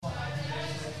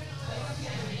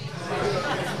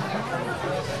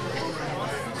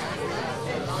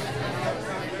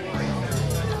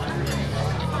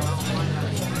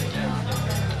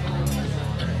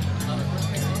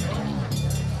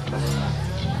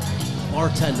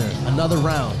bartender, another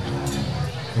round.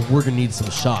 And we're going to need some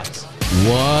shots.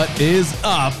 What is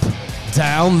up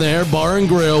down there, Bar and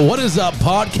Grill? What is up,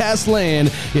 podcast land?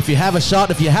 If you have a shot,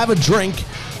 if you have a drink,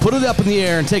 put it up in the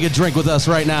air and take a drink with us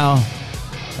right now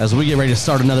as we get ready to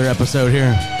start another episode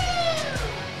here.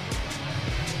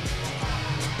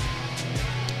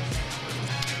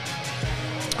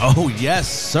 Oh,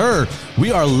 yes, sir.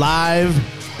 We are live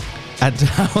at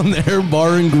Down There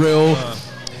Bar and Grill.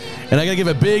 And I got to give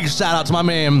a big shout out to my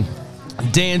man,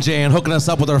 Dan Jan, hooking us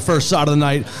up with our first shot of the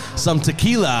night. Some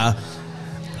tequila.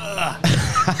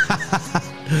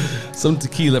 Some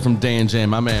tequila from Dan Jan,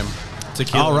 my man.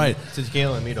 Tequila. All right.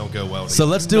 Tequila and me don't go well. So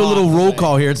let's do a little roll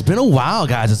call here. It's been a while,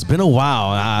 guys. It's been a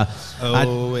while.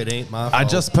 It ain't my fault. I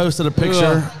just posted a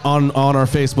picture on our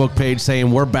Facebook page saying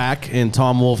we're back, and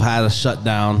Tom Wolf had a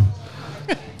shutdown.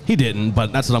 He didn't,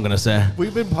 but that's what I'm going to say.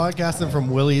 We've been podcasting from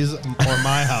Willie's or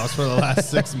my house for the last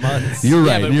 6 months. You're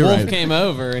right. But You're Wolf right. came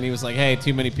over and he was like, "Hey,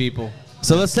 too many people."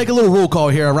 So let's take a little roll call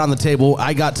here around the table.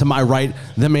 I got to my right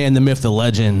the man, the myth, the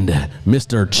legend,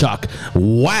 Mr. Chuck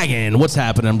Wagon. What's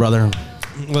happening, brother?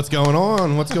 What's going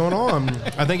on? What's going on?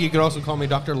 I think you could also call me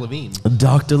Dr. Levine.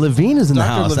 Dr. Levine is in the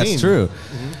Dr. house. Levine. That's true.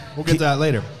 Mm-hmm. We'll get to that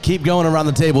later. Keep going around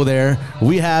the table there.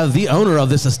 We have the owner of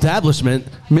this establishment,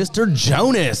 Mr.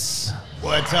 Jonas.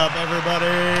 What's up, everybody?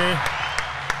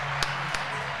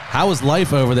 How is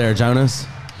life over there, Jonas?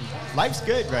 Life's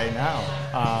good right now.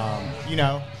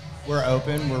 We're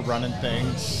open, we're running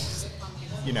things,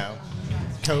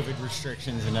 COVID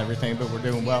restrictions and everything, but we're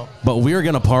doing well. But we're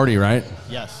going to party, right?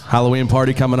 Yes. Halloween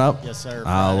party coming up? Yes, sir.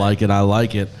 I like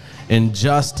it. And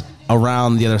just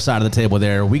around the other side of the table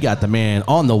there, we got the man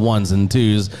on the ones and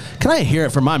twos. Can I hear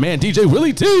it from my man, DJ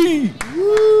Willie T?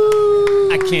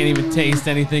 I can't even taste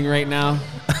anything right now.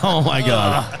 Oh, my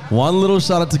God. One little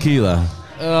shot of tequila.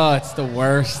 Oh, it's the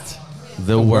worst.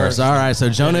 The worst. All right, so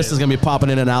Jonas is going to be popping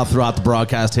in and out throughout the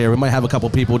broadcast here. We might have a couple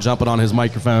people jumping on his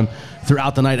microphone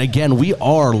throughout the night. Again, we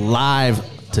are live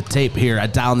to tape here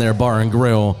at Down There Bar and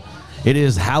Grill. It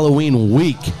is Halloween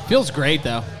week. Feels great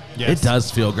though. Yes. It does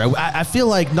feel great. I feel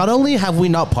like not only have we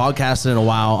not podcasted in a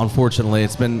while, unfortunately, I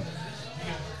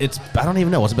don't even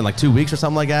know. It's been like 2 weeks or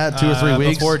something like that, 2 or 3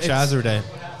 weeks? Before Chazzer Day.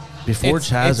 Before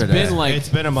Chazzer Day. It's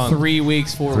been a month. 3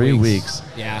 weeks, 4 weeks. 3 weeks.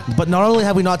 Yeah. But not only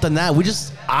have we not done that,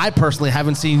 I personally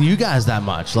haven't seen you guys that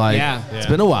much. It's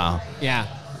been a while. Yeah.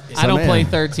 So, I don't man. play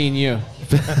 13U.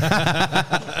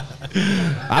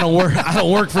 I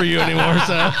don't work for you anymore,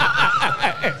 so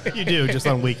You do, just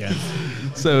on weekends.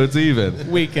 so it's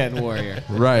even. Weekend warrior.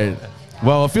 Right.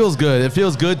 Well, it feels good. It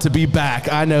feels good to be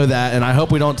back. I know that, and I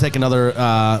hope we don't take another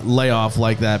layoff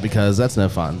like that because that's no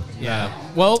fun. Yeah.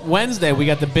 Well, Wednesday we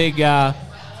got the big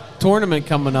tournament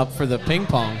coming up for the ping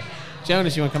pong.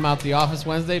 Jonas, you want to come out to the office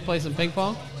Wednesday, play some ping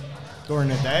pong? During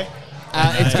the day?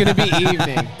 It's going to be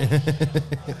evening.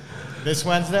 This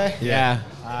Wednesday? Yeah.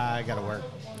 I gotta work.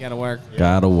 Gotta work.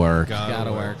 Gotta work.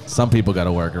 Gotta work. Some people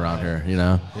gotta work around here, you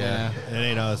know? Yeah. It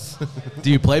ain't us.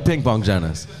 Do you play ping pong,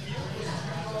 Jonas?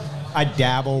 I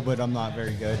dabble, but I'm not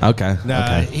very good. Okay. Nah,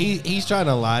 Okay. he's trying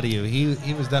to lie to you.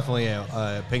 He was definitely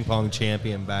a ping pong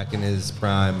champion back in his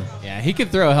prime. Yeah, he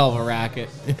could throw a hell of a racket.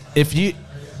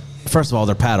 First of all,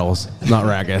 they're paddles, not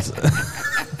rackets.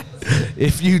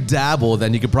 If you dabble,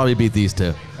 then you could probably beat these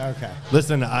two. Okay.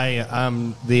 Listen,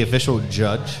 I'm the official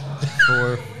judge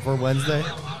for Wednesday.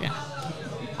 Yeah.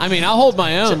 I mean, I'll hold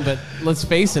my own, but let's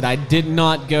face it, I did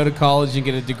not go to college and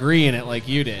get a degree in it like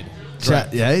you did.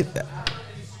 Yeah.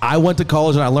 I went to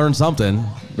college and I learned something,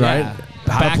 right? Yeah.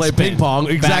 How to play Backspin. ping pong.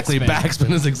 Exactly. Backspin.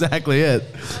 Backspin is exactly it.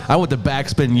 I went to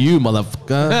backspin you,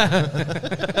 motherfucker.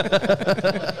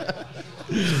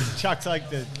 Chuck's like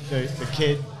the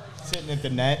kid sitting at the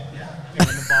net, and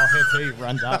when the ball hits it, he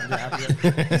runs out and grabs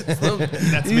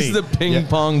it. He's the ping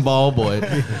pong ball boy.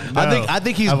 I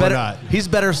think he's I will better. not. He's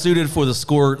better suited for the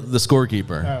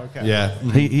scorekeeper. Oh, okay. Yeah.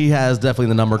 He has definitely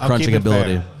the number I'll crunching keep it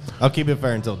ability. fair. I'll keep it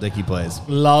fair until Dickie plays.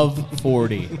 Love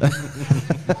 40.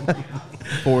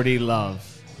 40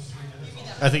 love.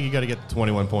 I think you got to get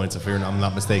 21 points if I'm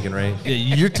not mistaken, right? Yeah,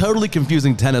 you're totally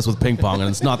confusing tennis with ping pong, and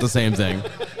it's not the same thing.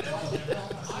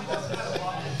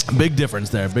 Big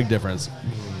difference there. Big difference.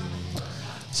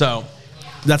 So,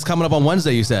 that's coming up on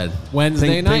Wednesday, you said?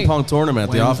 Wednesday night. Ping pong tournament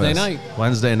at the Wednesday office. night.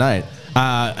 Wednesday night.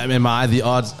 Am I the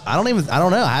odds? I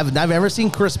don't know. I've never seen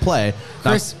Chris play.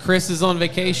 Chris is on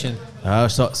vacation.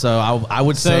 So I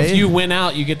would So say. if you win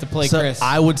out, you get to play Chris.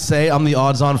 I would say I'm the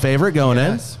odds-on favorite going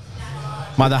in.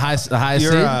 Am I the highest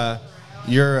seed?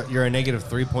 You're a negative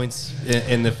 3 points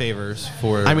in the favors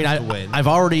for I mean, to win. I've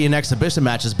already in exhibition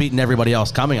matches beaten everybody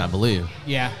else coming, I believe.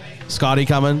 Yeah. Scotty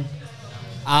coming.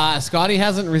 Scotty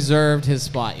hasn't reserved his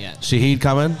spot yet. Shahid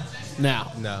coming. No.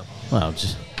 No. Well,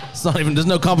 it's not even. There's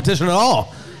no competition at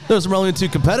all. There's only 2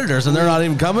 competitors, and they're not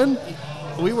even coming.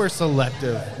 We were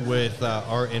selective with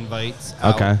our invites.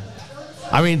 Out. Okay.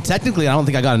 I mean, technically, I don't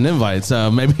think I got an invite,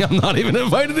 so maybe I'm not even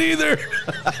invited either.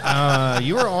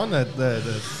 You were on the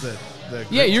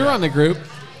Yeah, group you're chat. on the group.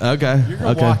 Okay. You're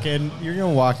gonna walk in. You're gonna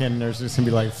walk in. There's just gonna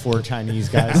be like 4 Chinese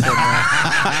guys sitting there.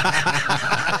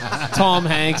 Tom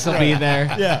Hanks will be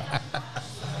there. Yeah.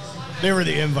 They were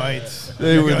the invites.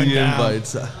 They They're were going the down.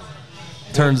 invites.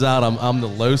 Turns out I'm the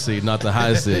low seed, not the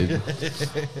high seed.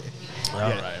 All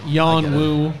right. Yan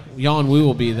Wu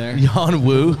will be there. Yan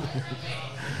Wu.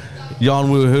 Yan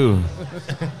Wu who?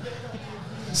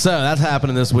 So that's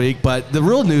happening this week, but the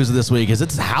real news of this week is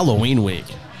it's Halloween week,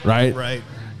 right? Right.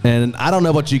 And I don't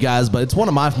know about you guys, but it's one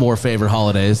of my more favorite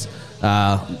holidays,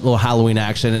 little Halloween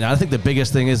action. And I think the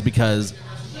biggest thing is because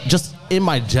just in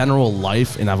my general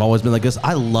life, and I've always been like this,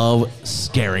 I love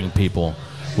scaring people.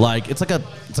 Like it's like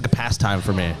a pastime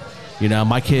for me. You know,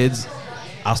 my kids,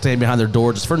 I'll stand behind their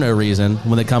door just for no reason.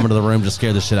 When they come into the room, just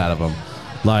scare the shit out of them.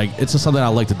 Like it's just something I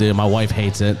like to do. My wife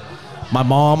hates it. My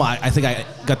mom, I think I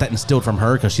got that instilled from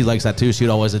her because she likes that too. She'd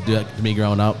always do it to me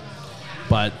growing up.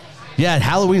 But yeah,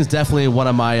 Halloween is definitely one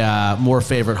of my more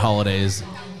favorite holidays.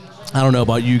 I don't know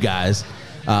about you guys.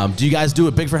 Do you guys do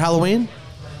it big for Halloween?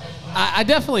 I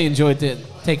definitely enjoyed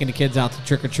taking the kids out to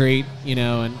trick or treat, you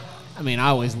know, and I mean, I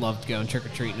always loved going trick or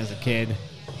treating as a kid,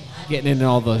 getting into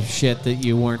all the shit that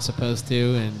you weren't supposed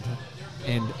to,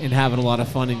 and having a lot of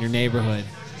fun in your neighborhood.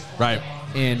 Right.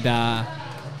 And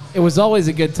it was always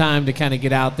a good time to kind of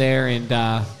get out there, and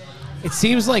it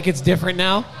seems like it's different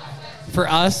now. For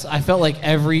us, I felt like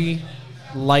every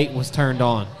light was turned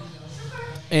on,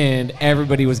 and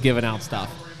everybody was giving out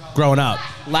stuff. Growing up.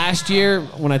 Last year,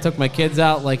 when I took my kids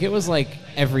out, like it was like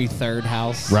every 3rd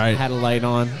house Right. had a light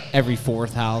on, every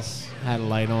 4th house had a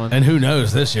light on. And who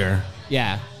knows this year?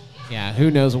 Yeah,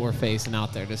 who knows what we're facing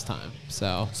out there this time.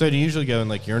 So So do you usually go in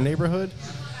like your neighborhood,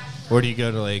 or do you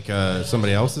go to like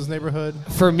somebody else's neighborhood?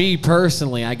 for me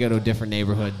personally, I go to a different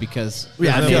neighborhood because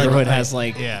Yeah, I my feel like- neighborhood has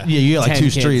like Yeah. Yeah, you got like 10 2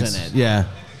 kids streets. in it. Yeah.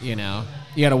 you know,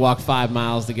 you got to walk 5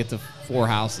 miles to get to 4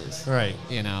 houses. Right.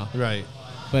 You know. Right.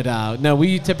 But no,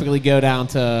 we typically go down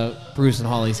to Bruce and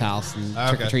Holly's house and Okay.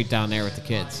 trick or treat down there with the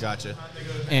kids. Gotcha.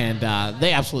 And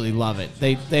they absolutely love it.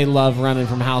 They love running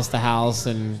from house to house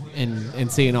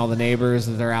and seeing all the neighbors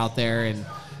that are out there, and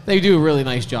they do a really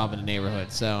nice job in the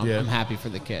neighborhood. So Yeah. I'm happy for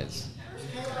the kids.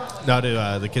 Now, do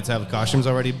the kids have costumes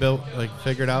already built, like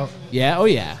figured out? Yeah. Oh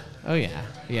yeah.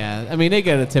 Yeah. I mean, they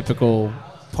go the typical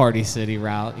Party City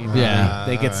route. You know? Yeah.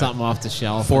 They get Alright. something off the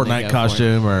shelf. and they Fortnite go for it.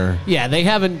 costume or Yeah, they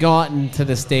haven't gotten to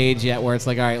the stage yet where it's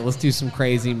like, all right, let's do some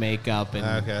crazy makeup and,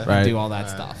 Okay. and Right. do all that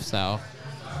stuff. So,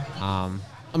 I'm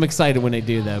excited when they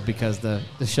do though because the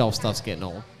shelf stuff's getting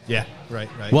old. Yeah. Right.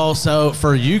 Right. Well, so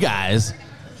for you guys,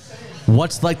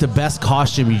 what's like the best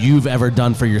costume you've ever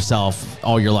done for yourself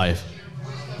all your life?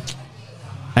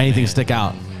 Anything stick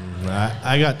out?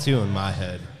 I got 2 in my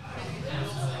head.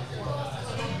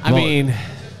 I Well- mean,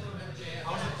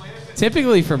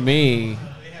 typically for me,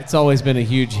 it's always been a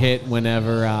huge hit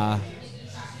whenever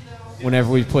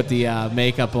we put the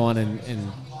makeup on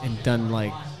and done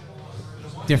like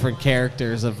different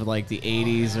characters of like the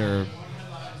 80s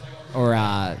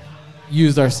or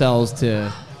used ourselves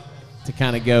to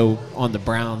kind of go on the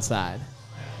brown side,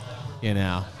 you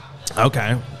know.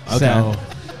 Okay. So,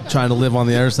 Trying to live on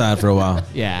the other side for a while.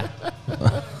 yeah.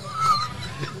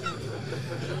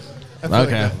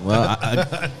 Okay. Well,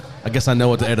 I guess I know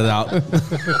what to edit out.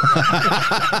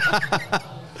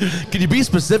 Can you be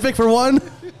specific for one?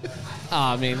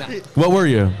 I mean, What were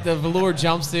you? the velour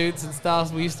jumpsuits and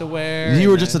stuff we used to wear. You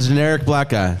were and just a generic black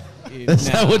guy. Is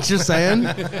that no. what you're saying?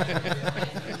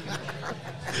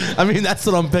 I mean, that's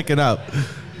what I'm picking up.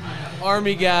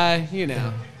 Army guy, you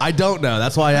know. I don't know.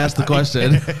 That's why I asked the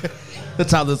question.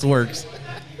 That's how this works.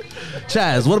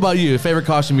 Chaz, what about you? Favorite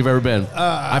costume you've ever been?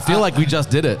 I feel like we just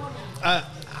did it.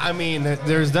 I mean,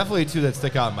 there's definitely 2 that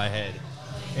stick out in my head,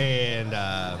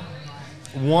 and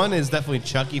one is definitely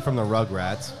Chucky from the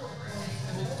Rugrats.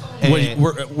 And-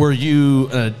 Were you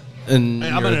in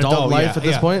I'm your an adult life yeah, at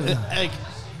this yeah. point? Like,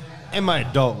 in my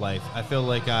adult life, I feel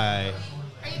like I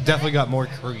definitely got more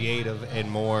creative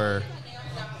and more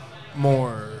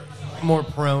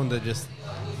prone to just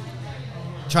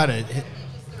try to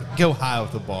go high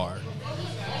with the bar.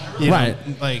 You know,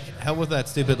 Right. like, hell with that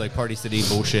stupid, like, Party City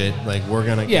bullshit. Like, we're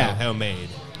going to Yeah. go homemade.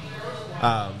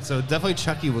 So definitely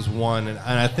Chucky was one. And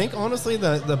I think, honestly,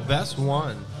 the best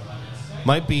one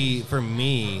might be, for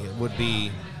me, would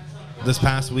be this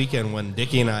past weekend when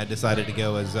Dickie and I decided to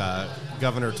go as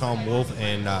Governor Tom Wolf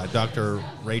and Dr.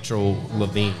 Rachel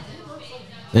Levine.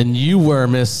 And you were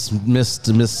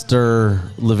Mr.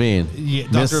 Levine. Yeah,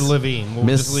 Dr. Levine. We'll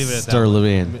just leave it at that. Mr.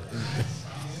 Levine.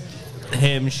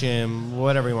 Him, Shim,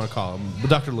 whatever you want to call him.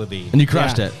 Dr. Levine. And you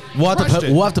crushed Yeah. it.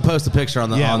 We'll have to post a picture on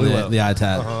the Yeah, on we the, will. the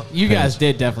iTat. Uh-huh. You page. guys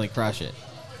did definitely crush it.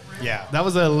 Yeah. That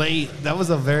was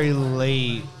a very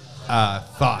late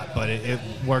thought, but it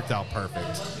worked out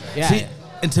perfect. Yeah. See,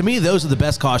 and to me, those are the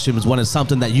best costumes when it's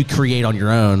something that you create on your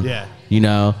own. Yeah. You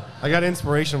know? I got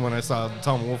inspiration when I saw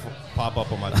Tom Wolfe pop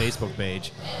up on my Facebook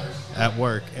page at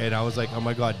work, and I was like, oh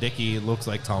my God, Dickie looks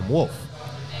like Tom Wolfe.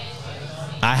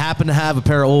 I happen to have a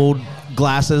pair of old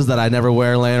glasses that I never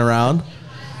wear laying around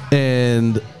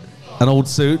and an old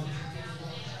suit.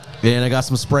 And I got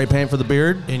some spray paint for the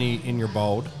beard. In your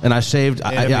bald. And I shaved.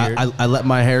 And a beard. I let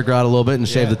my hair grow out a little bit and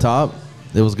shaved Yeah. the top.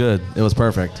 It was good. It was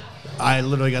perfect. I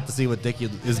literally got to see what Dickie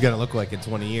is going to look like in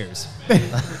 20 years.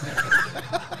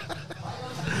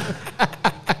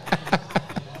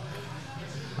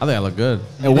 I think I look good.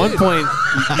 At one point,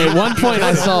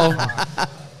 I saw.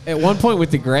 At one point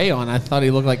with the gray on, I thought he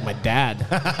looked like my dad.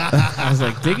 I was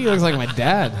like, Dickie looks like my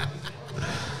dad.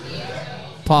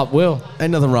 Pop Will.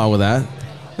 Ain't nothing wrong with that.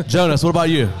 Jonas, what about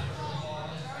you?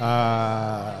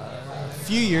 A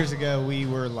few years ago, we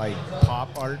were like pop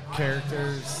art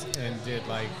characters and did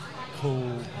like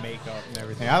cool makeup and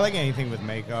everything. I like anything with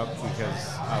makeup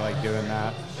because I like doing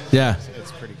that. Yeah.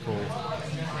 It's pretty cool.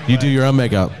 You do your own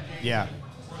makeup. Yeah.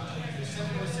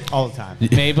 All the time.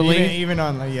 Maybelline. Even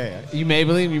on like, yeah. You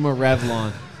Maybelline, you more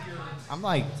Revlon. I'm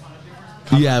like,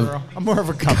 Yeah. girl. I'm more of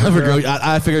a cover Cover girl. girl.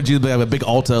 I figured you'd have a big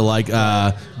Ulta like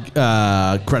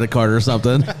credit card or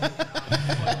something.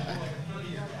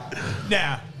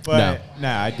 Nah, but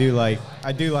I do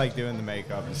like doing the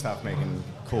makeup and stuff, making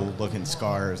cool looking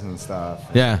scars and stuff.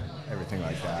 And Yeah. everything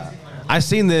like that. I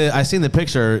seen the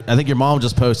picture. I think your mom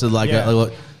just posted like Yeah.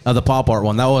 the pop art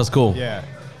one. That was cool. Yeah.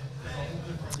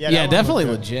 Yeah, that one was definitely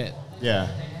good. legit. Yeah.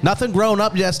 Nothing growing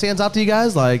up that stands out to you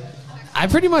guys like. I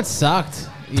pretty much sucked,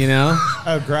 you know?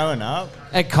 Oh, growing up.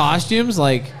 At costumes,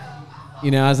 like, you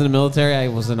know, I was in the military, I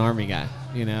was an army guy.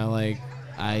 You know, like,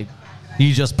 I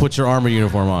You just put your army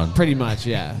uniform on. pretty much,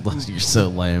 yeah. You're so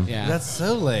lame. Yeah. That's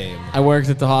so lame. I worked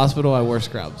at the hospital, I wore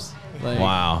scrubs. Like,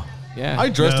 Wow. Yeah. I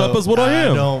dressed up as what I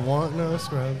am. don't want no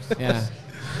scrubs. Yeah.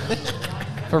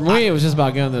 For me, it was just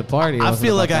about going to the party. It I wasn't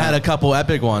feel like I about had a that. couple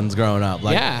epic ones growing up.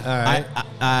 Like, Yeah. All right.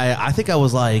 I think I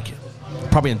was like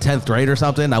probably in 10th grade or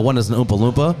something. I went as an Oompa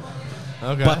Loompa.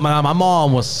 Okay. But my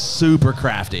mom was super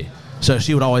crafty. So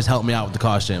she would always help me out with the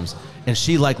costumes. And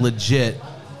she like legit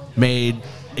made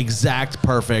exact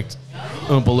perfect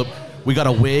Oompa Loompa. We got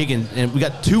a wig and we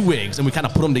got 2 wigs and we kind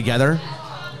of put them together.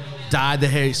 Dyed the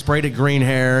hair, sprayed it green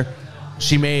hair.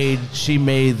 She made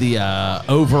the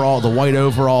overall, the white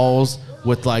overalls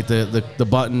with like the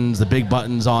buttons, the big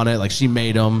buttons on it. Like she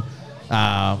made them.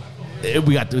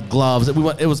 We got the gloves. It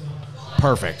was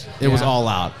perfect. It was Yeah. all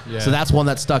out. Yeah. So that's one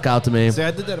that stuck out to me. See,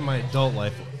 I did that in my adult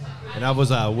life, and I was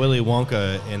Willy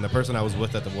Wonka, and the person I was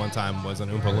with at the one time was an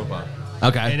Oompa Loompa.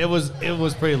 Okay. And it was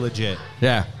pretty legit.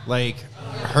 Yeah. Like,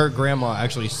 her grandma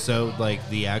actually sewed like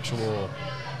the actual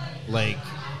like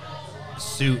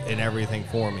suit and everything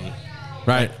for me.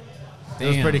 Right. It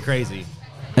was Damn. pretty crazy.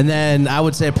 And then I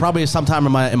would say probably sometime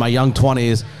in my young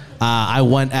 20s, I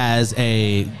went as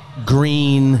a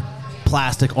green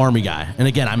plastic army guy. And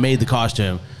again, I made the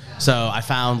costume. So I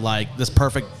found like this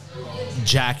perfect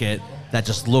jacket that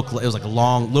just looked, it was like a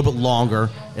little bit longer.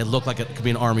 It looked like it could be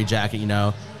an army jacket, you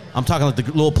know. I'm talking like the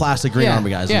little plastic green Yeah, army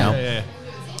guys, yeah. you know. Yeah.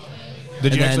 Did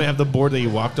And you then- actually have the board that you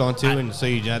walked onto, and so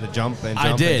you had to jump and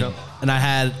jump? I did. And jump? And I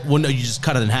had, well, no, you just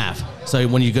cut it in half. So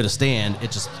when you go to stand,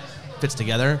 it just fits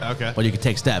together. Okay. But you can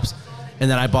take steps. And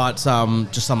then I bought some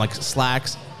like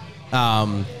slacks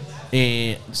with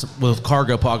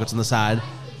cargo pockets on the side.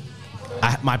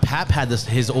 My pap had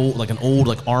his old, like an old,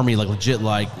 like army, like legit,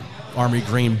 like army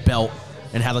green belt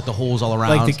and had like the holes all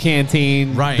around. Like the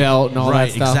canteen belt and all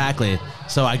that stuff. Exactly.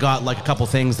 So I got like a couple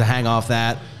things to hang off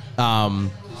that.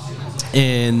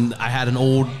 And I had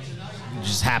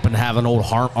just happened to have an old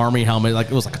army helmet. Like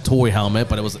it was like a toy helmet,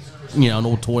 but it was, you know, an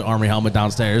old toy army helmet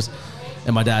downstairs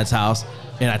in my dad's house.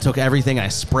 And I took everything and I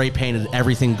spray painted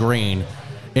everything green.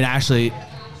 And actually,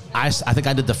 I think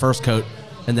I did the first coat,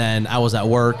 and then I was at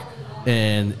work,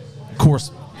 and of course,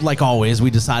 like always, we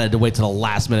decided to wait till the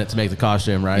last minute to make the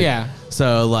costume, right? Yeah.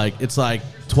 So like it's like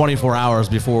 24 hours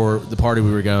before the party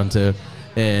we were going to,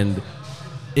 and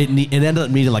it ended up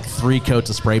needing like 3 coats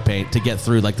of spray paint to get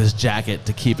through like this jacket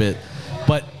to keep it.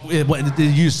 But it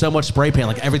used so much spray paint,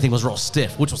 like everything was real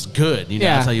stiff, which was good. You know,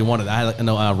 Yeah. that's how you wanted it. I had like,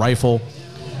 a rifle,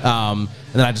 and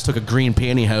then I just took a green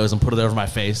pantyhose and put it over my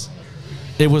face.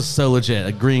 It was so legit.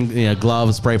 A green,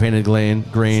 gloves, spray painted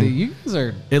green. See, you guys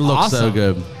are It looks so awesome.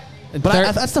 good. And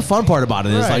But that's the fun part about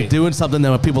it is Right. like doing something that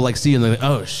when people like see and they're like,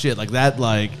 oh shit, like that,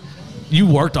 like you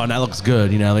worked on that looks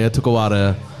good. Like it took a while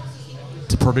to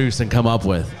produce and come up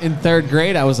with. in third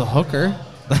grade, I was a hooker,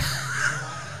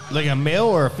 Like a male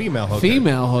or a female hooker?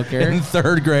 female hooker. In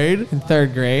third grade, In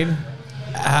third grade,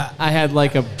 I had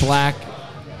like a black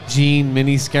jean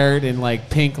mini skirt and like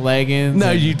pink leggings. no,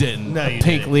 and you didn't. No, you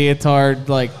pink didn't. leotard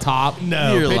like top.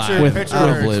 No, You're lying. With- picture I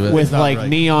don't believe it. with it's not like right.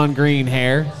 neon green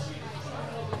hair.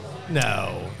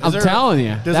 No. I'm telling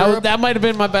you, Is there, that might have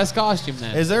been my best costume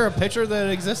then. is there a picture that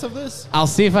exists of this? I'll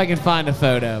see if I can find a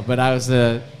photo, but I was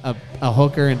a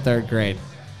hooker in third grade.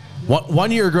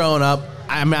 One year growing up,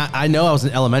 I know I was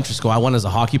in elementary school. I went as a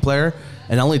hockey player,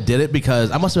 and I only did it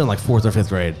because I must have been like 4th or 5th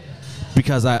grade,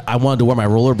 because I wanted to wear my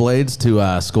rollerblades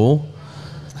to school.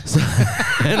 So,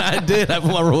 and I did. I put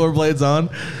my rollerblades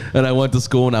on, and I went to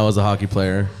school, and I was a hockey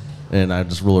player, and I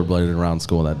just rollerbladed around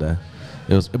school that day.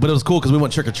 But it was cool because we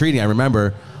went trick or treating. I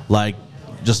remember like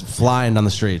just flying down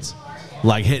the streets,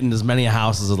 like hitting as many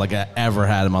houses as like I ever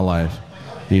had in my life.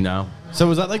 So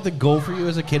was that like the goal for you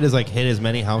as a kid? Is like hit as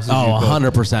many houses? Oh, you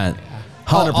could? 100%.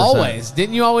 100%. Always.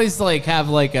 Didn't you always like have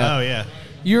like a? Oh yeah.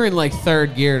 You were in like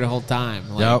third gear the whole time.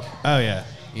 Like, Yep. Oh yeah.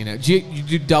 Did you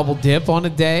do double dip on a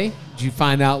day? Did you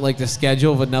find out like the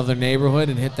schedule of another neighborhood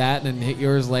and hit that and then hit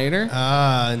yours later?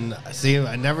 And see,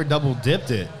 I never double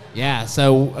dipped it. Yeah.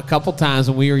 So a couple times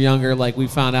when we were younger, like we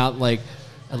found out like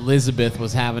Elizabeth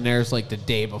was having theirs like the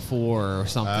day before or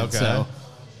something. Okay. So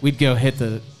we'd go hit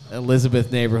the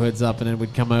Elizabeth neighborhoods up and then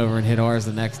we'd come over and hit ours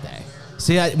the next day.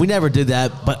 See, we never did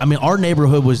that, but I mean, our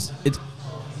neighborhood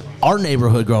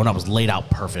growing up was laid out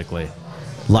perfectly.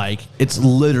 Like, it's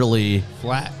literally,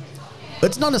 Flat.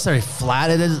 it's not necessarily flat,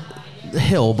 it is a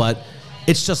hill, but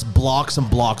it's just blocks and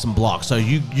blocks and blocks. So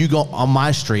you go on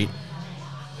my street,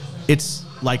 it's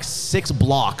like 6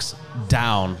 blocks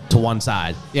down to one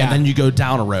side. Yeah. And then you go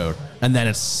down a road, and then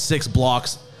it's 6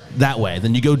 blocks that way.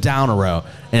 Then you go down a row,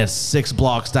 and it's 6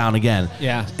 blocks down again.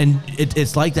 Yeah. And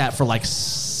it's like that for like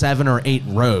 7 or 8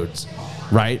 roads,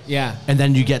 right? Yeah. And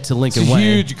then you get to Lincoln It's a Way.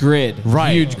 huge grid.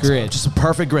 Right. Huge It's grid. just a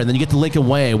perfect grid. Then you get to Lincoln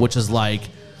Way, which is like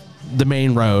the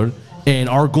main road. And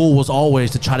our goal was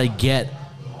always to try to get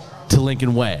to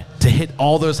Lincoln Way, to hit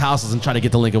all those houses and try to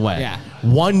get to Lincoln Way. Yeah.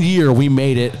 One year we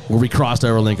made it where we crossed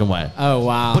over Lincoln Way. Oh,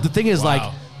 wow. But the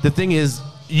thing is,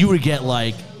 you would get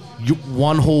like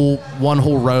one whole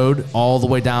road all the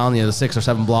way down, the 6 or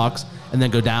 7 blocks, and then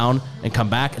go down and come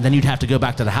back, and then you'd have to go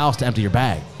back to the house to empty your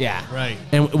bag. yeah. Right.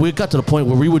 And we got to the point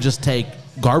where we would just take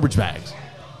garbage bags.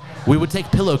 We would take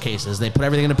pillowcases. They put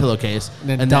everything in a pillowcase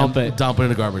And then dump it. Dump it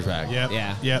in a garbage bag. Yep.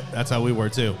 Yeah. Yep. That's how we were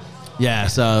too. Yeah.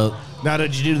 So Now,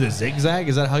 did you do the zigzag?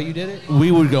 Is that how you did it?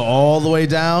 we would go all the way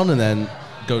down and then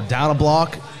go down a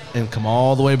block and come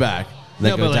all the way back. Then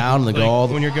No, go but like- down and then like go all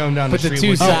the when you're going down But the the street.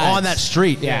 two with- Oh, sides. on that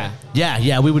street. Yeah.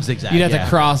 Yeah, we would zigzag. You'd have yeah. to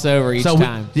cross over each so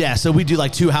time. So we do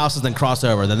like 2 houses, then cross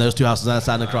over. Then those 2 houses on that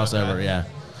side, and then cross over. Yeah.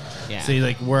 Yeah. See,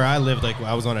 like where I lived, like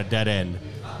I was on a dead end,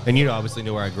 and you obviously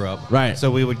knew where I grew up. Right. So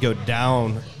we would go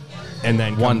down, and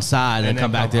then One side and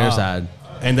come back to the other up. side.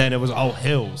 And then it was all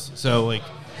hills. So like,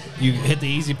 you hit the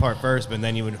easy part first, but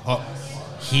then you would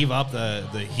heave up the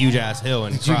huge ass hill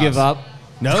and. Did you give up?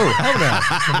 No, hell no.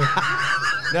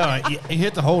 No, you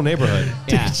hit the whole neighborhood.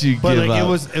 Yeah. Did you But give like up?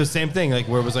 it was same thing, like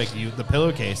where it was like the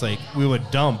pillowcase, like we would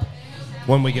dump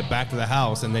when we get back to the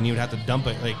house, and then you would have to dump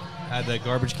it like at the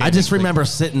garbage can. I just like, remember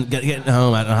getting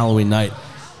home at Halloween night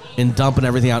and dumping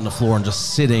everything out on the floor and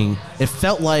just sitting. It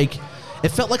felt like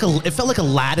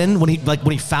Aladdin when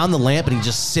he found the lamp and he's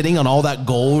just sitting on all that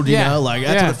gold. You Yeah. know, like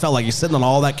that's Yeah. what it felt like. You're sitting on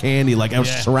all that candy, like it was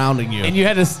Yeah. surrounding you. And you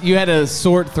had to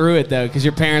sort through it though, because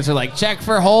your parents are like, check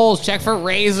for holes, check for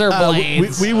razor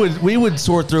blades. we would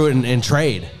sort through it and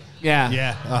trade. yeah.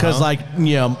 Yeah, Because like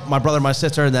my brother, my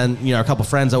sister, and then a couple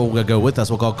friends that will go with us.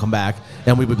 We'll all come back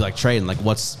and we would be like trading, like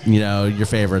what's your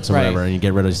favorites or Right. whatever, and you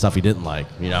get rid of stuff you didn't like.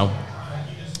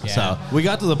 So we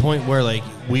got to the point where like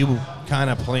we kind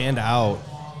of planned out,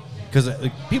 because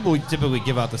like, people typically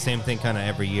give out the same thing kind of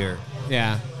every year,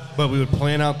 Yeah. but we would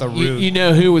plan out the You, route. you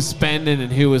know who was spending and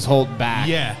who was holding back.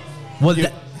 Yeah. well,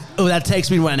 that takes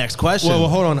me to my next question. Well,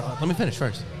 hold on. Let me finish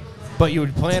first. But you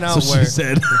would plan out so where she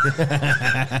said.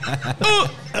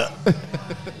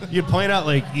 you'd plan out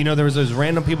like there was those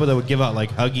random people that would give out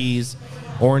like Huggies,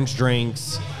 orange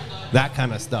drinks, that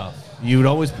kind of stuff. You would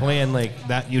always plan like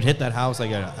that. You'd hit that house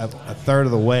like a third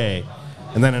of the way,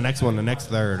 and then the next one, the next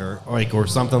third, or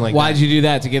something like Why'd that. you do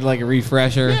that? To get like a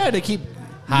refresher? Yeah, to keep you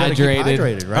gotta keep Hydrated.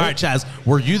 hydrated, right? All right, Chaz,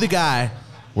 were you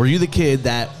the kid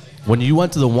that when you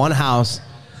went to the one house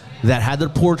that had their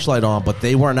porch light on, but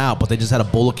they weren't out, but they just had a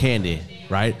bowl of candy,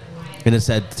 right? And it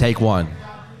said, take one.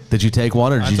 Did you take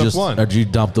one, or did I you took just, one. or did you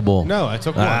dump the bowl? No, I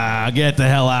took one. Get the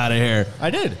hell out of here. I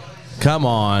did. Come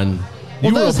on. Well,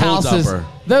 You were a those bowl houses, dumper.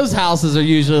 those houses are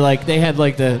usually like they had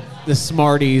like the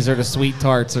Smarties or the Sweet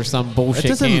Tarts or some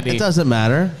bullshit candy. It doesn't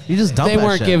matter. You just dump They that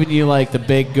weren't shit. giving you like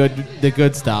the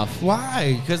good stuff.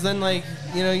 Why? Because then, like,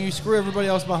 you screw everybody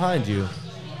else behind you.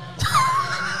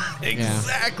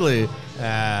 Exactly.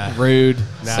 Rude,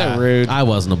 Nah. so rude. I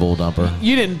wasn't a bowl dumper.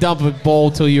 You didn't dump a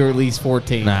bowl till you were at least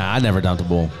 14. Nah, I never dumped a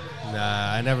bowl.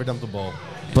 Nah, I never dumped a bowl.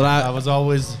 But I was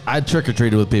always. I trick or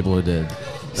treated with people who did.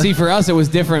 See, for us, it was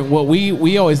different. What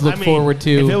we always look forward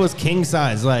to. If it was king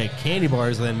size, like candy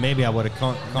bars, then maybe I would have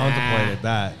contemplated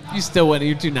that. You still wouldn't.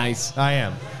 You're too nice. I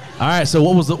am. All right. So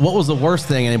what was the worst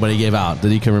thing anybody gave out that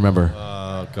you can remember?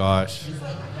 Oh gosh.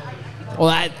 Well,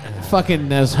 that fucking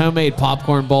those homemade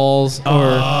popcorn bowls, or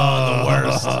The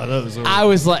worst. Those were- I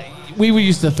was like, we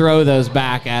used to throw those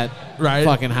back at Right.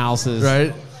 fucking houses,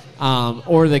 Right.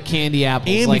 Or the candy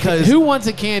apples. And like, because- who wants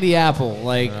a candy apple?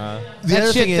 Like The that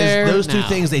other shit thing there, is those two no.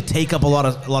 things they take up a lot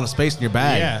of space in your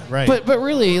bag. yeah, right. But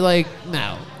really, like,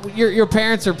 no. Your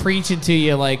parents are preaching to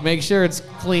you, like, make sure it's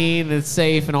clean and it's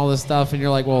safe and all this stuff, and you're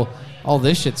like, well, all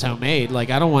this shit's homemade. Like,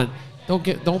 I don't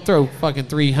throw fucking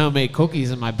 3 homemade cookies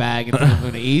in my bag and I'm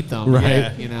going to eat them.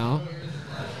 Right. You know.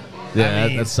 Yeah, I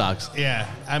mean, that sucks. Yeah,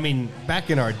 I mean, back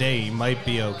in our day, you might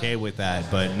be okay with that,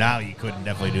 but now you couldn't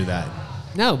definitely do that.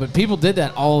 No, but people did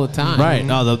that all the time. Right.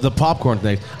 No, the popcorn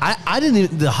thing. I didn't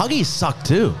even. The Huggies suck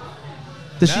too.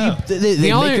 No. They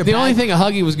The only thing a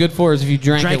Huggy was good for is if you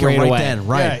drank it right away. then.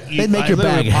 Right. Yeah, They'd make I your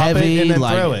literally bag pop it heavy. and then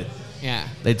Like throw it. Yeah.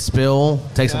 they'd spill.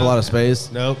 Takes up a lot of space.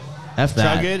 Nope. F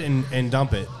that. Chug it and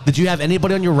dump it. Did you have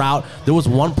anybody on your route? There was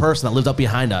one person that lived up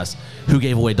behind us who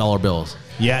gave away dollar bills.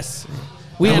 Yes.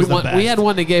 We That had was the one. best. We had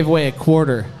one that gave away a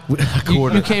quarter. A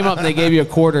quarter. You came up and they gave you a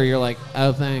quarter. You're like,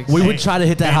 oh, thanks. We would try to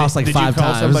hit that house like Did 5 you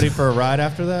call times. somebody for a ride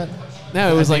after that?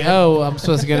 No, it was like, oh, I'm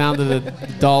supposed to go down to the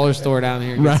dollar store down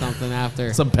here and get Right. something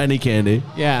after. Some penny candy.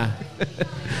 Yeah.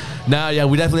 No, yeah,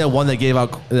 we definitely had one that gave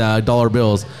out dollar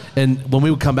bills. And when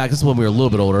we would come back, this is when we were a little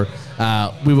bit older,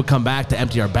 we would come back to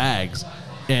empty our bags.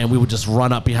 And we would just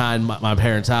run up behind my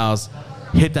parents' house,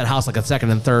 hit that house like a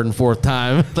second and third and fourth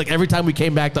time. Like every time we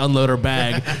came back to unload our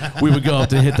bag, we would go up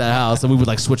to hit that house, and we would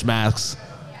like switch masks.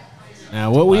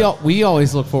 Now, what we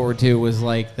always look forward to was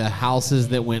like the houses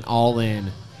that went all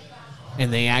in,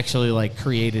 and they actually like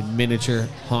created miniature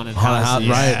haunted Haunted houses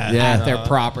house, right, yeah. at their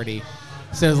property.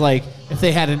 So it's like if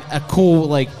they had a cool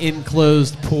like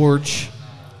enclosed porch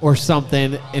or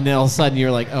something, and then all of a sudden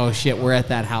you're like, oh shit, we're at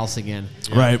that house again.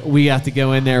 Right. We have to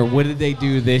go in there. What did they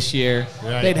do this year?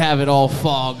 Right. They'd have it all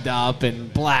fogged up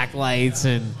and black lights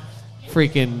and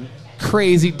freaking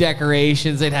crazy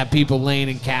decorations. They'd have people laying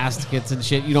in caskets and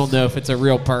shit. You don't know if it's a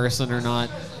real person or not.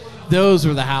 Those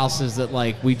were the houses that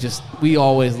like we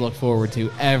always look forward to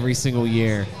every single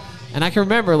year. And I can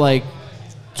remember like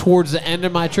towards the end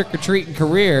of my trick-or-treating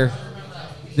career,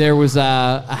 there was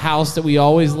a house that we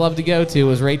always loved to go to. It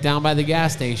was right down by the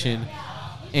gas station,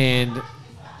 and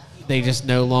they just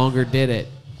no longer did it,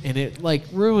 and it like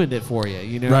ruined it for you.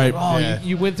 You know, Right. Like, oh, Yeah.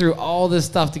 you went through all this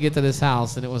stuff to get to this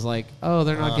house, and it was like, oh,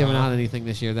 they're not giving out anything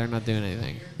this year. They're not doing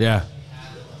anything. Yeah.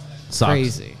 Sucks.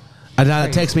 Crazy. And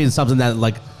that takes me to something that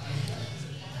like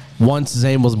once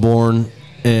Zane was born,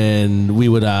 and we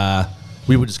would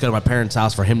just go to my parents'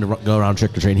 house for him to go around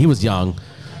trick or treating. He was young.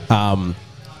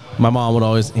 My mom would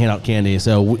always hand out candy,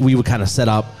 so we would kind of set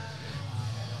up.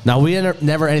 Now we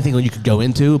never anything that you could go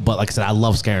into, but like I said, I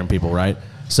love scaring people, right?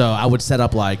 So I would set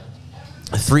up like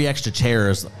 3 extra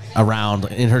chairs around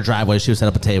in her driveway. She would set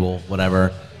up a table,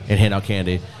 whatever, and hand out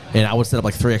candy. And I would set up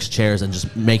like 3 extra chairs and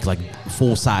just make like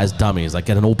full size dummies, like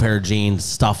get an old pair of jeans,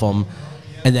 stuff them,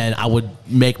 and then I would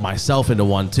make myself into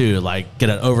one too, like get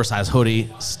an oversized hoodie,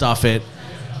 stuff it,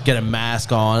 get a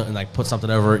mask on, and like put something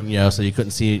over it, so you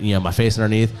couldn't see, my face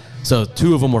underneath. So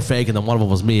 2 of them were fake, and then one of them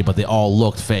was me, but they all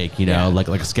looked fake, like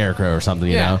a scarecrow or something,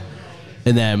 you know.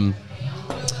 And then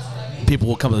people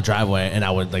would come to the driveway, and I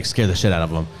would like scare the shit out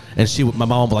of them. And my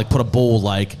mom would like put a bowl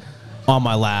like on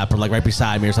my lap or like right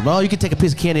beside me or something. Oh, you could take a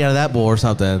piece of candy out of that bowl or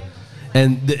something.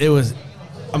 And it was,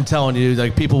 I'm telling you,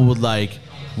 like people would like,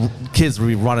 kids would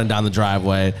be running down the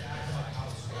driveway.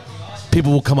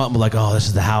 People will come up and be like, "Oh, this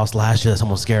is the house last year that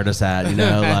someone scared us at,"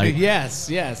 like. yes.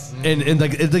 And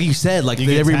like you said, like You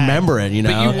they get tagged. remember it,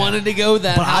 But you wanted to go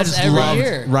that But I house just every loved,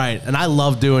 year. right? And I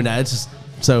love doing that. It's just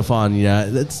so fun,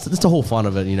 It's the whole fun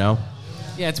of it,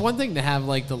 Yeah, it's one thing to have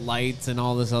like the lights and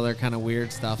all this other kind of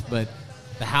weird stuff, but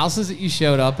the houses that you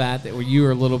showed up at that were you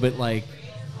were a little bit like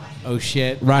oh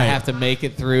shit, Right. I have to make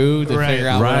it through to figure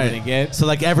out what I'm going to get. So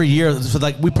like every year, so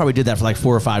like we probably did that for like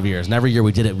 4 or 5 years, and every year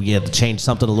we did it, we had to change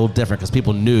something a little different because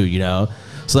people knew, you know.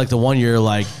 So like the one year,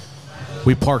 like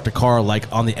we parked a car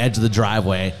like on the edge of the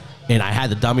driveway, and I had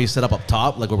the dummy set up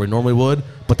top like where we normally would,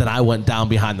 but then I went down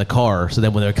behind the car, so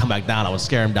then when they would come back down, I would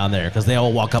scare them down there because they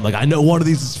all walk up like, I know one of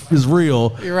these is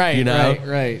real. You're right, you know?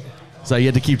 right. So you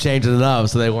had to keep changing it up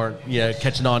so they weren't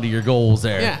catching on to your goals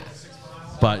there. Yeah.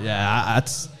 But yeah,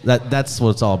 that's what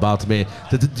it's all about to me.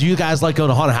 Do you guys like going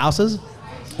to haunted houses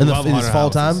in Love this haunted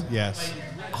fall houses. time? Yes.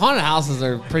 Haunted houses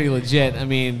are pretty legit. I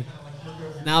mean,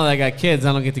 now that I got kids,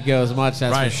 I don't get to go as much,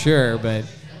 that's Right. for sure. But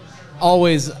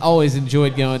always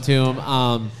enjoyed going to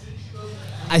them.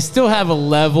 I still have a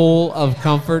level of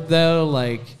comfort though.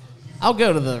 Like, I'll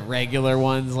go to the regular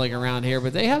ones like around here,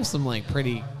 but they have some like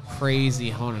pretty crazy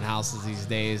haunted houses these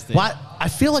days. That, What? I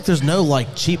feel like there's no like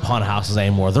cheap haunted houses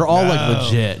anymore. They're all like No.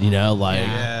 legit, you know, like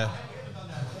Yeah.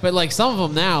 But like some of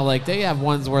them now, like they have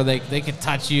ones where they can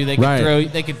touch you, they can Right. throw,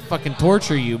 they can fucking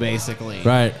torture you basically.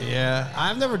 right. Yeah.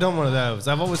 I've never done one of those.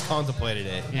 I've always contemplated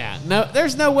it. Yeah. No,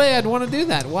 there's no way I'd want to do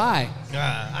that. Why?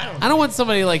 I I don't want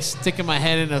somebody like sticking my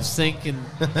head in a sink and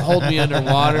hold me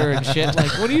underwater and shit.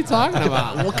 Like, what are you talking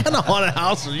about? What kind of haunted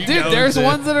house are you Dude, going there's to?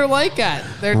 ones that are like that.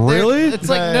 Really? It's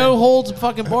like no holds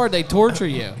fucking barred. They torture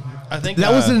you. I think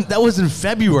That was in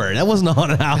February. That wasn't a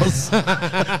haunted house.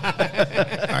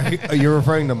 You're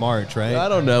referring to March, right? I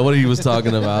don't know what he was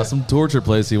talking about. Some torture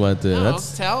place he went to. No,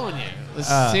 That's I'm telling you. This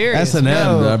is serious. S&M,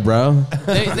 No. Bro.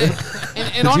 And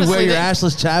Did honestly, you wear your they-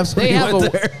 ashless chaps when they you have went a,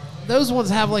 there? those ones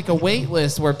have like a wait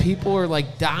list where people are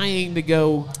like dying to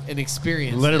go and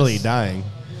experience Literally this, dying.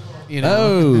 you know?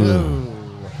 Oh.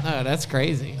 No, that's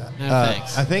crazy. No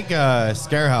thanks. I think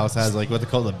Scare House has like what they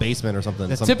call the basement or something.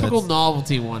 The Some- typical it's-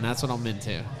 novelty one. That's what I'm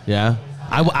into. Yeah.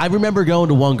 I remember going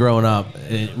to one growing up.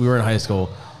 We were in high school.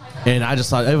 And I just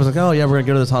thought, it was like, oh, yeah, we're going to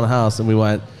go to this haunted house. And we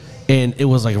went. And it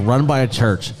was like run by a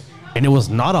church. And it was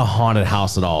not a haunted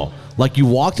house at all. Like you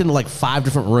walked into like 5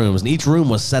 different rooms. And each room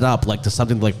was set up like to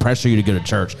something to like pressure you to go to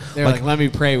church. They're like, let me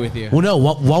pray with you. Well, no,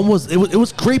 one was it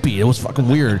was creepy. It was fucking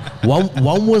weird.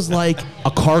 One was like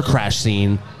a car crash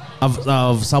scene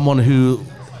of someone who,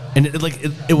 and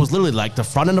it was literally like the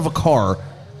front end of a car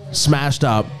smashed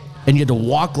up, and you had to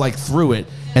walk like through it,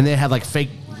 and they had like fake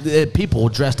people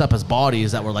dressed up as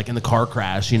bodies that were like in the car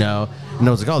crash, you know, and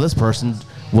I was like, oh, this person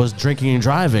was drinking and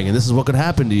driving, and this is what could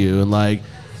happen to you, and like.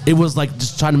 It was like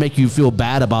just trying to make you feel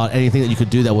bad about anything that you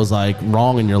could do that was like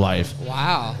wrong in your life.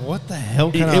 Wow. What the hell?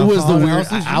 It, Kind it of was the haunted weird.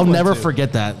 houses you I'll went never to?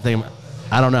 forget that thing.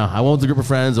 I don't know. I went with a group of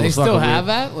friends. It They was still fucking have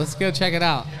weird. that? Let's go check it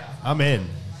out. I'm in.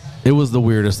 It was the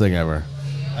weirdest thing ever.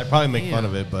 I probably make Damn. fun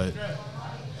of it, but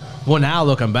Well, now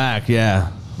looking back,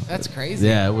 yeah, That's crazy.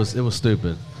 yeah, it was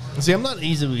stupid. see, I'm not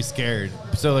easily scared.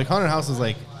 So like haunted house is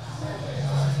like,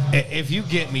 if you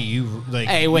get me, you like.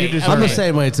 Hey, wait, you deserve I'm the it.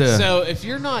 same way too. So if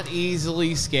you're not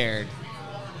easily scared,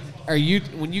 are you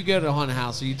when you go to a haunted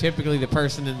house? Are you typically the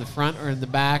person in the front or in the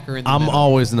back or in the I'm middle?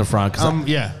 always in the front. 'Cause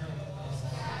Yeah.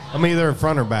 I'm either in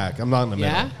front or back. I'm not in the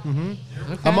middle. Yeah.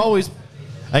 Mm-hmm. Okay. I'm always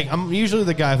like I'm usually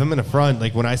the guy. If I'm in the front,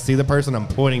 like when I see the person, I'm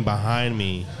pointing behind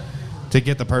me to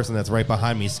get the person that's right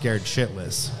behind me scared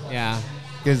shitless Yeah.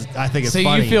 because I think it's So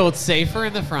funny. you feel it's safer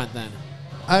in the front then?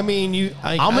 I mean,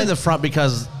 I'm in the front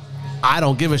because I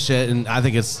don't give a shit, and I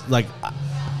think it's like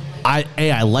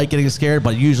I like getting scared,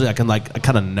 but usually I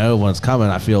kind of know when it's coming.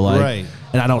 I feel like, Right.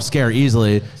 and I don't scare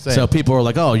easily. Same. So people are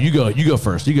like, "Oh, you go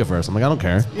first. I'm like, I don't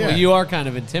care. Yeah. Well, you are kind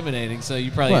of intimidating, so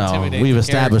you probably Well, intimidate. we've the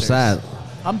established characters. that.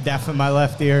 I'm deaf in my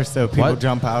left ear, so people What?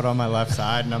 jump out on my left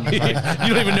side, and I'm just like,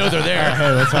 You don't even know they're there.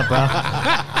 hey, what's up, bro?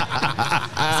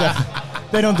 So,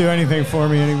 they don't do anything for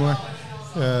me anymore.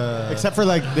 Except for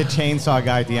like the chainsaw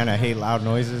guy at the end. I hate loud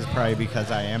noises, probably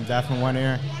because I am deaf in one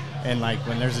ear. And like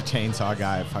when there's a chainsaw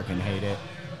guy, I fucking hate it.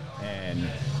 And Do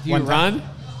you one time- run?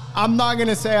 I'm not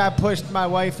gonna say I pushed my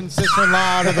wife and sister-in-law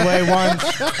out of the way once.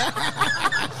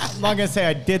 I'm not gonna say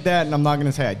I did that, and I'm not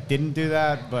gonna say I didn't do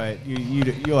that. But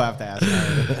you'll have to ask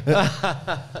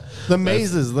her. the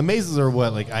mazes. The mazes are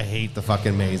what like I hate the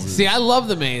fucking mazes. See, I love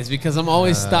the maze because I'm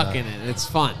always stuck in it. It's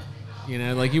fun. You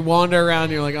know, like you wander around,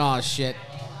 and you're like, oh shit,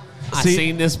 I've See-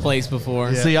 seen this place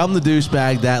before. See, I'm the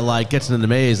douchebag that like gets into the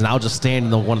maze, and I'll just stand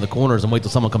in one of the corners and wait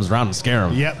till someone comes around and scare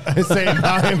them. Yep, same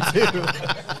time too.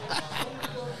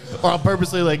 Or I'll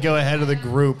purposely like go ahead of the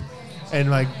group and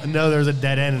like know there's a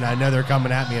dead end and I know they're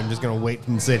coming at me. I'm just gonna wait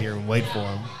and sit here and wait for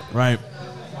them. Right.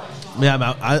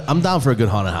 Yeah, I'm down for a good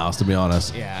haunted house, to be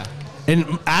honest. Yeah. And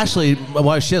Ashley, my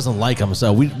wife, she doesn't like them,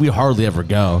 so we hardly ever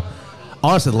go.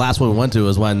 Honestly, the last one we went to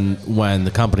was when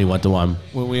the company went to one.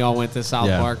 When we all went to South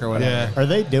Yeah. Park or whatever. Are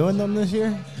they doing them this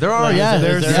year? There are, Like, yeah.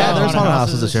 there's There's haunted haunted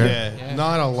houses this year. Yeah,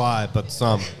 not a lot, but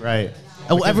some. Right.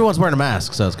 Oh, everyone's wearing a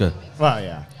mask, so it's good. Well,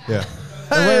 yeah. Yeah.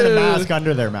 They're wearing a mask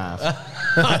under their mask.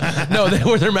 No, they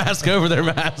wear their mask over their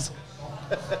mask.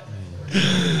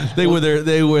 They wear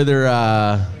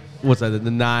their what's that? The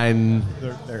 9.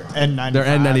 They're N95. Their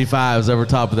N95s over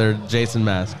top of their Jason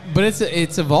mask. But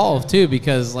it's evolved too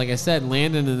because, like I said,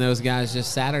 Landon and those guys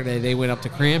just Saturday they went up to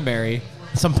Cranberry.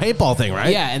 Some paintball thing,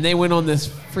 right? Yeah, and they went on this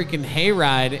freaking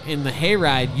hayride. In the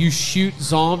hayride, you shoot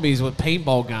zombies with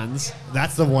paintball guns.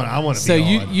 That's the one I want to So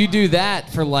be on. you do that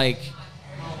for like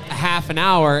a half an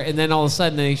hour, and then all of a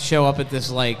sudden they show up at this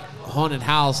like haunted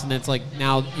house, and it's like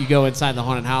now you go inside the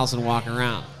haunted house and walk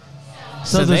around.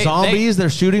 So the they- zombies they're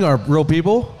shooting are real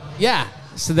people? Yeah,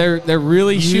 so they're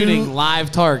really shooting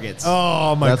live targets.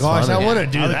 Oh my That's gosh, funny. I want to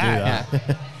do I would do that.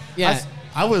 yeah, yeah.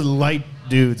 I would light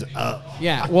dudes up.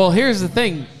 Yeah. Well, here's the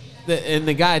thing, and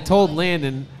the guy told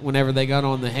Landon whenever they got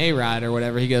on the hayride or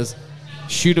whatever, he goes,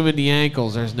 "Shoot him in the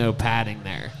ankles. There's no padding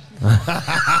there."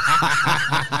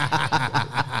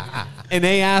 And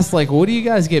they asked, like, "What do you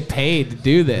guys get paid to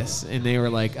do this?" And they were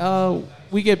like, "Oh,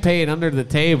 we get paid under the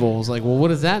table." It's like, well, what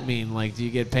does that mean? Like, do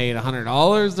you get paid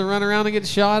 $100 to run around and get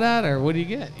shot at, or what do you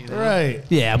get? You know? Right.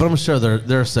 Yeah, but I'm sure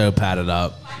they're so padded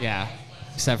up. Yeah.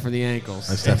 Except for the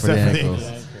ankles. Except for the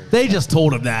ankles. They just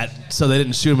told him that so they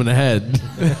didn't shoot him in the head.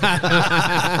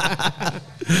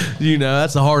 You know,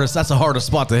 that's the hardest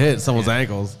spot to hit, someone's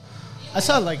ankles. I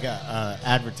saw like a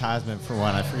advertisement for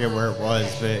one. I forget where it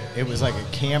was, but it was like a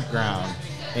campground,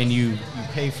 and you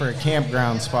pay for a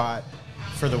campground spot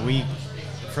for the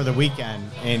weekend,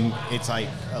 and it's like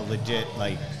a legit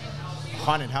like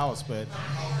haunted house, but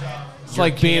It's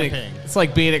like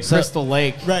being at Crystal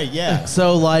Lake. right. Yeah.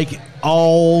 So like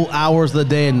all hours of the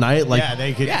day and night, like yeah,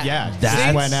 they could. Yeah, That's-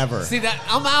 just whenever. See that?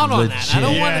 I'm out on that. I don't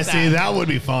Legit. want Yeah, that. see, that would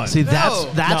be fun. see No.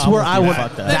 that's No, where I'm I with you. would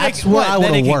Fuck that. that's where I Then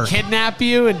want they to can work. kidnap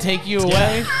you and take you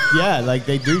away. Yeah, like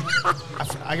they do.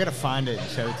 I gotta find it and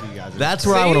show it to you guys. That's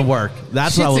where I want to work.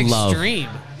 That's what I would Shit's love. extreme.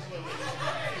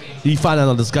 You find it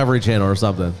on Discovery Channel or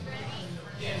something.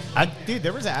 Dude,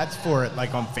 there was ads for it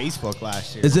like on Facebook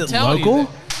last year. Is it Telling you local?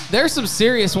 that there's some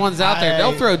serious ones out there. I-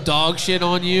 They'll throw dog shit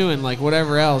on you and like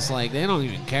whatever else. Like they don't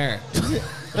even care.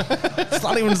 It's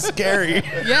not even scary.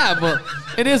 Yeah, but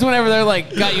it is whenever they're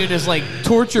like got you in this like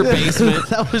torture basement,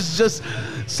 That was just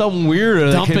some weirdo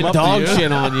that dumping came up dog to you.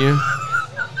 shit on you.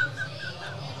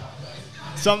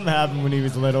 Something happened when he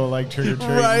was little, like trick or treat.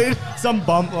 Right. Some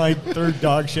bump like threw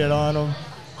dog shit on him.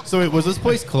 So wait, was this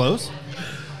place close?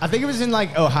 I think it was in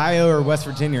like Ohio or West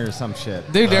Virginia or some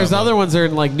shit. Dude, there's other ones that are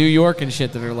in like New York and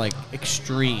shit that are like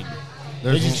extreme.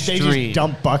 They just extreme.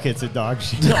 dump buckets of dog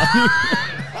shit on you.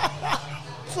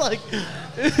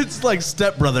 It's like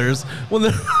Step Brothers when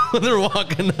they're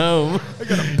walking home. I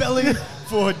got a belly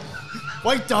full of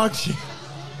white dog shit.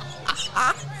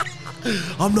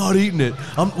 I'm not eating it.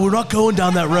 We're not going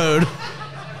down that road.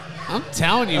 I'm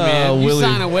telling you, man. You Willie.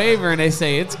 sign a waiver and they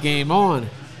say it's game on.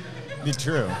 It's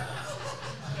true.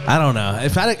 I don't know.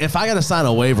 If I got to sign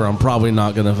a waiver, I'm probably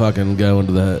not gonna fucking go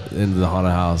into the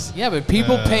haunted house. Yeah, but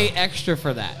people pay extra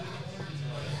for that.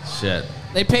 Shit.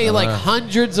 They pay like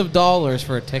hundreds of dollars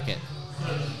for a ticket.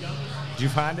 Did you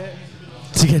find it?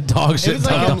 To get dog shit was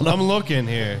like dumped on them. I'm looking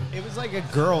here. It was like a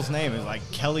girl's name. It was like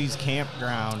Kelly's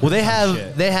Campground. Well, or some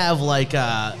shit. they have like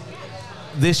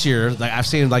this year, like I've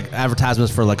seen like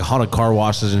advertisements for like haunted car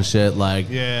washes and shit, like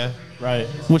Yeah. right.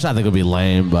 which I think would be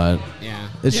lame, but Yeah.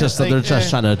 it's just that like, they're just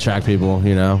trying to attract people,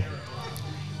 you know.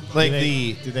 Like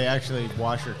Do they actually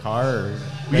wash your car? Or Yeah,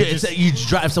 they it's, just- you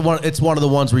drive. It's one of the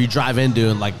ones where you drive into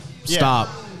and like Yeah. stop.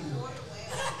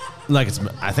 Like it's,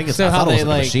 I think it's. So I how thought it was they,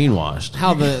 like like- machine washed.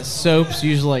 How the soaps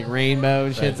usually like rainbow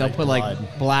and shit. Right, They'll like put blood.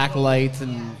 like black lights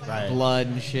and Right. blood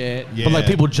and shit. Yeah. But like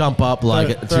people jump up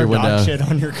like throw to your window. dog shit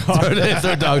on your car.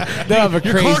 Their dog. They'll have a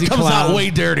Your car crazy comes clown. out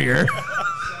way dirtier.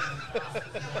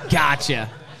 Gotcha.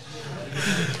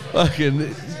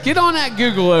 Fucking. Get on that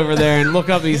Google over there and look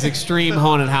up these extreme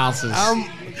haunted houses.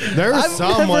 there's I've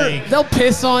some never- like They'll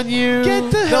piss on you. Get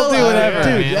the They'll hell do out of whatever,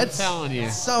 here. Dude, man. that's I'm telling you.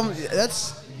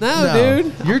 That's No,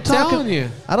 dude. You're I'm talking. telling you.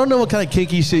 I don't know what kind of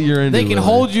kinky shit you're into. They can with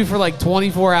hold it. you for like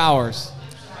 24 hours.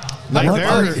 like What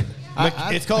are there. you-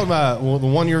 It's called well, the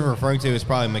one you're referring to is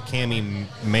probably McCamey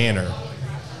Manor.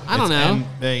 I don't know.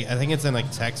 I think it's in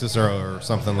like Texas or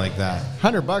something like that.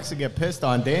 $100 to get pissed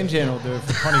on. Dan Jan will do it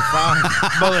for 25.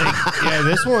 But like, yeah,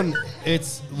 this one,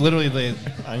 it's literally the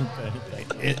I ain't paying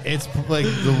anything. it's like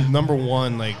the number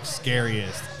one like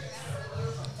scariest.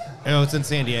 Oh, it's in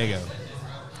San Diego.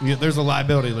 There's a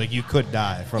liability, like you could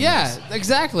die from Yeah, this.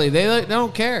 exactly. They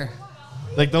don't care.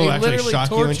 Like they'll They actually literally shock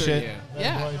you and torture shit. you.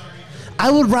 Yeah. I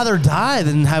would rather die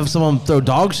than have someone throw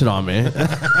dog shit on me.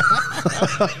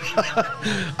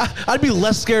 I'd be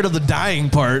less scared of the dying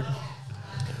part.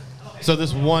 So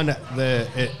this one,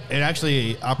 it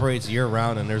actually operates year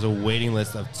round, and there's a waiting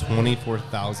list of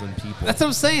 24,000 people. That's what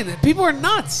I'm saying. People are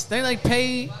nuts. They like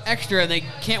pay extra and they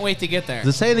can't wait to get there.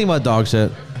 Does it say anything about dog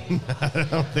shit? I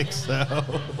don't think so.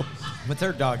 With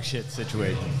their dog shit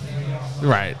situation.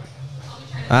 Right.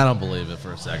 I don't believe it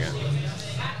for a second.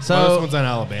 So Well, this one's in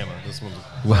Alabama. This one's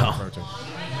Wow. approaching.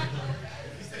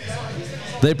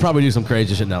 they probably do some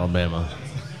crazy shit in Alabama.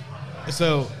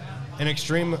 So, an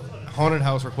extreme haunted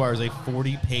house requires a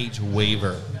 40-page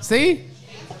waiver. See?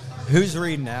 Who's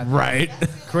reading that? Right.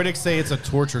 Critics say it's a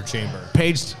torture chamber.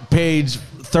 Page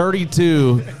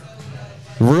 32,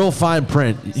 real fine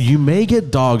print. You may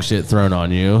get dog shit thrown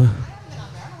on you.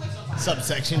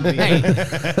 Subsection B.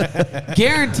 Hey,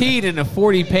 guaranteed in a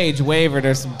 40-page waiver,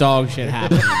 there's some dog shit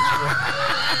happening.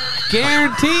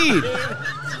 Guaranteed.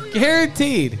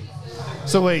 Guaranteed.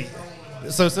 So wait,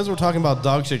 so since we're talking about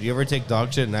dog shit, you ever take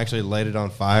dog shit and actually light it on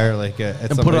fire, like at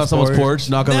And put it on someone's porch,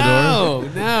 knock on the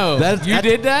door? No. That's- You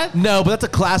did that? No, but that's a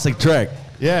classic trick.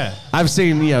 Yeah. I've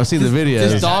seen the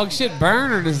videos. Does dog shit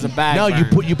burn or does the bag No,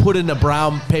 burn? you put it in a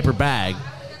brown paper bag.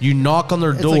 You knock on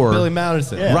their It's door. like Billy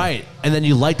Madison. Yeah. Right, and then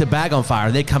you light the bag on fire.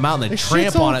 And they come out and they tramp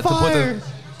shit's on on it fire.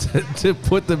 to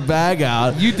put the bag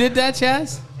out. You did that,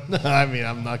 Chaz? I mean,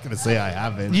 I'm not gonna say I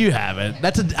haven't. You haven't.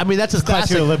 That's a Statute of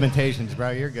classic. limitations, bro.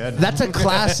 You're good. That's a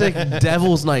classic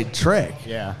Devil's Night trick.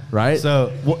 yeah. Right. So-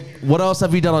 what else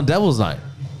have you done on Devil's Night?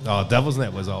 Oh, Devil's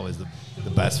Net was always the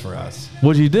best for us.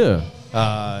 What'd you do?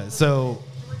 So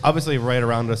obviously, right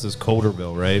around us is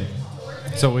Colderville, right?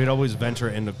 So we'd always venture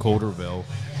into Colderville,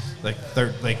 like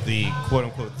the quote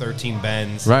unquote 13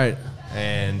 Bends, Right.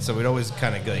 And so we'd always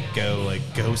kind of go like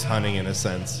ghost hunting in a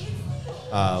sense,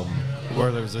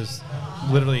 where there was this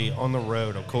literally on the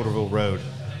road, on Colderville Road,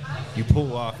 you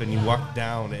pull off and you walk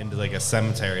down into like a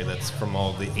cemetery that's from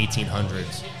all the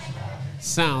 1800s.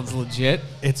 Sounds legit.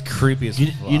 It's creepy as You,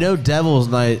 fuck. you know, Devil's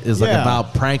Night is like Yeah.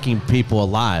 about pranking people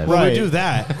alive. Well, Right. we do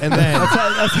that, and then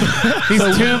He's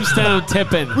tombstone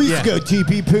tipping. We used to go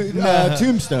TP Putin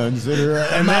tombstones that are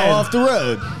a mile then- off the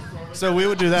road. so we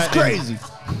would do that. It's crazy.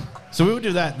 So we would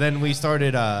do that. Then we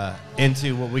started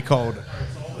into what we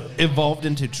evolved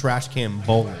into trash can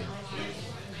bowling.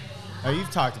 Oh,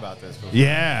 you've talked about this before.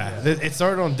 Yeah, it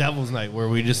started on Devil's Night where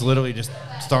we just literally just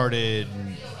started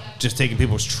just taking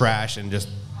people's trash and just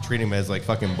treating them as like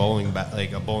fucking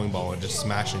like a bowling ball and just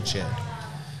smashing shit.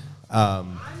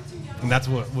 And that's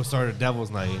what started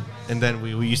Devil's Night. And then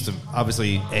we used to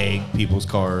obviously egg people's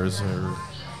cars or.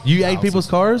 You egg people's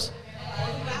cars?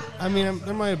 I mean,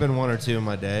 there might have been one or two in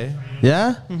my day.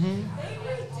 Yeah.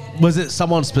 Mm-hmm. Was it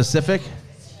someone specific?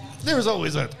 There was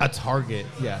always a target.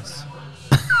 Yes.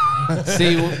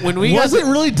 See, when we Was got it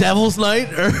really Devil's Night,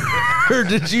 or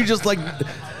did you just like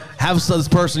have this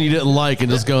person you didn't like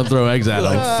and just go and throw eggs at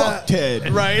them? Fuck Ted.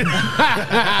 Right.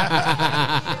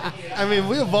 I mean,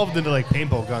 we evolved into like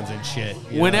paintball guns and shit.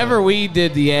 you Whenever know? we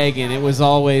did the egging, it was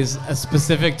always a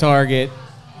specific target,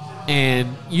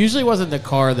 and usually wasn't the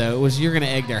car though. It was you're gonna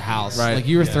egg their house, Right. like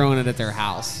you were Yeah. throwing it at their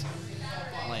house.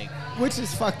 Like Which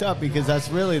is fucked up because that's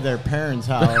really their parents'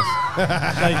 house.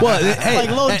 like, Well, hey, like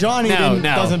little hey, Johnny no, didn't,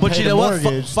 no. doesn't But pay you the know what?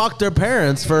 mortgage. Fuck their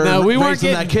parents for no, we weren't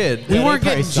raising getting that kid. We Yeah, weren't they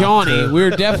getting probably sucked, Johnny. too. We were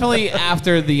definitely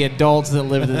after the adults that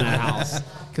lived in that house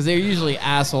because they were usually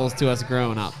assholes to us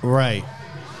growing up, Right.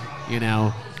 you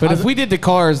know. But if we did the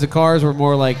cars were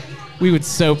more like we would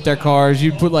soap their cars.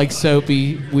 You'd put like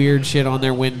soapy weird shit on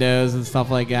their windows and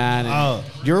stuff like that. And, Oh,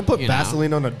 you ever put You know.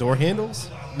 Vaseline on the door handles?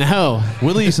 no.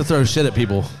 Willie used to throw shit at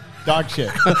people. Dog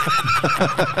shit.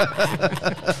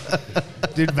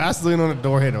 Dude, Vaseline on the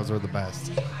door handles were the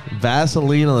best.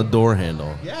 Vaseline on the door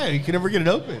handle. Yeah, you can never get it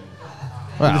open.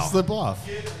 Wow. It'd slip off.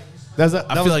 That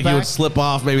I feel like you would slip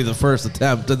off maybe the first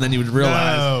attempt, and then you would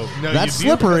realize No, that's if you-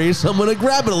 slippery, so I'm gonna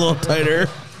grab it a little tighter.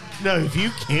 No, if you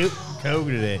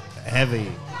coated it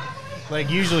heavy, like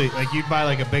usually, like you'd buy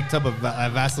like a big tub of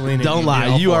Vaseline. and Don't you'd lie,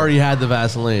 get all you for it. already had the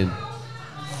Vaseline.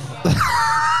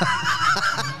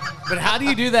 But how do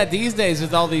you do that these days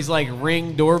with all these like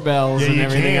Ring doorbells Yeah, and you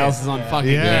everything can't. else is on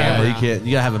fucking Yeah. Well, camera? you can't.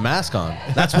 You gotta have a mask on.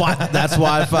 That's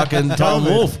why fucking Tom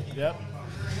Wolf.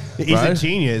 He's Right? a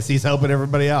genius. He's helping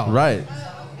everybody out. Right.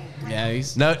 Yeah,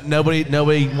 he's Nobody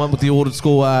went with the old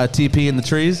school TP in the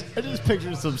trees. I just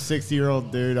picture some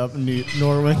 60-year-old dude up in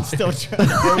Norwin still trying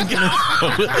to open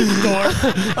his door.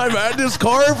 I've had this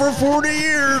car for 40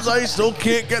 years. I still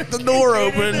can't get the door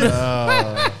open.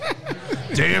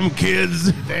 Damn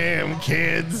kids. Damn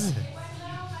kids.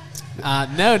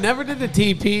 No, never did the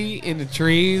TP in the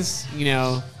trees. You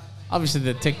know, obviously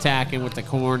the tic-tacking with the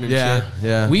corn and Yeah, shit.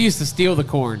 yeah. We used to steal the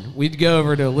corn. We'd go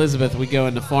over to Elizabeth. We'd go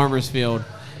in the farmer's field,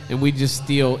 and we'd just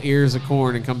steal ears of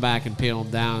corn and come back and peel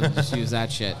them down and just use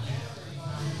that shit.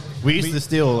 We used to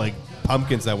steal like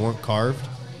pumpkins that weren't carved,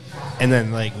 and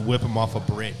then like whip them off a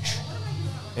bridge,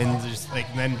 and just like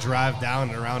then drive down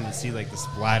and around and see like the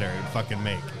splatter it would fucking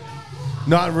make.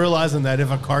 Not realizing that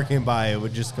if a car came by, it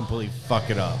would just completely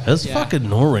fuck it up. Those Yeah. fucking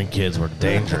Norwin kids were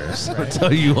dangerous. I'll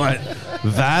tell you what.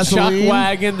 Vaseline. Chuck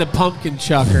wagon, the pumpkin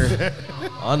chucker.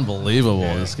 Unbelievable,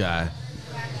 this guy.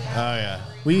 Oh yeah,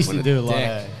 We used What to a do a lot dick.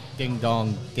 of ding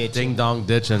dong ditch. Ding dong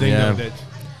ditching, ding yeah. dong ditch.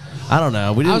 I don't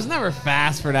know. We I was didn't. never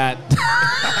fast for that.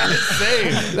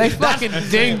 They fucking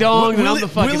ding dong, and I'm the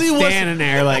fucking Willie was- standing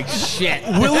there like shit.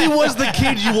 Willie was the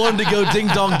kid you wanted to go ding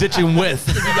dong ditching with.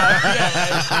 Son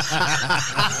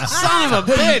of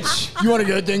a bitch. You want to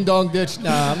go ding dong ditch?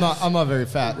 Nah, I'm not very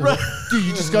fat. Dude,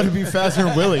 you just got to be faster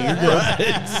than Willie. You're good.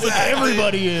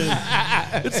 Everybody is.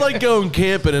 It's like going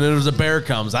camping and there's a bear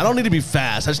comes. I don't need to be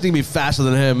fast. I just need to be faster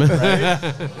than him.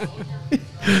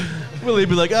 Willie'd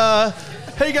be like,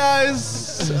 hey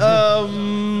guys,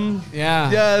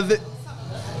 Yeah.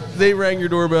 they rang your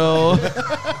doorbell.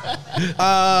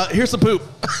 Here's some poop.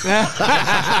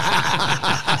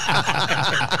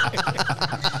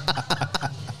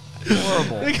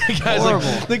 Horrible.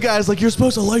 The guy's like, you're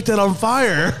supposed to light that on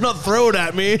fire, not throw it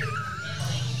at me.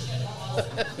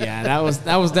 Yeah, that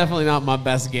was definitely not my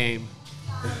best game.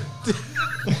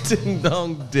 Ding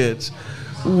dong ditch.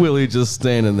 Willie just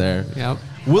standing there. Yep.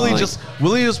 Willie Like-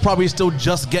 Willie is probably still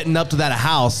just getting up to that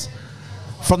house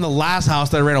from the last house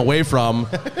that I ran away from,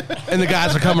 and the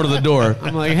guys are coming to the door.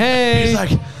 I'm like, hey. He's like,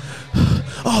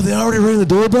 oh, they already rang the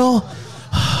doorbell?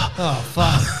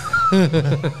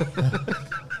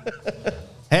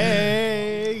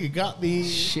 Hey, you got me.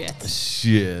 Shit.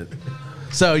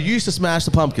 So you used to smash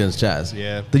the pumpkins, Chaz.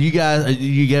 Yeah. Did you guys,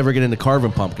 you ever get into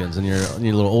carving pumpkins in your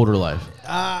little older life?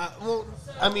 Well,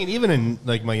 I mean, even in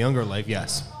like my younger life,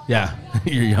 yes. Yeah,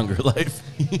 your younger life.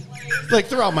 Like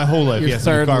throughout my whole life, Your yes.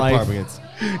 third car life. pumpkins.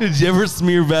 Did you ever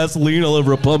smear Vaseline all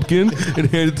over a pumpkin and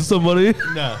hand it to somebody?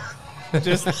 No,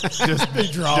 just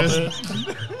drop it.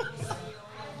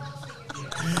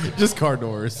 Just car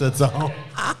doors. That's all.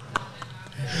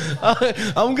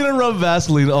 I'm gonna rub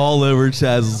Vaseline all over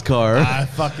Chaz's car. I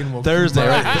fucking will. Thursday,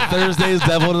 right? Thursday is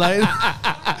devil night.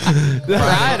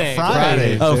 Friday.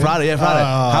 Oh, Friday, yeah, Friday.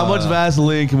 How much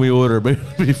Vaseline can we order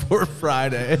before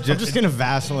Friday? I'm just going to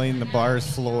Vaseline the bar's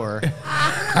floor. Do the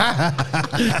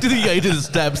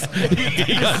steps.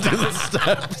 You gotta do the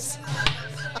steps.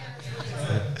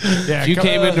 Yeah, If you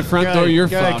came in the front door, you're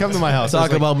fucked. Come to my house.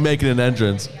 Talk about making an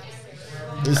entrance.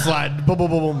 slide, boom, boom,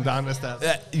 boom, boom, down the steps.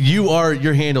 Your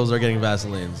handles are getting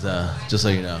Vaselines, just so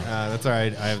you know. That's all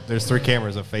right. There's 3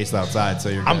 cameras that face outside, so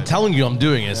you're. I'm good. telling you I'm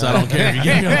doing it, so I don't care if you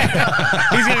get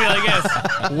He's gonna be like this,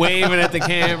 waving at the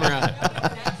camera.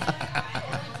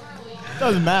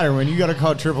 Doesn't matter when you got to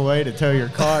call AAA to tow your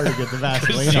car to get the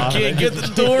Vaseline You off of can't it. get the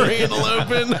door handle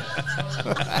open.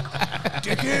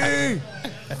 Dickie!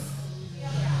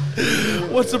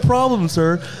 What's the problem,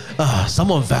 sir?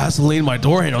 Someone Vaseline my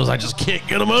door handles. I just can't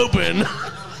get them open.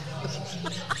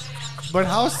 But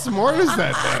how smart is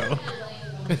that though?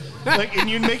 Like, and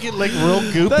you make it like real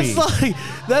goopy.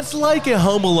 That's like a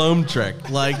Home Alone trick.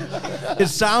 Like, it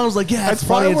sounds like it's That's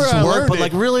funny, probably it's where I work, learned but it.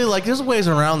 like really, like there's ways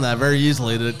around that very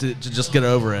easily to just get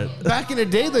over it. Back in the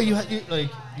day, though, you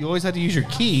always had to use your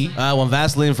key. When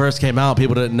Vaseline first came out,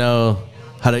 people didn't know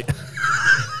how to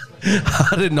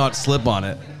how to not slip on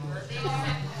it.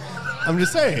 I'm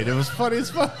just saying, it was funny as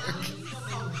fuck.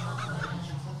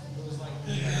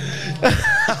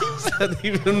 That's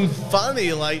even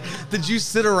funny. Like, did you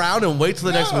sit around and wait till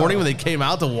the next No. morning when they came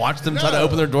out to watch them try to No.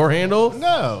 open their door handle?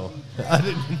 No, I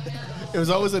didn't. It was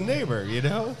always a neighbor, you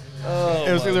know.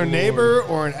 It was either a neighbor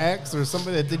or an ex or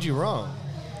somebody that did you wrong.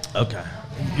 Okay.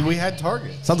 We had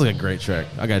targets. Sounds like a great trick.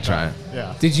 I gotta try it.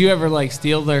 Yeah. Did you ever like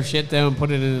steal their shit though and put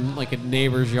it in like a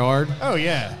neighbor's yard? Oh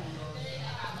yeah.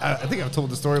 I think I've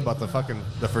told the story about the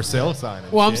for sale sign.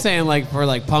 and Well, I'm shit. saying like for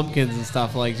like pumpkins and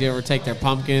stuff. Like, do you ever take their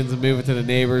pumpkins and move it to the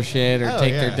neighbor's shit, or Oh,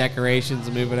 take yeah. their decorations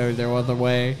and move it over their other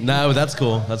way? No, but that's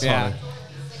cool. That's Yeah. funny.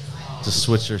 Just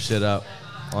switch your shit up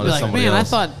onto Be like, somebody man,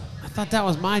 else. I thought that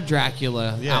was my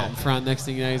Dracula Yeah. out in front. Next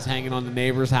thing you know, he's hanging on the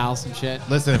neighbor's house and shit.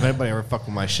 Listen, if anybody ever fuck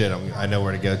with my shit, I know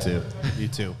where to go to. You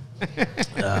too.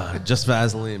 Just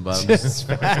Vaseline, bud. Just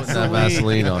putting that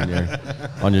Vaseline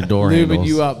on your door Lubing handles.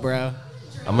 you up, bro.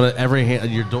 I'm gonna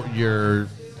your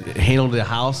handle to the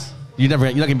house. You're not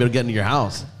gonna be able to get into your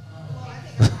house.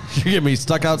 You're going to be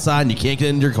stuck outside and you can't get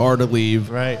in your car to leave.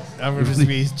 Right. I'm going to just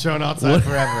be thrown outside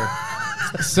forever.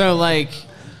 So, like,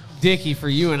 Dickie, for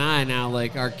you and I now,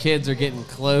 like, our kids are getting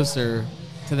closer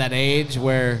to that age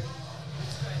where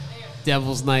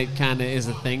Devil's Night kind of is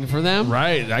a thing for them.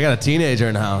 Right. I got a teenager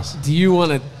in the house. Do you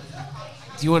want to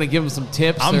give them some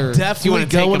tips? I'm or definitely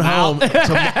do you going wanna take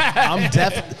them home.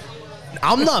 out?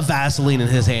 I'm not Vaseline in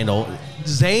his handle.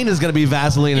 Zane is going to be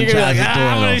Vaseline in You're gonna be Chaz's like, door I'm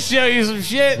handle. going to show you some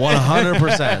shit.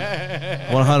 100%.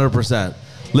 100%.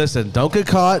 Listen, don't get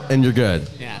caught and you're good.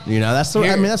 Yeah. You know, that's the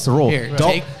Here, that's the rule. Here,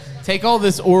 Don't take all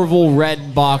this Orville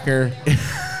Redenbacher.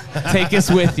 Take us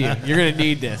with you. You're going to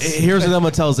need this. Here's what I'm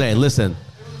going to tell Zane. Listen,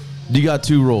 you got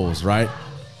 2 rules, right?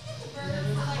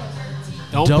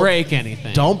 Don't break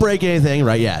anything. Don't break anything,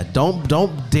 right? Yeah.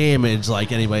 Don't damage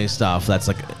like anybody's stuff that's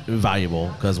like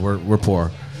valuable because we're poor.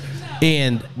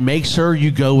 And make sure you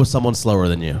go with someone slower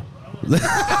than you. Those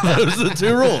are the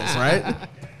 2 rules, right?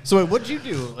 So wait, what'd you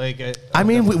do? Like, I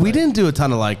mean, we didn't do a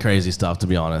ton of like crazy stuff, to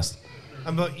be honest.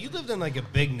 But you lived in like a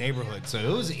big neighborhood, so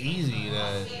it was easy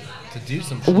to do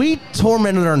some shit. We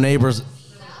tormented our neighbors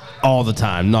all the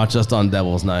time, not just on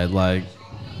Devil's Night. Like,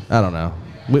 I don't know.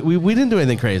 We didn't do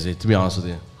anything crazy, to be honest with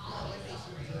you.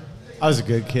 I was a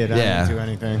good kid. I Yeah. didn't do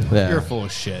anything. Yeah. You're full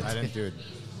of shit. I didn't do it.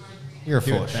 You're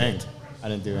Do full a of thing. shit. I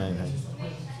didn't do anything.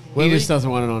 He just doesn't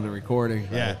want it on the recording.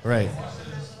 Yeah, right.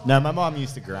 No, my mom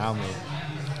used to ground me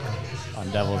on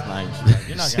Devil's Night. She's like,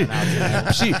 you're not getting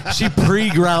out tonight. She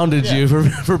pre-grounded you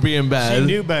for being bad. She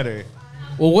knew better.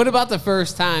 Well, what about the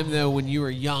first time, though, when you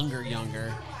were younger,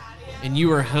 and you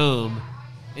were home,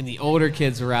 and the older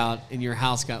kids were out, and your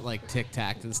house got, like,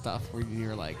 tic-tacked and stuff, where you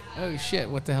were like, oh, shit,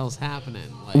 what the hell's happening?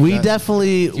 Like, We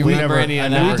definitely do you remember any of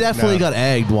that? we definitely got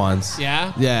egged once.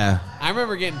 Yeah? Yeah. I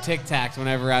remember getting tic-tacked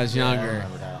whenever I was younger,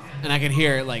 and I could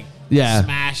hear it, like, Yeah.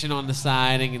 smashing on the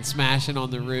siding and smashing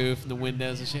on the roof and the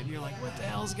windows and shit, and you're like, what the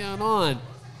hell's going on?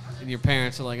 And your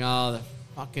parents are like, oh, the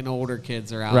fucking older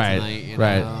kids are out Right, tonight, you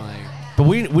right. know? Like, But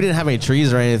we didn't have any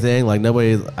trees or anything. Like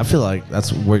nobody. I feel like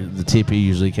that's where the TP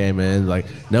usually came in. Like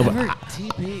nobody.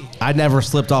 I never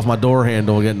slipped off my door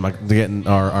handle getting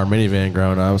our minivan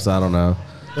growing up. So I don't know.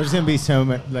 There's gonna be so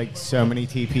many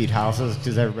TP'd houses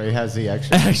because everybody has the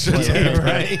extra tape,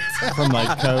 right? from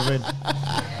like COVID.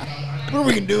 What are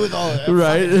we gonna do with all that?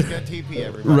 Right. Just gonna TP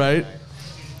everybody. Right.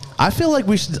 I feel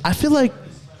like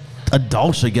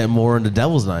adults should get more into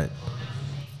Devil's Night.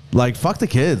 Like fuck the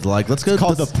kids. Like let's go. It's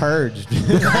called the Purge.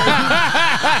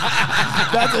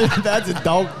 that's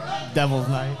adult Devil's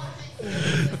Night.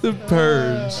 The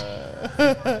Purge.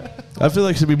 I feel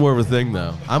like it should be more of a thing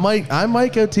though. I might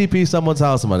go TP someone's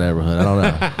house in my neighborhood. I don't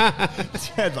know.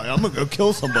 Chad's like, I'm gonna go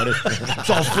kill somebody. It's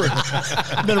all free.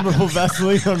 Then I'm gonna put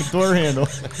Vaseline on the door handle.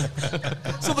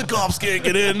 So the cops can't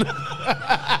get in.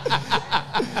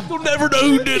 They'll never know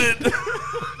who did it.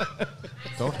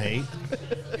 Don't hate.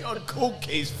 On a cold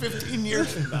case 15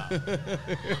 years from now.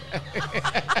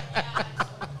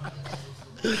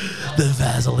 The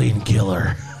Vaseline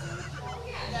killer.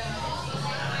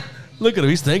 Look at him.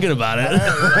 He's thinking about it.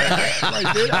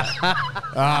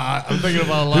 I'm thinking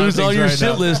about a lot Who's of things on your right shit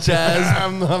now. list, Chaz?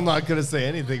 I'm not going to say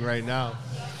anything right now.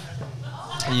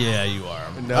 Yeah, you are.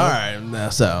 No. All right.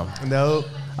 So No.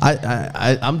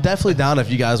 I'm definitely down if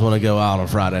you guys want to go out on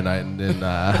Friday night and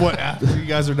What, after you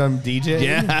guys are done DJing?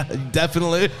 yeah,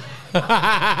 definitely.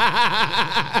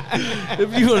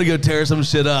 If you want to go tear some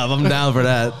shit up, I'm down for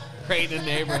that. great in the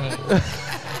neighborhood.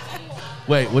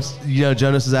 Wait, what's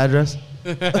Jonas's address?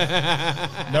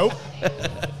 Nope.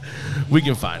 We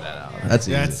can find that out. That's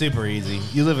easy. Yeah, it's super easy.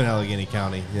 You live in Allegheny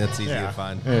County. That's easy to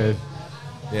find.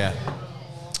 Yeah.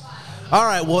 All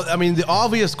right. Well, I mean, the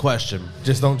obvious question,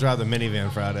 Just don't drive the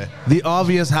minivan Friday. the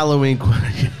obvious Halloween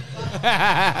question.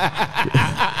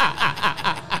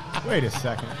 Wait a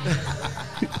second.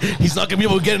 He's not gonna be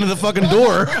able to get into the fucking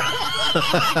door.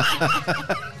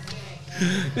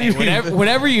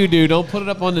 Whatever you do, don't put it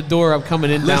up on the door. I'm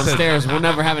coming in Listen. downstairs. We'll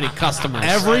never have any customers.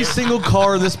 Every single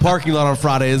car in this parking lot on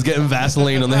Friday is getting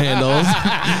Vaseline on the handles.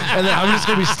 And then I'm just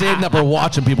going to be standing up or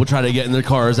watching people try to get in their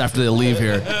cars after they leave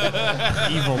here.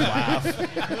 Evil laugh.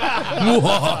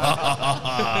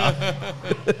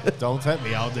 Don't tempt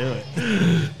me. I'll do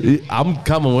it. I'm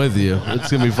coming with you. It's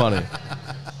going to be funny.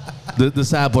 The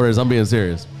sad part is I'm being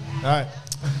serious. All right.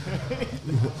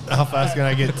 How fast can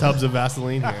I get tubs of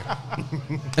Vaseline here?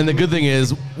 And the good thing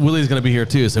is Willie's going to be here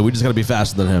too, so we just got to be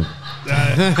faster than him.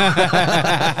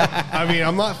 I mean,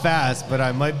 I'm not fast, but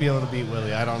I might be able to beat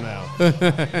Willie. I don't know.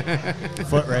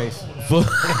 Foot race.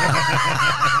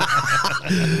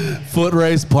 Foot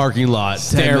race, parking lot, 10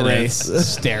 Stair minutes. race.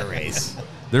 Stair race.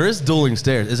 There is dueling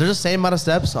stairs. Is there the same amount of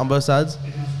steps on both sides?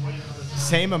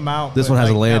 Same amount. This but, one has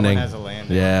a like, that landing. one has a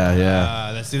landing.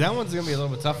 Yeah. See, that one's gonna be a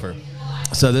little bit tougher.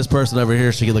 So this person over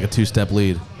here should get like a 2-step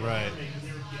lead. Right.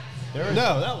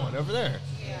 No, that one over there.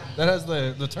 That has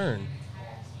the turn.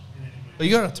 But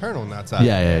you got a turn on that side.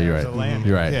 Yeah, you're There's a right. landing.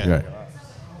 You're right. Yeah. You're right.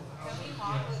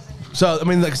 So I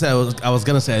mean, like I said, I was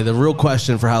gonna say the real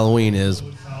question for Halloween is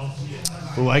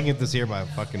Ooh, I can get this here by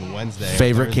fucking Wednesday. or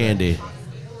favorite Thursday. candy.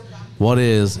 What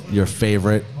is your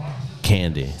favorite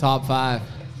candy? Top 5.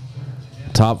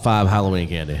 Top 5 Halloween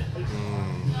candy.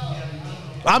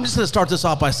 I'm just gonna start this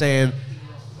off by saying,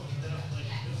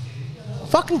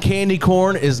 fucking candy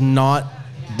corn is not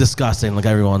disgusting like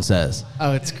everyone says.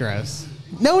 Oh, it's gross.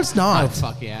 No, it's Oh, not.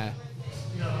 fuck yeah.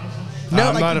 No,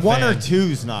 I'm like not a one fan. or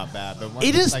two's not bad, but one,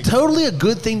 It is like, totally a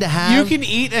good thing to have. You can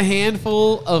eat a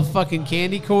handful of fucking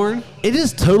candy corn. It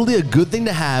is totally a good thing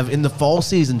to have in the fall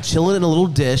season, chilling in a little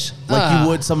dish like you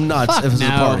would some nuts fuck if it was a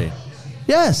no. party.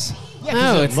 Yes, Yeah, 'cause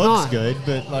No, it it's looks not. good,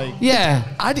 but like Yeah.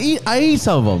 I eat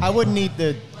some of I them. wouldn't eat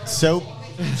the soap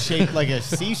shaped like a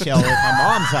seashell at my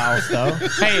mom's house though.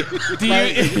 Hey, do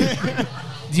you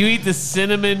do you eat the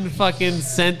cinnamon fucking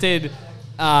scented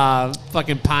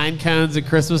fucking pine cones at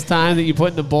Christmas time that you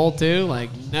put in the bowl too? Like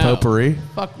no. Potpourri.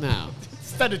 Fuck no.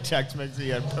 Instead of Chex Mix,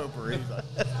 you had potpourri.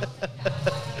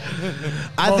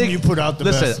 I Mom, think you put out the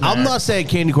listen, best I'm snack. not saying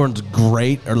candy corn's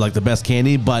great or like the best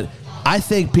candy, but I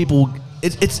think people.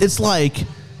 It's like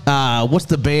what's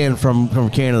the band from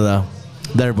Canada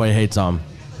that everybody hates on?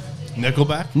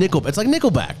 Nickelback? Nickelback. It's like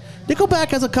Nickelback. Nickelback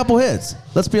has a couple hits.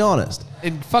 Let's be honest.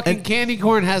 And fucking candy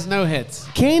corn has no hits.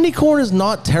 Candy corn is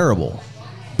not terrible,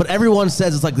 but everyone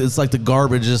says it's like the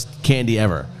garbagest candy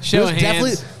ever. Show of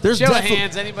hands. There's Show of definitely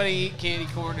hands. Anybody eat candy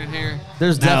corn in here?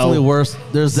 there's No. definitely worse.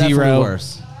 There's definitely Zero.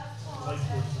 worse.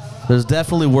 There's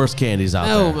definitely worse candies out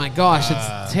there. Oh my gosh,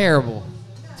 it's terrible.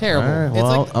 Terrible. All right, It's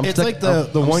well, like, I'm it's stick- like the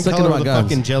I'm one sticking color to of my the guns.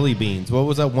 fucking jelly beans. What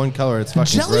was that one color? It's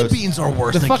fucking Jelly gross. beans are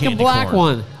worse The than fucking candy black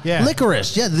corn. one. Yeah.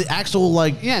 Licorice. Yeah, the actual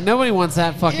like. Yeah, nobody wants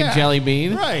that fucking Yeah. jelly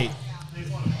bean. Right.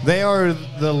 They are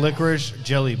the licorice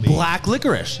jelly bean. Black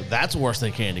licorice. That's worse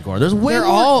than candy corn. There's way They're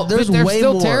more. all- there's they're way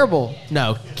still more. terrible.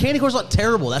 No, candy corn's not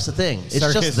terrible. That's the thing. It's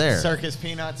circus, just there. Circus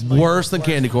peanuts. Worse than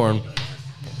candy corn.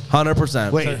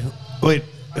 100%. Wait.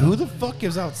 Who the fuck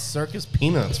gives out circus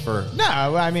peanuts for? No,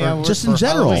 I mean Just for in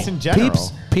general. Halloween in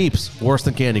general. Peeps. Worse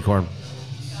than candy corn.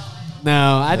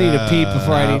 No, I'd eat a peep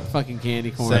before I'd eat fucking candy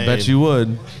corn. Same. I bet you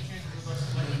would.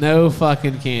 No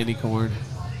fucking candy corn.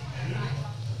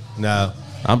 No.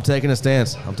 I'm taking a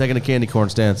stance. I'm taking a candy corn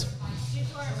stance.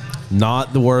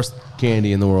 Not the worst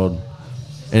candy in the world.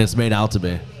 And it's made out to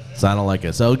be. So I don't like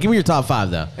it. So give me your top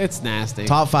 5 though. It's nasty.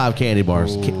 Top 5 candy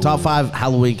bars. Top 5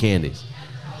 Halloween candies.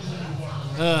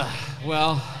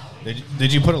 Well,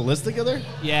 Did you put a list together?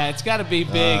 yeah, it's got to be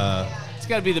big. It's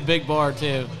got to be the big bar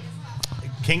too.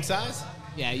 King size?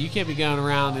 Yeah, you can't be going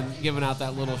around and giving out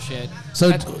that little shit. So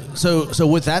That's- so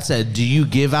with that said, do you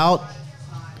give out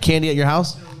candy at your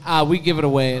house? we give it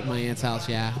away at my aunt's house.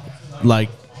 Yeah, Like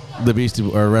the Beastie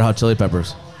or Red Hot Chili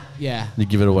Peppers? yeah, You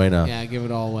give it away now. yeah. Give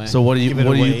it all away. So what do you Give it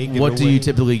what do away, you give what it do you away.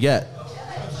 typically get?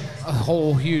 a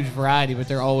whole huge variety, but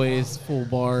they're always full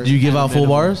bars. Do you give at a out full minimum.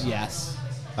 bars? Yes.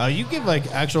 You give like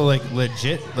actual like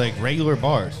legit like regular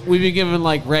bars. We've been giving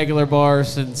like regular bars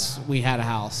since we had a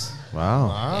house. Wow.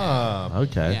 Ah.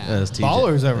 Okay. Yeah. That's TJ.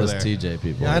 Ballers over That's there. TJ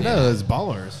people. Yeah, I know. It's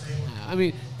ballers. I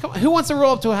mean, come on, who wants to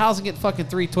roll up to a house and get fucking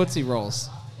 3 Tootsie Rolls?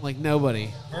 Like nobody.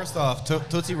 First off,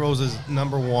 Tootsie Rolls is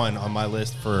number 1 on my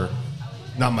list for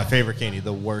not my favorite candy,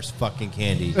 the worst fucking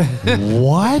candy.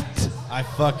 What? I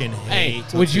fucking hate Hey,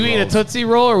 Tootsie would you eat a Rolls. Tootsie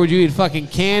Roll or would you eat fucking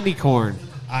candy corn?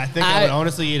 I think I would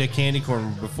honestly eat a candy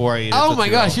corn before I eat a Oh Tootsie my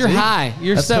gosh, Roll. you're high.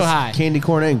 You're That's so 'cause high. Candy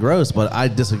corn ain't gross, but I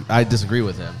disagree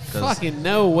with him. 'Cause Fucking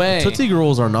no way. Tootsie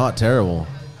Rolls are not terrible.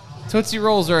 Tootsie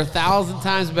Rolls are 1,000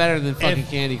 times better than fucking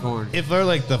candy corn. If they're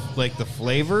like the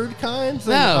flavored kinds,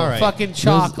 then No, all right. fucking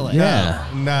chocolate. Yeah.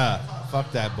 Nah,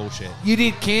 fuck that bullshit. You'd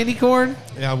eat candy corn?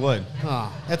 Yeah, I would. Oh.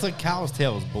 That's like cow's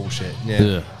tails bullshit. Yeah.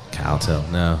 Ugh. Cowtail.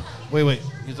 No. Wait.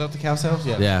 Is that the cow's tails?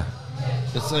 Yeah.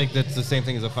 It's like that's the same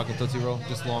thing as a fucking Tootsie Roll,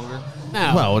 just longer.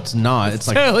 No. Well, it's not. It's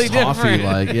like totally toffee. different.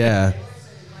 Like yeah.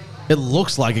 It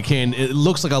looks like a can. It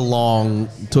looks like a long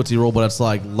Tootsie Roll, but it's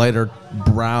like lighter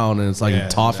brown and it's like Yeah,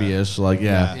 toffee-ish. Like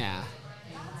yeah, yeah.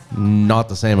 not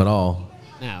the same at all.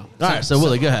 No. All right, so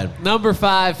Willie, go ahead. Number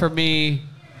 5 for me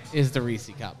is the Reese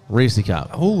Cup. Reese Cup.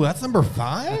 Oh, that's number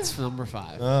 5. That's number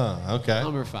 5. Oh, okay.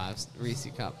 Number 5's the Reese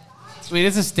Cup. I mean,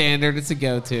 it's a standard. It's a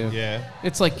go-to. Yeah.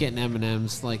 It's like getting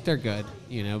M&Ms. Like, they're good,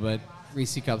 but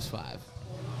Reese Cup's 5.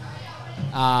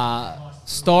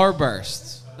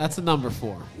 Starbursts. That's a number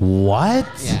 4. What?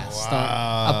 Yeah.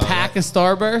 A pack of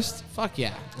Starburst? Fuck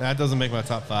yeah. That doesn't make my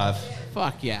top 5.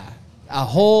 Fuck yeah. A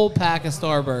whole pack of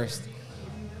Starburst.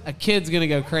 A kid's going to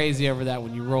go crazy over that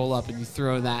when you roll up and you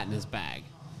throw that in his bag.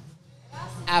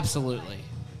 Absolutely.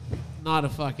 Not a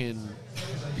fucking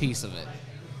piece of it.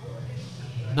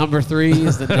 Number 3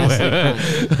 is the Nestle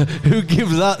Crunch.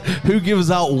 Who gives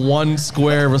out 1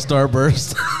 square of a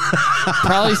Starburst?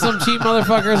 Probably some cheap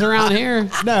motherfuckers around here.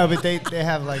 No, but they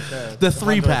have like The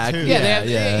 3-pack. two. Yeah,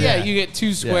 Yeah. you get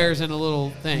 2 squares in a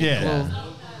little thing. Yeah.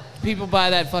 People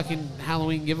buy that fucking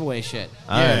Halloween giveaway shit.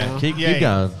 All right, You know? keep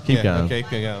going. Keep going. Okay,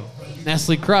 keep going.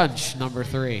 Nestle Crunch, number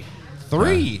 3.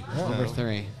 3. Number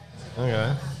 3.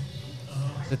 Okay.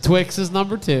 The Twix is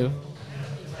number 2.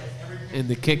 And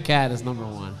the Kit Kat is number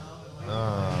 1.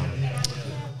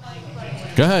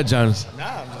 Go ahead, Jonas. No,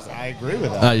 I agree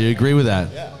with that. You agree with that?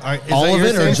 All right. Is All that of your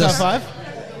it or same just- top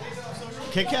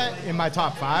 5? Kit Kat in my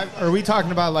top 5? Or are we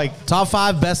talking about like Top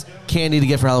 5 best candy to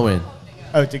get for Halloween.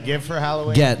 to give for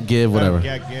Halloween? Give, whatever.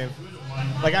 Give.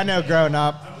 Like I know growing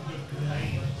up,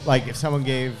 like if someone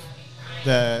gave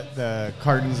the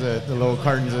cartons, the little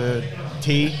cartons of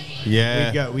tea,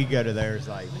 Yeah. we go to theirs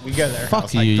like we go to their Fuck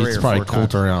house like you. 3 It's or probably 4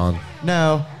 times. Coulter on.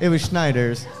 No, it was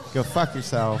Schneider's. Go fuck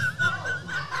yourself.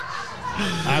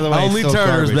 Either way, Only it's still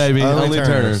Turners, garbage. baby. Only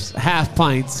Turners. Half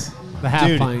pints. The half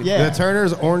Dude, pint. yeah. the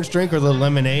Turner's orange drink or the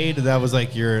lemonade, that was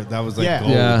like Yeah.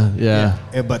 gold. Yeah.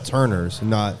 But Turner's,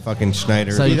 not fucking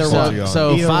Schneider's. So, Either one.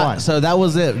 Either one. so that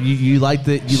was it. You like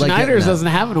the you like Schneider's getting that. doesn't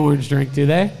have an orange drink, do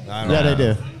they? I don't Yeah, know.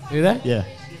 they do. Do they? Yeah.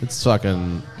 It's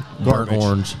fucking burnt Garbage.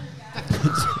 orange.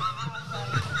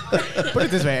 Put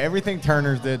it this way: everything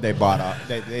Turner's did, they bought off.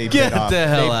 They Get bid off. the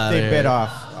hell they, outta They here. bid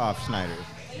off Schneider's.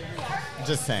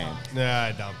 Just saying. Yeah,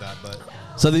 I doubt that, but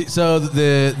So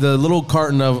the little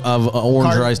carton of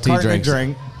orange or iced tea carton drinks. of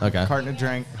drink. Okay. Carton of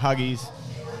drink. Huggies.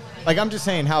 Like I'm just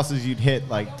saying, houses you'd hit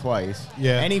like twice.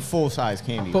 Yeah. Any full size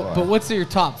candy bar. But what's your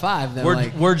top 5 then?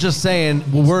 We're just saying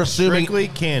we're assuming strictly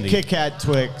candy. Kit Kat,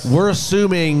 Twix. we're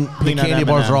assuming the Peanut candy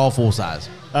bars M&M. are all full size.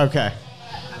 Okay.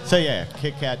 So yeah,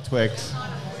 Kit Kat, Twix,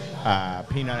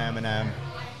 peanut M&M,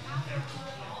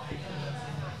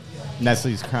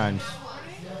 Nestle's Crunch.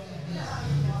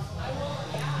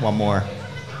 One more,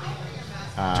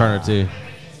 Turner tea,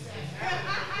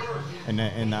 and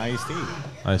the iced tea.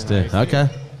 iced tea. Okay.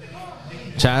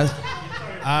 Chaz.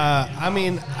 I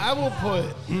mean, I will put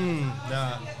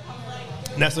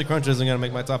Nestle Crunch isn't gonna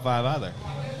make my top 5 either.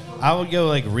 I would go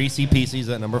like Reese Pieces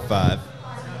at number 5.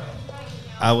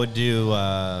 I would do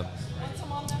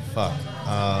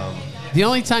the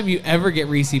only time you ever get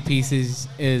Reese Pieces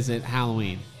is at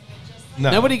Halloween.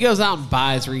 no. Nobody goes out and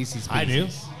buys Reese Pieces. I do.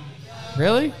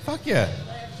 Really? Fuck yeah.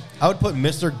 I would put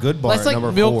Mr. Goodbar That's at like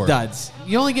number Milk 4. Duds.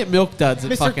 You only get Milk Duds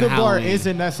at Mr. fucking Goodbar Halloween. is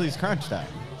in Nestle's Crunch though.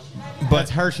 But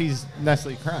That's Hershey's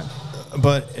Nestle Crunch.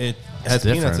 but it has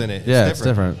peanuts in it. Yeah, it's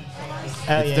different.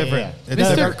 It's different. It's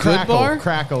Mr. different. Goodbar?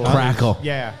 Crackle. Crackle.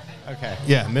 Yeah. Okay.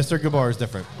 Yeah, Mr. Goodbar is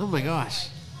different. Oh my gosh.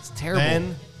 It's terrible.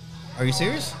 Then, are you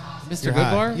serious? Mr. You're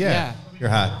high. Goodbar? Yeah. You're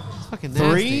high. It's fucking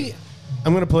nasty. 3,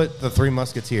 I'm going to put the 3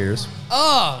 Musketeers.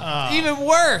 Oh, even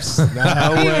worse.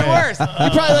 No Even way. worse. You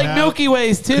probably like Milky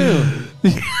Ways too.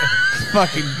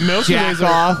 Fucking Milky Jack Ways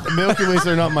off. Milky Ways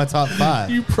are not my top 5.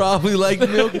 You probably like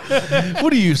milk.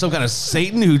 What are you, some kind of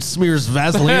Satan who smears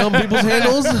Vaseline on people's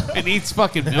handles? And eats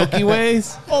fucking Milky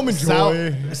Ways. Almond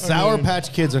Sour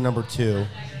Patch Kids are number 2.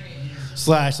 /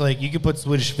 like you could put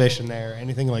Swedish Fish in there,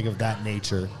 anything like of that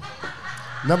nature.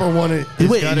 Number 1 is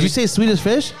Wait, gotta did you be- say Swedish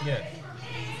Fish? Yeah.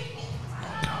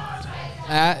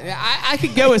 I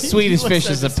could go with Swedish Fish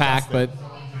as a pack, but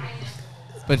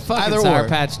fucking Either Sour or.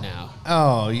 Patch now.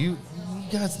 Oh, you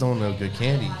guys don't know good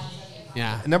candy.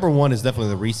 Yeah. Number 1 is definitely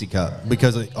the Reese cup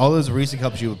because all those Reese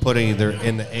cups you would put either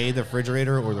in the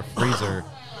refrigerator or the freezer.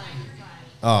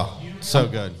 Oh, so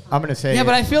good. I'm gonna say. Yeah,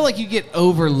 but I feel like you get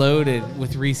overloaded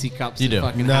with Reese cups. You at do.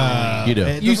 fucking Nah, Halloween. You do.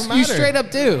 It You doesn't matter. straight up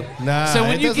do. Nah, So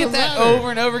when it you get doesn't that matter. over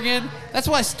and over again, that's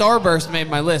why Starburst made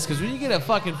my list. Because when you get a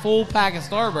fucking full pack of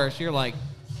Starburst, you're like,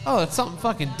 oh, it's something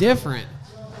fucking different.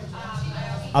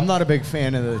 I'm not a big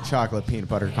fan of the chocolate peanut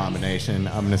butter combination.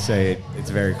 I'm gonna say it's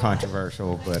very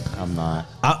controversial, but I'm not.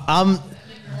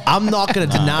 I'm not going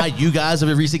to deny you guys of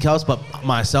your Reese Cups, but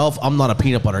myself, I'm not a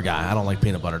peanut butter guy. I don't like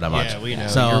peanut butter that much. Yeah, we know.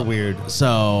 So, You're weird.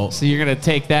 So So you're gonna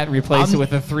take that and replace I'm- it with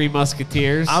the Three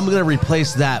Musketeers. I'm going to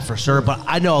replace that for sure, but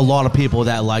I know a lot of people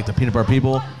that like the peanut butter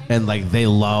people, and like they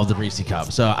love the Reese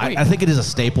Cup. So I think it is a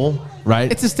staple, right?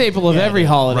 It's a staple of every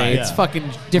holiday. right. It's fucking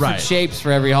different Right. shapes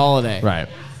for every holiday. right.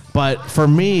 But for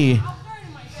me,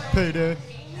 Payday.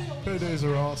 Paydays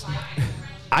are awesome.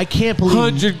 I can't believe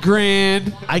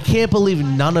 $100,000. I can't believe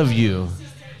none of you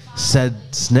said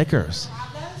Snickers.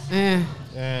 Eh.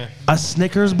 A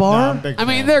Snickers No, bar? I'm a big I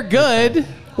mean, fan. they're good.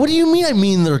 What do you mean? I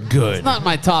mean they're good. It's not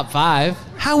my top 5.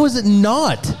 How is it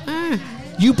not?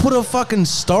 You put a fucking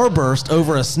Starburst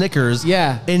over a Snickers.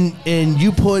 Yeah. And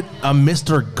you put a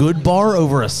Mr. Good bar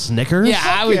over a Snickers? Yeah,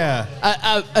 I would.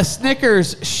 yeah. A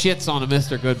Snickers shits on a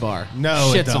Mr. Good bar.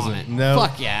 No, shits it doesn't. on it. No.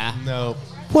 Fuck yeah. No.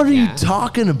 What are you Yeah.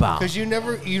 talking about? Because you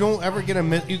don't ever get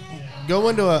you go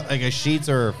into a Sheetz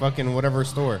or a fucking whatever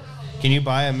store. Can you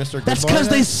buy a Mr. Good That's bar because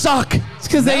there? they suck. It's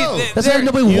because No. That's why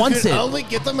nobody You wants can it. only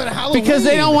get them at Halloween. because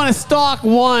they don't want to stock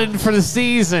one for the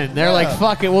season. They're like, Yeah.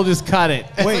 fuck it, we'll just cut it.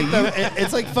 Wait,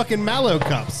 it's like fucking Mallow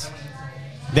cups.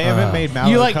 They haven't made Mallow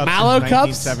You like Cups Mallow since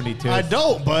Cups? 1972. I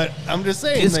don't, but I'm just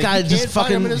saying. This like, guy you just can't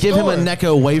find them fucking in give him a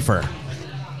store. Necco wafer.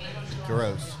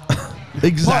 Gross.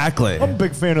 Exactly. I'm a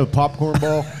big fan of the popcorn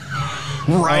ball.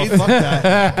 Right? Fuck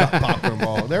that popcorn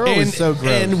ball. They're always so gross.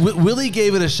 And Willie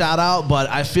gave it a shout out, but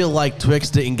I feel like Twix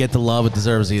didn't get the love it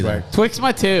deserves either. Right. Twix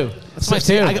my 2. That's my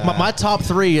 2. I got my top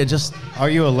 3 are just Are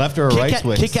you a left or a right Kit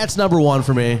Twix? Kat's number 1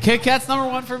 for me. Kit Kat's number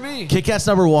 1 for me. Kit Kat's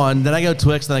number 1. Then I go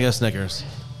Twix. Then I go Snickers.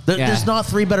 Yeah. There's not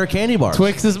 3 better candy bars.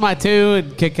 Twix is my 2,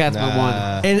 and Kit Kat's my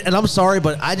 1. And I'm sorry,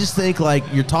 but I just think like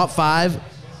your top 5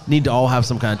 need to all have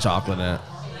some kind of chocolate in it.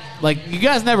 Like, you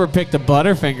guys never picked a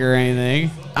Butterfinger or anything.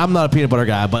 I'm not a peanut butter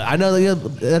guy, but I know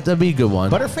that'd be a good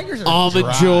one. Butterfingers are Almond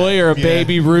dry. Joy or a Yeah.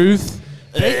 Baby Ruth.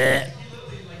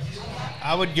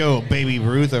 I would go Baby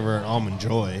Ruth over an Almond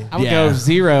Joy. I would go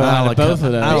 0 I don't out like of both co-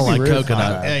 of those. I don't Baby like Ruth's not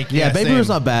coconut. bad. Yeah, Baby same. Ruth's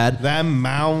not bad. Them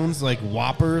Mounds, like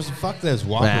Whoppers. Fuck those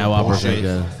Whoppers. Nah, Whoppers bullshit. ain't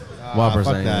good. Whoppers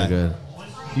fuck ain't that. good.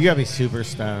 You gotta be super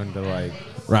stoned to like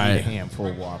Right. eat a handful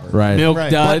of Whopper. Right. Milk Right.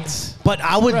 Duds. But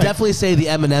I would definitely say the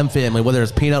M&M family, whether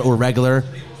it's peanut or regular.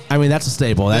 I mean, that's a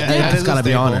staple. Yeah, that That's is a got to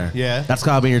be on staple. there. Yeah. That's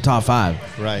got to be in your top 5.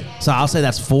 Right. So I'll say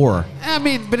that's 4. I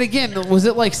mean, but again, was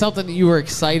it like something that you were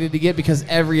excited to get because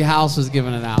every house was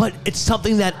giving it out? But it's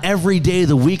something that every day of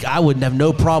the week I wouldn't have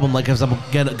no problem. Like if I'm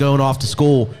going off to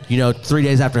school, 3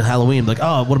 days after Halloween, like,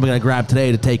 oh, what am I going to grab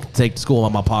today to take to school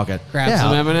in my pocket? Grab some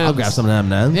I'll M&Ms. grab some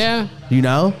M&Ms.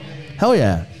 Yeah. Hell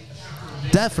yeah.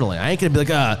 Definitely. I ain't gonna be like,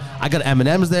 I got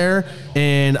M&Ms there,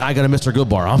 and I got a Mr. Good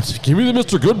bar. Give me the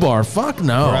Mr. Good bar. Fuck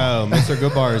no. Bro, Mr.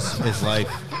 Good Bar is life.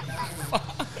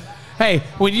 Hey,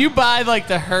 when you buy like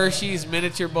the Hershey's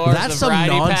miniature bars, That's the some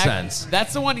variety nonsense. Pack,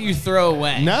 that's the one you throw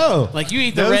away. No. like you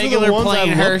eat the Those are the regular ones I plain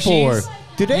look Hershey's. for.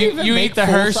 Do they you even you make eat the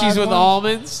full-size Hershey's with ones?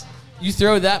 almonds? You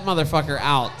throw that motherfucker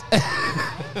out.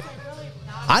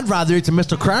 I'd rather eat the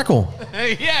Mr. Crackle.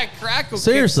 Yeah, Crackle. kicks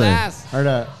Seriously. ass. Or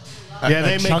the Yeah,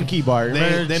 they a make- chunky bar. They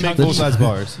Remember make chunky- full size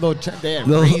bars. They had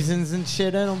Little- raisins and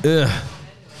shit in them. Ugh.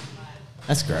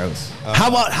 That's gross.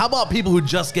 How about people who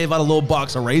just gave out a little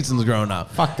box of raisins growing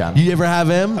up? Fuck them. You ever have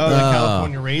them? Oh, the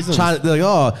California raisins. They're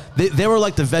like, they were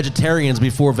like the vegetarians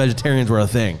before vegetarians were a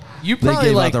thing. You They probably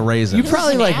gave out like the raisins. You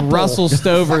probably like Russell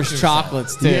Stover's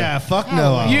chocolates too. Yeah, fuck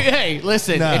no. Hey,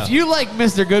 listen. No. If you like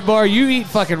Mr. Goodbar, you eat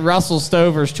fucking Russell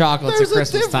Stover's chocolates There's at a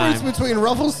Christmas difference time. between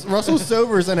Russell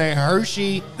Stover's and a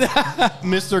Hershey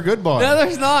Mr. Good Bar. No,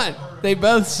 there's not. They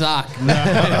both suck.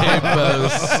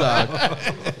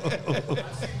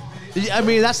 I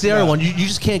mean, that's the other one. You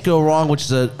just can't go wrong, which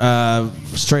is a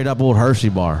straight up old Hershey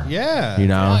bar. Yeah. You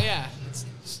know, Oh yeah,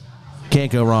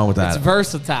 can't go wrong with that. it's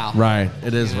versatile. Right,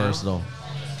 it is versatile.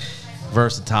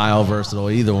 Versatile.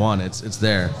 Either one, it's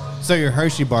there. So your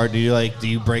Hershey bar, do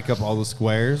you break up all the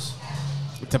squares?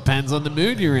 It depends on the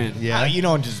mood you're in. Yeah. You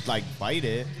don't just like bite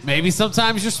it. Maybe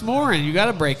sometimes you're s'moring. You got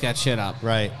to break that shit up.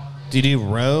 Right. Do you do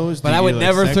rows? But Do I you would do, like,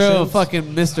 never throw a sections? fucking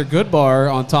Mr.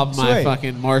 Goodbar on top of my Sweet.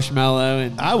 fucking marshmallow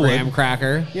and I would. graham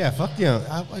cracker. Yeah, fuck you.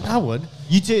 I would.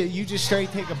 You just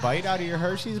straight take a bite out of your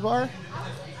Hershey's bar?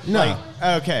 No. Like,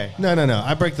 okay. No.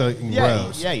 I break the Yeah,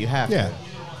 rows. yeah, you have Yeah. to.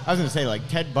 I was gonna say like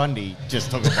Ted Bundy just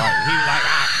took a bite. He was like,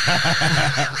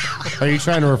 ah. Are you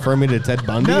trying to refer me to Ted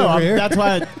Bundy No, over here? that's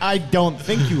why I don't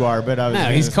think you are. But I was. No,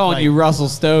 gonna he's calling like- you Russell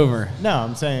Stover. No,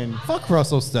 I'm saying Fuck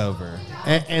Russell Stover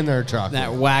and their chocolate.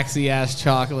 That waxy ass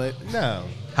chocolate. No.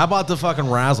 How about the fucking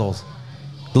Razzles?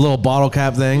 The little bottle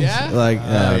cap things? Yeah? Like,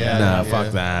 yeah.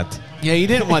 fuck that. Yeah, you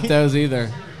didn't want those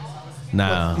either.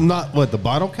 No. Not what, the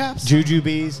bottle caps?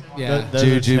 Jujubes. Yeah. Those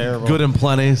Juju, are terrible. good and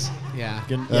plenties. Yeah.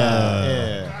 Good-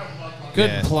 yeah. Good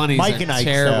Yeah. plenties Mike are and Ike's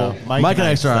terrible. though. Mike and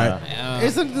Ike's are all right.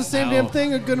 Isn't it the same No. damn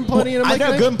thing? A good and plenty and a I Mike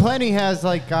know and Good and Plenty has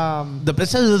like It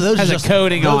says those Has are a just,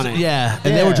 coating those- on it. Yeah,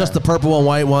 and they were Yeah. just the purple and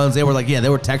white ones. They were like, they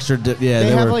were textured. Yeah,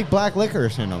 they have were. like black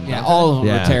licorice in them. Yeah, don't all of them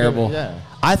Yeah. are terrible. they? Yeah.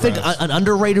 I think an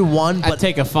underrated one, I'd but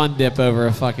take a Fun Dip over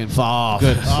a fucking Oh,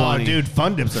 good Oh, plenty. dude,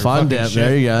 Fun Dips are Fun fucking Dip. shit.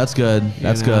 There you go. That's good.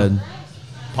 That's know. good.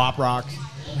 Pop Rocks.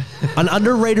 An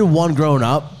underrated one growing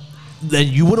up that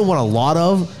you wouldn't want a lot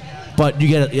of but you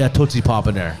get a Tootsie Pop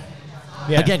in there.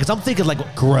 Yeah. Again, because I'm thinking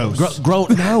like Gross.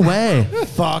 No way.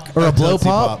 Fuck. Or a blow Tootsie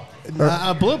pop?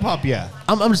 A blow pop, yeah.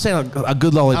 I'm just saying a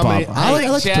good lollipop. How many- I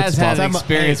like Chaz Tootsie had Pop. an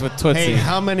experience with Tootsie. Hey,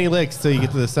 how many licks till you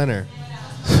get to the center?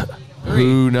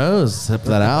 Who knows? Sip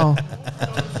that out.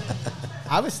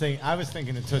 I was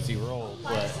thinking of Tootsie Roll,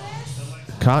 but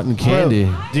Cotton candy.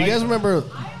 Do you guys remember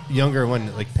younger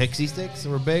when like Pixie Sticks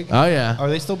were big? Oh yeah. Are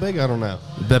they still big? I don't know.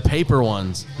 The paper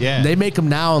ones. Yeah. They make them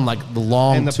now in like the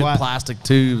long And the plastic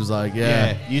tubes. Like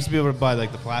yeah. You used to be able to buy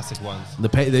like the plastic ones.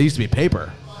 They used to be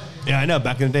paper. Yeah, I know.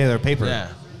 Back in the day, they were paper. Yeah.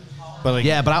 But like,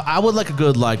 Yeah, but I would like a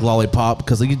good like lollipop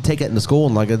because like, you can take it into school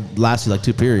and like it lasts you like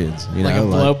 2 periods. You Like know,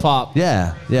 a blow pop.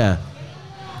 Yeah, yeah.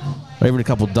 Or even a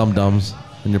couple dum dums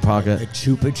in your a pocket.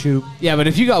 Chupa Chup. Yeah, but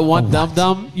if you got one dum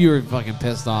dum, you were fucking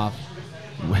pissed off.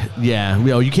 Yeah,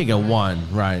 you can't get one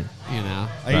right. You know.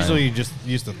 I usually just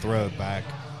used to throw it back.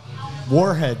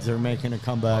 Warheads are making a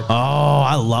comeback. Oh,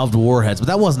 I loved Warheads, but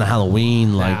that wasn't a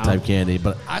Halloween like No. type candy.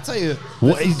 But I tell you,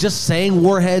 just saying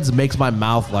Warheads makes my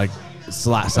mouth like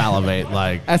salivate.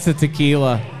 Like That's a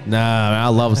tequila. nah, man, I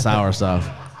love sour stuff.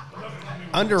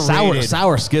 underrated.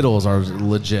 Sour Skittles are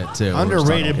legit too.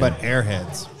 Underrated, We're but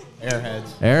Airheads. Airheads.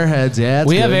 Airheads, yeah. that's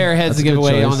We have good. Airheads That's to a give good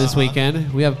away choice. on this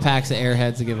weekend. We have packs of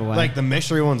Airheads to give away. Like the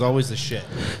mystery one's always the shit.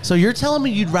 So you're telling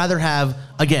me you'd rather have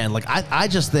again? Like I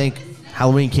just think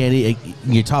Halloween candy.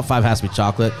 Your top 5 has to be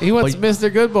chocolate. he wants But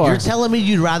Mr. Goodbar. You're telling me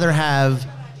you'd rather have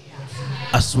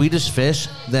a Swedish Fish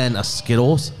than a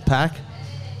Skittles pack?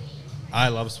 I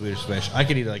love Swedish Fish. I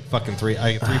could eat like fucking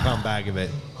 3-pound bag of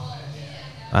it.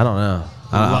 I don't know.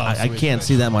 I Swedish can't Fish.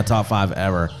 see that in my top 5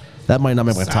 ever. That might not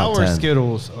make my top 10.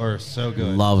 Skittles are so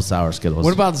good. Love sour Skittles.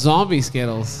 What about zombie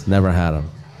Skittles? Never had them.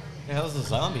 The hell's a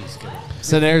zombie Skittle?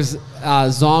 So there's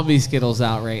zombie Skittles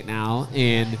out right now,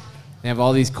 and they have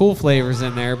all these cool flavors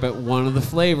in there, but one of the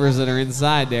flavors that are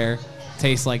inside there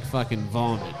tastes like fucking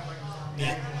vomit.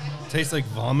 Tastes like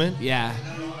vomit. Yeah.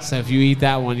 So if you eat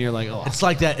that one, you're like, oh. It's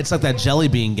like that. It's like that jelly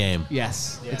bean game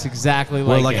Yes. It's exactly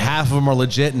where like like it. half of them are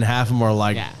legit and half of them are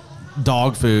like Yeah.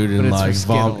 dog food But and it's like for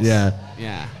Skittles. Yeah.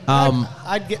 Yeah.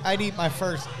 I'd eat my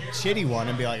first shitty one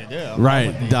and be like, dude, I'm Right,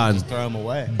 done with these, done. Just throw them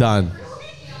away. Done.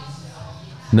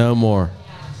 No more.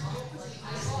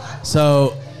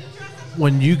 So,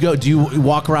 when you go, do you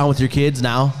walk around with your kids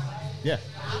now? Yeah.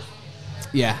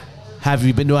 Yeah. Have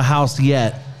you been to a house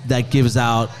yet that gives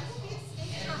out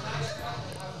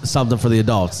something for the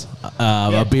adults?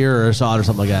 A beer or a shot or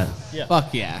something like that? Yeah.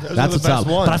 Fuck yeah. Those are That's the what's best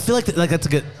up. ones. But I feel like that's a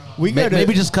good. We go to-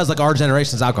 maybe just because like our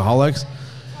generation's alcoholics,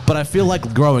 but I feel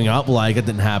like growing up like it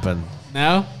didn't happen.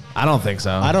 No? I don't think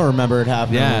so. I don't remember it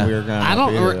happening Yeah. when we were growing I up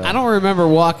don't. either, I don't remember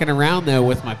walking around though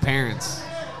with my parents.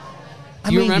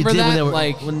 Do you remember did that? when they were,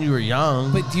 Like, when you were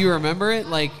young. but do you remember it?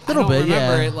 Like, Little I don't bit,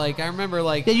 remember yeah. it. Like, I remember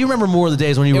like yeah, you remember more of the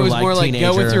days when you it were was like more like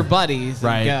teenager. go with your buddies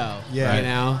Right. and go. Yeah. You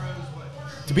know.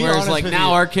 To be Whereas honest like with now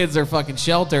you, our kids are fucking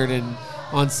sheltered, and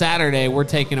on Saturday we're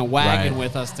taking a wagon Right.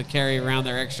 with us to carry around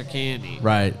their extra candy.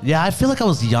 Right. Yeah, I feel like I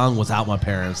was young without my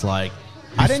parents. Like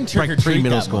I didn't trick or treat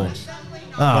pre-middle that school. much.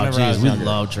 Oh, whenever I jeez, was we younger.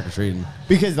 love trick or treating.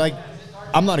 Because like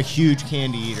I'm not a huge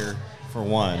candy eater for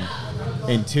one,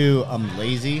 and two, I'm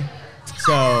lazy.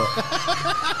 So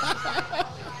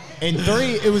and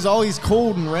three, it was always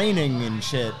cold and raining and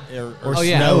shit, or Oh,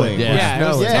 yeah. snowing. Yeah, it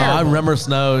was snowing. terrible. I remember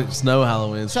snow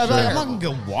Halloween. So I'd be like, I'm not gonna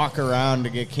go walk around to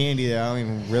get candy that I don't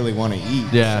even really want to eat.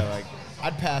 Yeah. So like,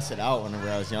 I'd pass it out whenever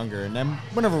I was younger, and then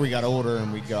whenever we got older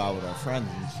and we'd go out with our friends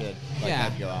and shit, like Yeah.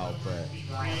 I'd go out. But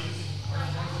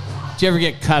Did you ever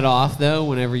get cut off though?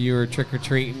 Whenever you were trick or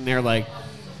treating, they're like,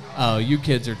 "Oh, you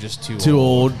kids are just too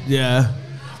old. Yeah.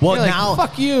 Well, You're like, now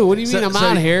fuck you. What do you mean? I'm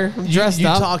out of here. I'm dressed you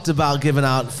up. talked about giving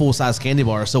out full size candy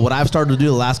bars. So what I've started to do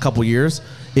the last couple years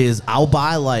is I'll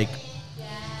buy like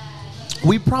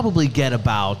we probably get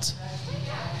about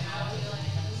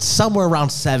somewhere around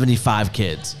 75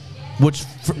 kids, which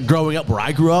growing up where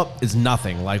I grew up is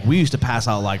nothing. Like we used to pass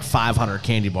out like 500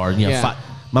 candy bars. You know, Yeah.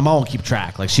 my mom will keep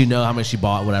track. Like she know how much she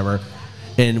bought, whatever.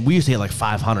 And we used to get like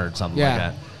 500 something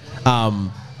Yeah. like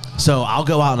that. So I'll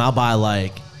go out and I'll buy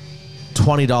like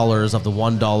 $20 of the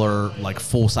 $1 like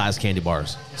full size candy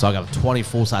bars. So I got 20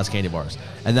 full size candy bars,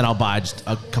 and then I'll buy just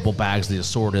a couple bags of the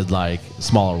assorted like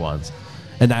smaller ones,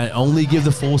 and I only give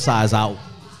the full size out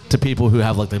to people who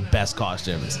have like the best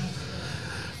costumes.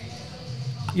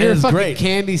 You're a It's fucking great.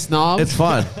 candy snob. It's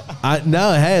fun.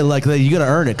 Hey, like you gotta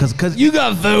earn it because you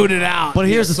got voted out. But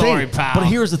here's the Sorry, thing. pal. But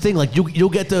here's the thing. Like you'll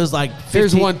get those like 15,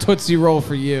 Here's one Tootsie Roll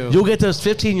for you. You'll get those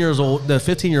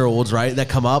 15-year-olds, right, that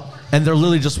come up and they're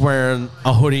literally just wearing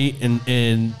a hoodie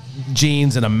and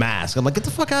jeans and a mask. I'm like, get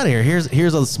the fuck out of here.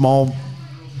 Here's a small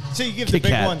So you give the Kit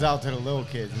big Kat. ones out to the little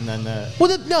kids, and then the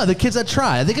Well, no, the kids that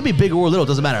try, they can be big or little. It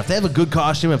doesn't matter. If they have a good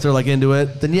costume, if they're like into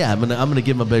it, then yeah, I'm gonna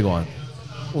give them a big one.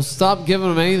 Well, stop giving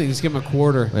them anything. Just give them a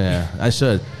quarter. Yeah, I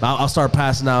should. I'll start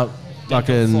passing out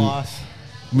fucking floss.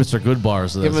 Mr. Good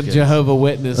bars. To Give those them a kids. Jehovah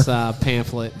Witness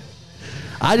pamphlet.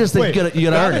 I just think Wait, you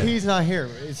gotta now earn that it. he's not here.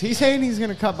 Is he saying he's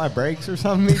gonna cut my brakes or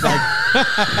something? He's like,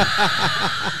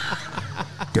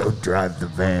 "Don't drive the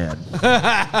van."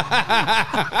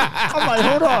 I'm like,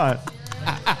 hold on.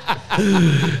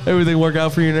 Everything work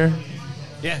out for you there?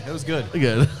 Yeah, it was good.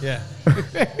 Good. Yeah.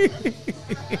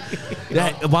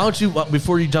 Yeah. Why don't you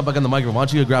before you jump back on the microphone? Why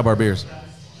don't you go grab our beers?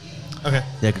 Okay.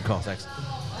 Yeah, good call. Thanks.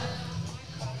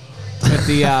 But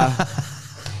the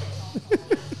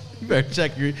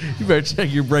You better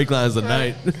check your brake lines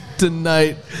tonight.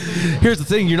 Tonight. Here's the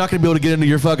thing: you're not gonna be able to get into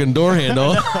your fucking door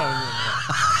handle.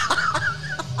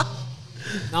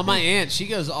 now my aunt, she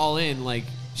goes all in. Like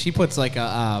she puts like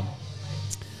a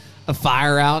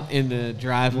fire out in the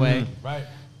driveway.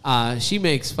 Right. She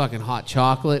makes fucking hot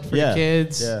chocolate for Yeah, the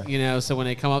kids. yeah. You know, so when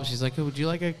they come up, she's like, oh, would you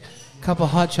like a cup of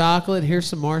hot chocolate? Here's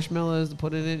some marshmallows to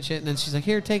put it in and shit. And then she's like,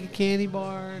 here, take a candy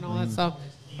bar and all that stuff.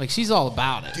 Like, she's all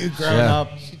about it. Dude, growing Yeah.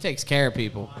 up, She takes care of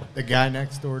people. the guy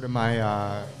next door to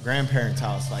my grandparents'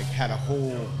 house like had a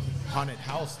whole haunted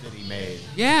house that he made.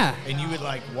 Yeah. And you would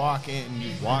like walk in and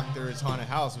you'd walk through his haunted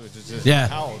house, which is just Yeah. his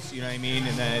house, you know what I mean?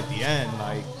 And then at the end,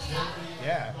 like,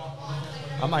 yeah.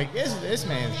 I'm like, this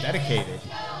man's dedicated.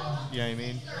 You know what I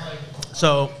mean?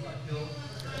 So,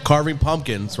 carving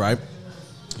pumpkins, right?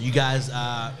 You guys,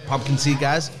 pumpkin seed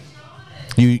guys,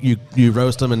 you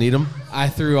roast them and eat them. I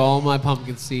threw all my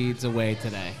pumpkin seeds away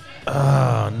today.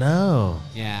 Oh no.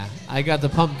 Yeah. I got the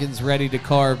pumpkins ready to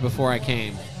carve before I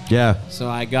came. Yeah. So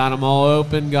I got them all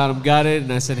open, got them gutted,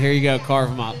 and I said, here you go, carve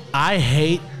them up. I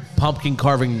hate pumpkin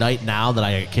carving night now that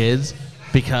I got kids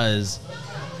because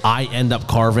I end up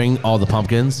carving all the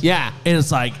pumpkins. Yeah. And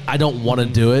it's like I don't want to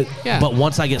do it. Yeah. But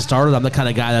once I get started, I'm the kind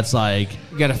of guy that's like,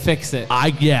 You got to fix it.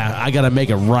 I gotta make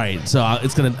it right. So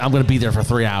I'm gonna be there for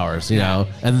 3 hours, you know,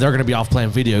 and they're gonna be off playing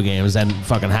video games and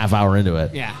fucking half hour into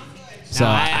it. Yeah. So So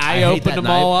I hate opened that them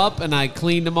night. all up and I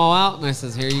cleaned them all out and I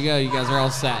says, here you go. You guys are all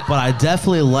set. But I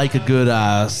definitely like a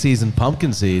good seasoned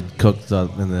pumpkin seed cooked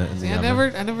in the See, I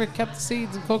oven. never kept the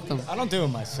seeds and cooked them. I don't do it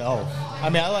myself. I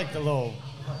mean, I like the little,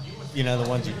 the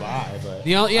ones you buy, but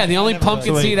The only never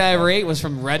pumpkin really- seed I ever ate was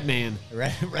from Red Man.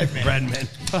 Red man. Redmond.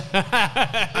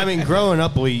 I mean, growing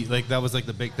up, that was like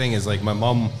the big thing is like my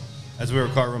mom, as we were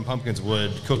carving pumpkins,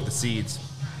 would cook the seeds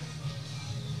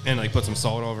and like put some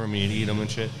salt over them and you'd eat them and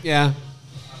shit. Yeah.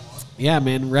 Yeah,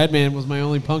 man. Red Man was my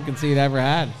only pumpkin seed I ever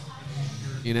had.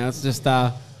 You know, it's just,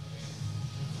 I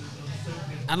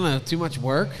don't know, too much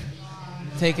work.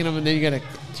 Taking them and then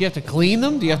do you have to clean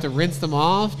them? Do you have to rinse them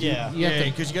off? Do you have to,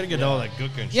 because you got to get all that gook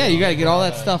and shit. yeah, you got to get all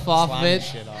that stuff off of Slimy it.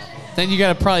 shit off. Then you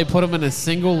got to probably put them in a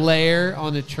single layer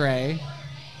on the tray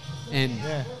and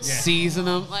Yeah. season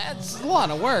them. It's a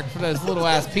lot of work for those little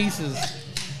ass pieces,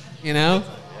 you know?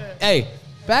 Hey,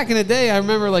 back in the day, I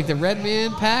remember like the Red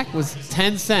Man pack was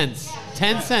 10 cents.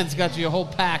 10 cents got you a whole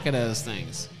pack of those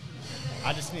things.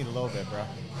 I just need a little bit, bro.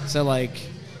 So like,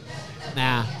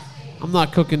 nah, I'm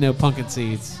not cooking no pumpkin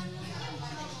seeds.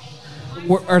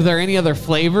 Are there any other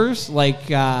flavors like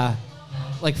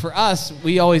for us?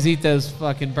 We always eat those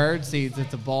fucking bird seeds at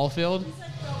the ball field,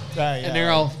 and they're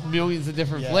all millions of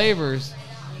different Yeah. flavors.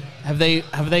 Have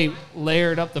they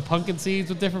layered up the pumpkin seeds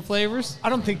with different flavors? I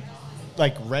don't think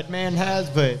like Red Man has,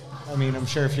 but I mean, I'm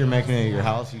sure if you're making it at your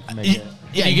house, you can make it.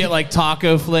 Yeah, you get like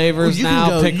taco flavors you can now,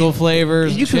 go- pickle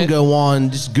flavors. You and can shit go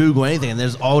on, just Google anything, and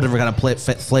there's all different kind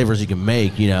of flavors you can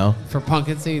make. You know. for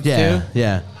pumpkin seeds Yeah, too.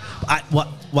 yeah. While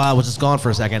I was just gone for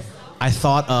a second, I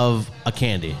thought of a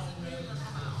candy.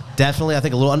 Definitely, I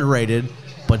think a little underrated,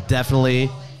 but definitely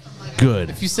good.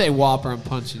 If you say Whopper, I'm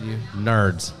punching you.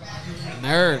 Nerds.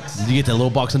 Nerds. Did you get the little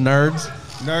box of Nerds?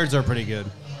 Nerds are pretty good.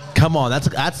 Come on, that's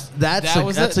That a,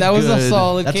 was that's a- that was a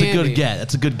solid That's a candy. good get.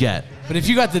 That's a good get. But if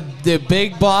you got the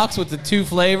big box with the two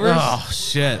flavors, Oh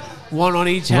shit! one on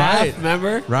each half, Right.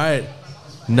 remember? Right.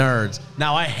 Nerds.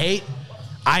 Now I hate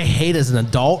as an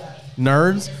adult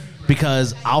Nerds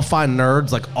because I'll find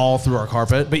Nerds like all through our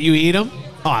carpet. But you eat them?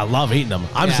 Oh, I love eating them.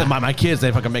 I'm just Yeah. saying my kids,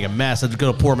 they fucking make a mess. I just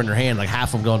go to pour them in your hand, like half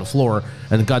of them go on the floor,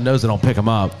 and God knows they don't pick them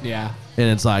up. Yeah. And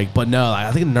it's like, but no,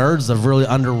 I think Nerds is a really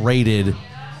underrated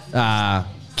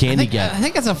candy get. I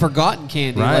think that's a forgotten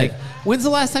candy. Right. Like, when's the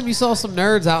last time you saw some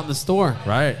Nerds out in the store?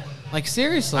 Right. Like,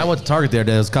 seriously. I went to Target the other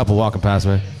day. There was a couple walking past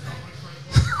me.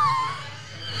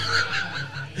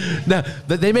 No,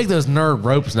 they make those nerd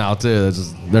ropes now too.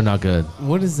 They're not good.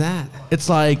 What is that? It's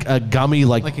like a gummy,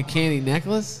 like Like a candy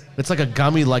necklace? it's like a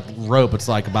gummy like rope. It's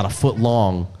like about a foot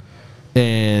long,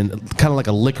 and kind of like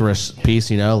a licorice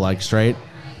piece, like straight.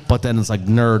 But then it's like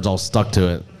nerds all stuck to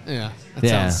it. Yeah. That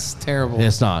Yeah. sounds terrible.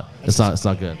 It's not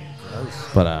good.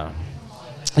 But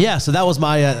yeah. So that was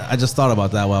my. I just thought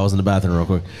about that while I was in the bathroom real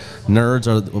quick.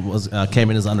 Nerds came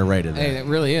in as underrated. Hey, it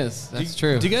really is. That's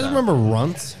true. Do you guys remember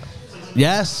Runts?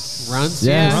 Yes. Runts?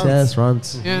 Yes. Yeah. Yes.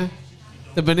 Runts. Yeah.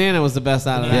 The banana was the best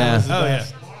out of that. Yeah. Oh yeah.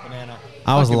 Banana.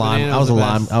 I was a Fucking lime. banana I was a was the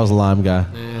lime. best. I was a lime guy.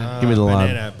 Yeah. Give me the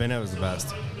lime. Banana was the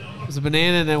best. It was a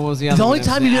banana, and then what was the other The one? only It was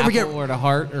time the you ever apple get- or the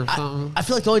heart or something. I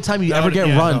feel like the only time you No, ever get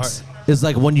yeah, no, runts is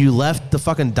like when you left the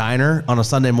fucking diner on a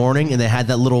Sunday morning and they had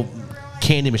that little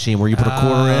candy machine where you put a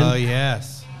quarter Oh in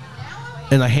yes.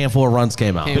 and a handful of runs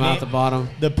came out. Came out the bottom.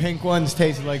 The pink ones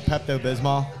tasted like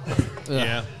Pepto-Bismol, Ugh.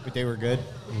 Yeah. but they were good.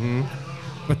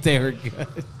 But they were good.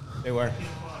 They were.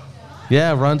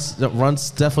 Yeah, runs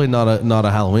definitely not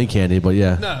a Halloween candy, but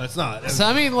yeah. No, it's not. So,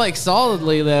 I mean, like,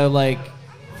 solidly, though, like,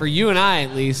 for you and I,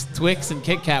 at least, Twix and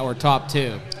Kit Kat were top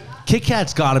two. Kit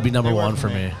Kat's got to be number They were one for for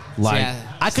me. me. Like yeah.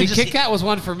 I could See, just Kit Kat was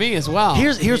one for me as well.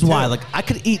 Here's Me why. too. Like I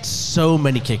could eat so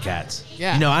many Kit Kats.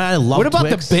 Yeah. I love What about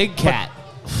Twix, the Big Cat?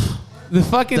 The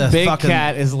fucking the Big fucking-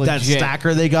 Cat is legit. That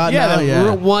stacker they got yeah, now. the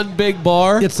Yeah. one big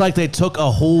bar. It's like they took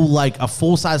a whole a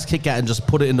full size Kit Kat and just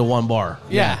put it into one bar.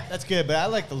 yeah. That's good, but I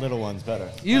like the little ones better.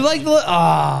 You like the...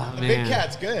 Oh, The man. big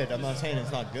cat's good. I'm not saying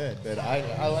it's not good, but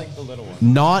I like the little ones.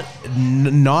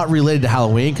 Not related to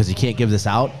Halloween because you can't give this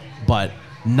out, but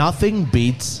nothing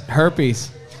beats.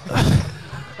 Herpes.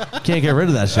 Can't get rid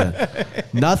of that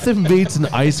shit. Nothing beats an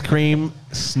ice cream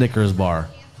Snickers bar.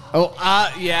 Oh,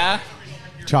 yeah.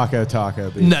 Choco Taco.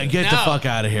 Beef. No, get the No. fuck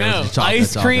out of here. No. It's a chocolate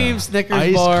Ice taco. cream Snickers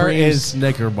ice bar cream is-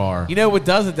 Snicker bar. You know what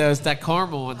does it, though? It's that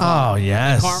caramel on top. Oh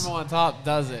yes, The caramel on top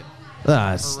does it.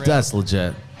 That's For real. that's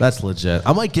legit. That's legit.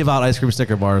 I might give out ice cream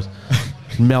Snicker bars,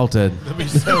 melted.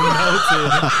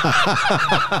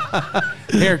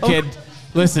 Here, kid.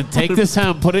 Listen, take this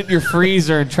home, put it in your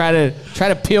freezer, and try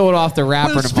to peel it off the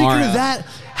wrapper But speaking tomorrow. of that,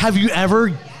 have you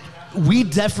ever? We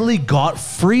definitely got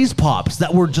freeze pops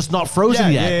that were just not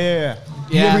frozen Yeah, yet. yeah.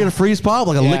 You Yeah. ever get a freeze pop,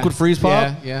 like a Yeah. liquid freeze pop?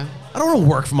 Yeah, yeah. I don't want to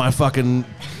work for my fucking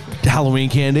Halloween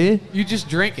candy. You just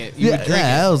drink it. You Yeah, would drink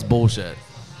that was bullshit.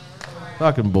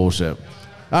 Fucking bullshit.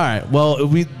 All right, well,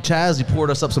 Chaz, you poured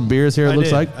us up some beers here. It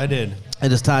looks like, I did.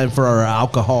 and it's time for our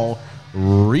alcohol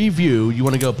review. You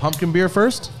want to go pumpkin beer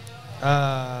first?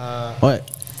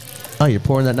 What? Oh, you're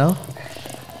pouring that now?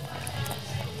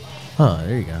 Oh,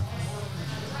 there you go.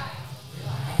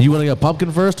 You want to go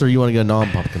pumpkin first, or you want to go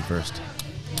non-pumpkin first?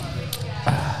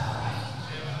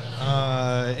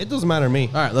 It doesn't matter to me.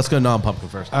 All right, let's go non-pumpkin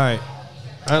first. All right.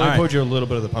 I only All right. poured you a little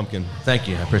bit of the pumpkin. Thank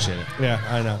you, I appreciate it. Yeah,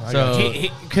 I know. I So- got you.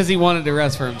 it. Because he wanted the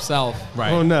rest for himself.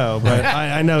 Right. Oh no, but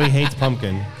I know he hates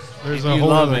pumpkin. There's a You whole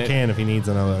love other it. can if he needs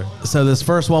another. So this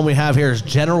first one we have here is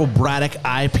General Braddock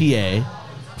IPA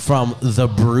from the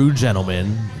Brew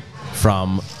Gentleman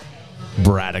from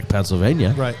Braddock,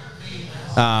 Pennsylvania. Right.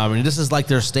 And this is like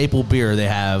their staple beer they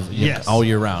have Yes. all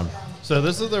year round. So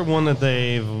this is their one that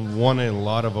they've won a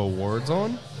lot of awards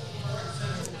on.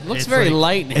 It looks It's very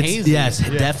like- light and hazy. Yeah, it's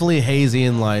definitely hazy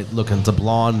and light looking. It's a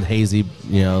blonde, hazy,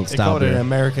 They style call it an beer.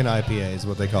 American IPA is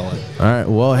what they call it. All right.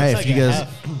 Well, hey, It's if you like a guys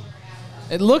half.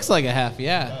 It looks like a half,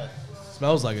 yeah.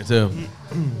 smells like it too.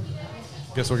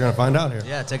 Guess we're gonna find out here.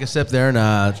 Yeah, take a sip there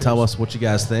and tell us what you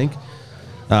guys think.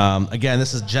 Again,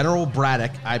 this is General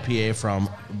Braddock IPA from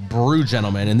Brew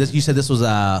Gentleman, and this you said this was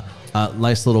a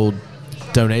nice little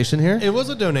donation here. It was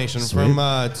a donation Sweet.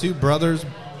 from Two Brothers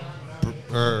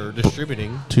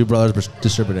Distributing Two Brothers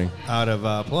Distributing. out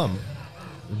of Plum.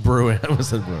 Brewing. I almost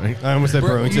said brewing. I almost said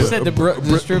brewing You too. said the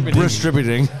distributing.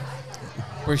 Distributing.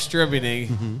 We're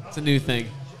distributing. It's a new thing.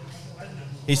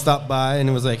 He stopped by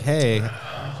and was like, "Hey,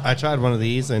 I tried one of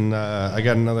these, and I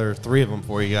got another 3 of them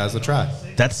for you guys to try."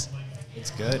 That's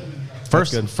It's good.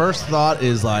 first thought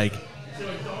is like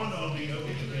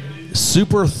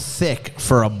super thick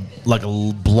for a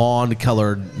blonde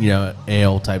colored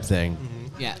ale type thing.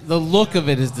 Yeah, the look of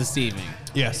it is deceiving.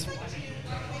 Yes.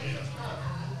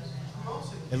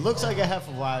 It looks like a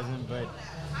Hefeweizen, but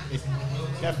it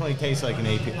definitely tastes like an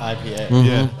IPA.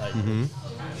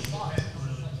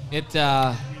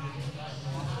 Yeah.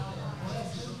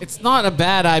 It's not a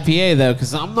bad IPA though,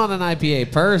 because I'm not an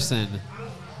IPA person,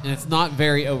 and it's not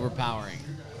very overpowering.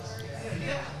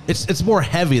 It's more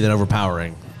heavy than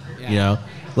overpowering. Yeah.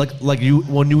 Like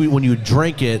when you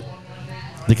drink it,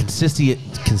 the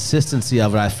consistency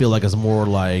of it I feel like is more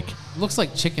like It looks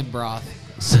like chicken broth.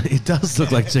 it does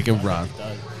look like chicken broth.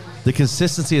 The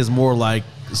consistency is more like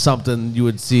something you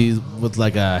would see with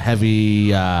like a heavy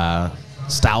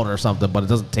stout or something, but it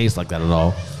doesn't taste like that at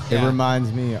all. It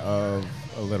reminds me of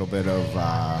a little bit of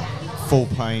full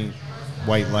pint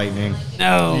White Lightning.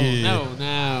 No, Yeah.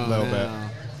 no. Little bit.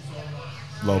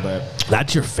 A little bit.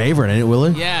 That's your favorite, ain't it,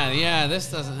 Willie? Yeah.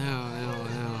 This doesn't. No.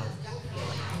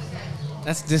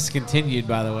 That's discontinued,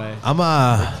 by the way. I'm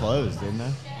Closed, didn't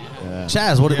it? Yeah.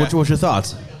 Chaz. What's your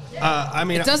thoughts? I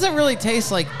mean, It doesn't really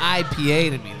taste like IPA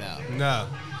to me, though. no.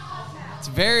 It's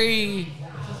very.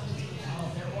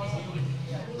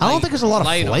 I don't think there's a lot of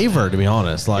light on flavor, to be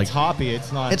honest. Like It's hoppy.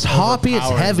 It's not. it's hoppy, it's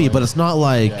overpowering, heavy, but it's not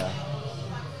like Yeah.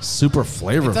 super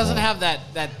flavorful. It doesn't have that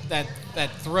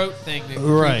throat thing that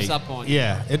Right. creeps up on you.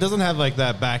 Yeah. It doesn't have like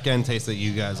that back end taste that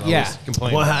you guys always Yeah.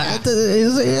 complain Well, about. I think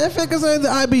the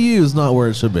IBU is not where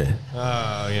it should be.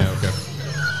 Oh, yeah, okay.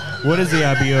 What is the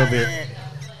IBO bit?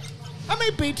 How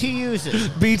many BTUs is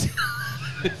it?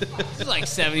 It's like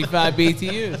 75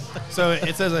 BTUs. So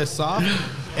it says a soft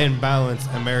and balanced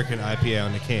American IPA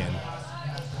on the can.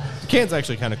 The can's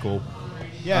actually kind of cool.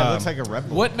 Yeah, it looks like a Red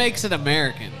Bull. What makes it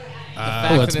American? The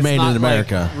fact Well, it's that made in not,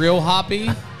 America. Like, real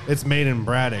hoppy. It's made in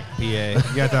Braddock, PA.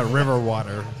 You got that river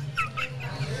water.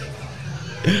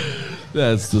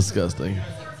 That's disgusting.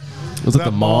 Is that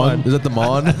the Mon? Mon? Is that the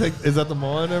Mon? Is that the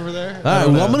Mon over there? All right,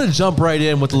 well, I'm going to jump right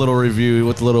in with a little review,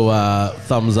 with a little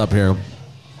thumbs up here.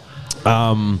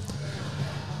 I'm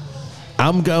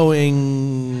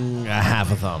going a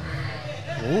half a thumb.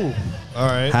 Ooh. All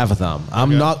right. Half a thumb.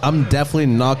 I'm definitely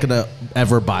not going to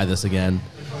ever buy this again.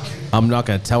 I'm not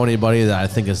going to tell anybody that I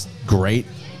think it's great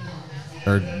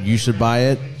or you should buy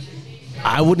it.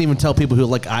 I wouldn't even tell people who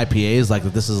like IPAs like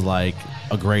that this is like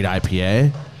a great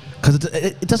IPA because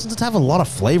it doesn't have a lot of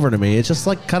flavor to me. It's just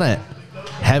like kind of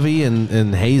heavy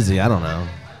and hazy. I don't know.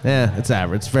 Yeah, it's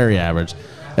average. It's very average.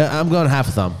 I'm going half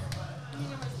a thumb.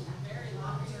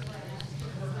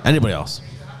 Anybody else?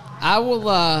 I will.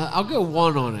 I'll go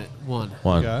one on it. One.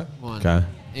 Okay. One. Okay.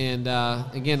 And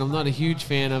again, I'm not a huge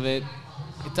fan of it.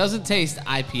 It doesn't taste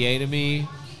IPA to me.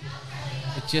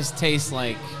 It just tastes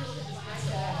like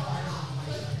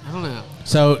I don't know.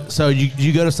 So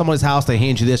you go to someone's house, they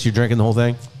hand you this, you're drinking the whole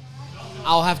thing?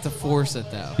 I'll have to force it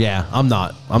though. Yeah, I'm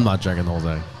not drinking the whole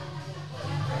thing.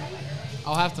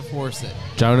 I'll have to force it.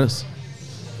 Jonas?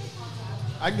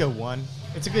 I'd go one.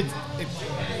 It's a good.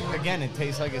 Again, it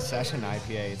tastes like a session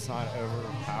IPA. It's not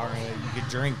overpowering. You could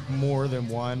drink more than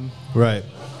one. Right.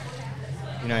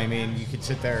 You know what I mean? You could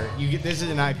sit there. This is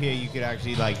an IPA you could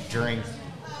actually like drink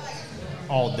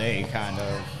all day, kind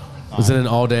of. Is it an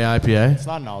all-day IPA? It's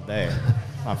not an all day.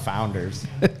 It's not Founders.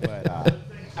 But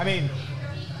I mean,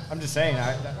 I'm just saying.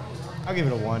 I'll give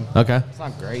it a 1. Okay. It's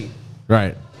not great.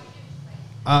 Right.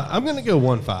 I'm going to go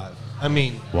 1.5. I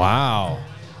mean, Wow.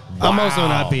 I'm also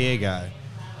an IPA guy.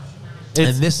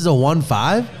 And this is a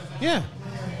 1.5? Yeah.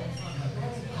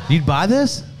 You'd buy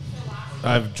this?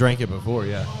 I've drank it before,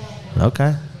 yeah.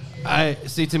 Okay. I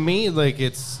see. To me, like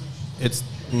it's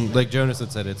like Jonas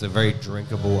had said, it's a very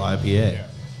drinkable IPA. Yeah.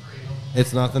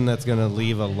 It's nothing that's gonna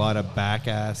leave a lot of back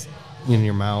ass in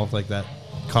your mouth, like that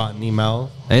cottony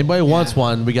mouth. Anybody wants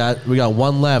one? We got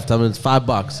one left. I mean, it's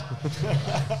 $5.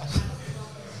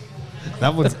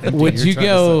 That one's empty. Would You're you trying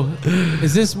go?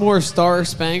 Is this more Star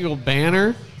Spangled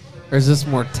Banner, or is this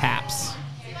more Taps?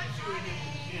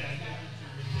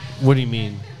 what do you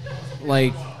mean?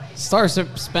 Like Star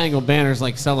Spangled Banner is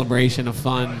like celebration of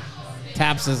fun.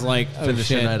 Taps is like oh Finish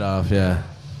your shit. night off, yeah.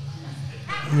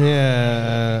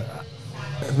 Yeah.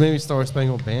 Maybe Star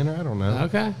Spangled Banner. I don't know.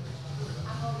 Okay.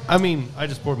 I mean, I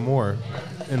just poured more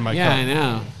in my Yeah, cup. I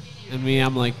know. And me,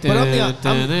 I'm like, But I'm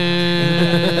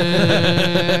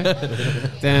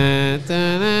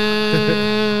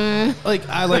Like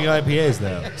I like IPAs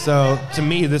though, so to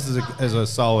me this is a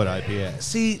solid IPA.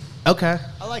 See, okay.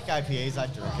 I like IPAs. I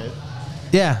drink it.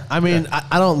 Yeah, I mean,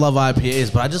 I don't love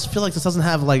IPAs, but I just feel like this doesn't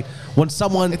have, like, when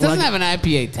someone... It doesn't when I- have an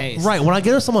IPA taste. Right, when I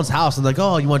go to someone's house and they're like,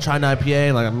 oh, you want to try an IPA?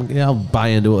 And like, I'll buy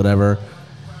into it, whatever.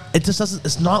 It just doesn't...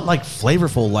 It's not, like,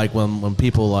 flavorful like when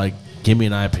people, like, give me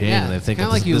an IPA Yeah, and they think... kind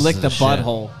of that like you this lick is the shit.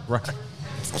 butthole. Right.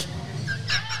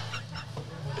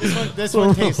 This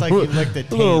one tastes like you licked a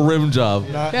A little taint. rim job.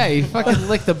 Yeah, you fucking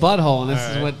lick the butthole, and this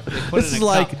is what they put This in is a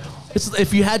like... cup. It's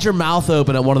if you had your mouth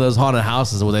open at one of those haunted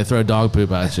houses where they throw dog poop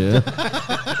at you.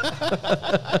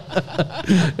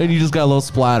 And you just got a little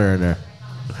splatter in there.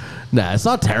 Nah, it's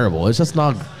not terrible. It's just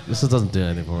not... This just doesn't do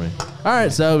anything for me. All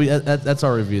right, so that's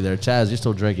our review there. Chaz, you're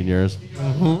still drinking yours.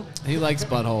 He likes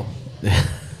butthole.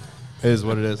 Is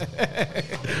what it is.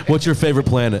 What's your favorite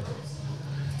planet?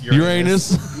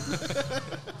 Uranus.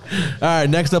 All right,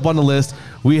 next up on the list,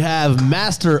 we have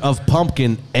Master of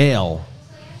Pumpkin Ale.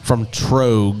 from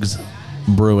Trogs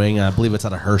Brewing. I believe it's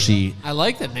out of Hershey, I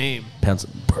like the name.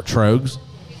 Trogs.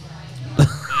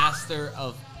 Master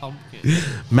of Pumpkin.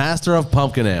 Master of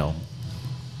Pumpkin Ale.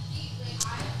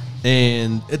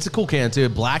 And it's a cool can too.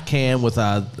 Black can with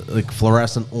a like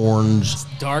fluorescent orange.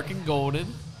 Dark and golden.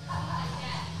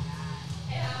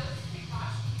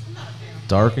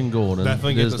 Dark and golden.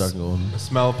 Definitely It get is the dark and golden.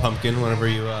 smell of pumpkin whenever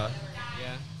you Yeah.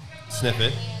 sniff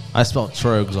it. I spelled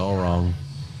Trogs all wrong.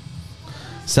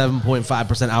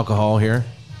 7.5% alcohol here.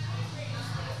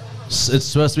 It's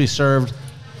supposed to be served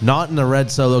not in a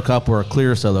red solo cup or a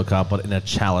clear solo cup, but in a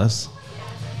chalice.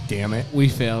 Damn it. We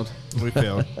failed. We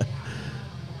failed.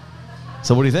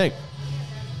 So what do you think?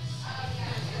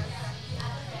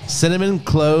 Cinnamon,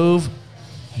 clove,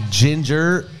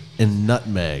 ginger, and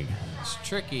nutmeg. It's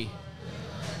tricky.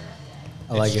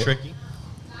 I like It's it. tricky.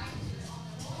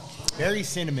 Very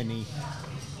cinnamony.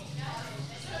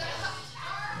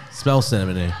 Smells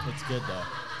cinnamony. It's good though.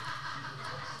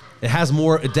 It has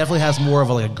more. It definitely has more of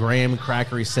a, like a graham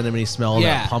crackery cinnamony smell than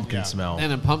Yeah. a pumpkin Yeah. smell,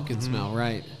 And a pumpkin smell,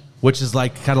 right? which is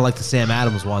like kind of like the Sam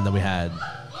Adams one that we had.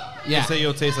 Yeah. You say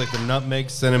you'll taste like the nutmeg,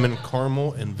 cinnamon,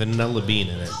 caramel, and vanilla bean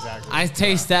in it. I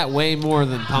taste that way more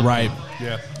than pumpkin. Right.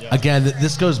 Yeah. Again,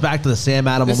 this goes back to the Sam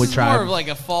Adams This one we is tried. more of like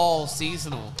a fall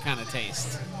seasonal kind of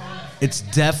taste. It's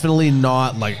definitely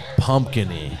not like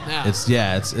pumpkin-y.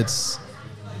 Yeah. It's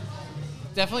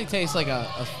Definitely tastes like a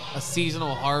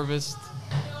seasonal harvest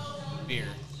beer.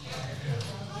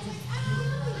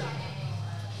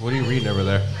 What are you reading over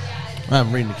there?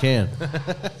 I'm reading the can.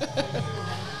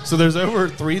 So there's over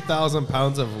 3,000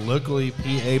 pounds of locally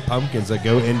PA pumpkins that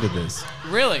go into this.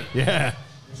 Really? Yeah.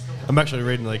 I'm actually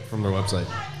reading like from their website.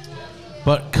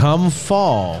 But come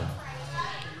fall,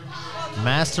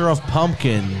 Master of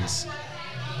Pumpkins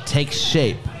takes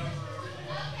shape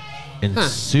and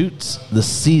suits the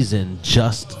season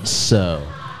just so.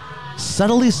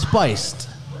 Subtly spiced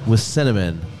with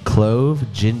cinnamon,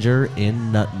 clove, ginger,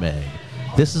 and nutmeg.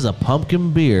 This is a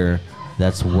pumpkin beer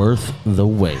that's worth the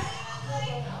wait.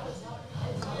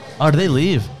 Oh, did they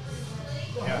leave?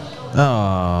 Yeah.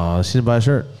 Oh, she didn't buy a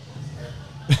shirt.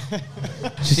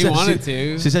 She wanted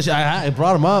to. She said I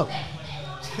brought him up.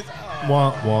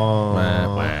 Wah,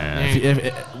 wah.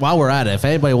 While we're at it, if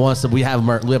anybody wants to, we have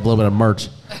a little bit of merch.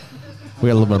 We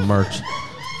got a little bit of merch.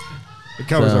 It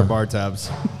covers So- our bar tabs.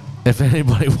 If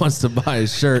anybody wants to buy a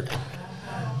shirt,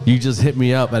 you just hit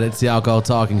me up at It's the Alcohol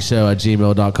Talking Show at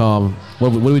gmail.com.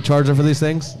 What do we charge them for these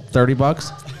things? $30?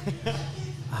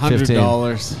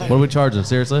 $100. What are we charging?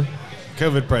 Seriously?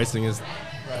 COVID pricing is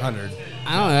 100.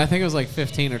 I don't know. I think it was like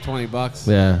 15 or 20 bucks.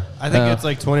 Yeah. I think it's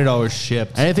like $20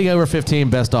 shipped. anything over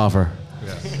 15, best offer.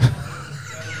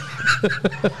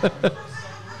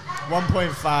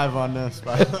 1.5 on this.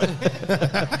 By the way.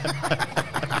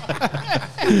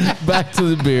 Back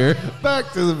to the beer.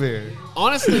 Back to the beer.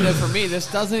 Honestly, though, for me, this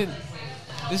doesn't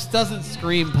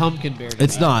scream pumpkin beer. To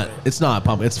It's me. not. It's not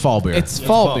pumpkin. It's fall beer. It's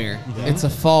fall fall. beer. It's a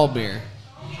fall beer.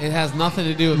 It has nothing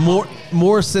to do with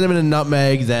more cinnamon and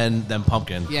nutmeg than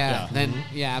pumpkin. Yeah. Then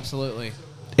absolutely.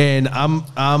 And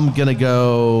I'm gonna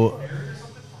go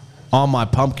on my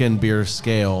pumpkin beer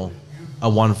scale a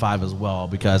 1.5 as well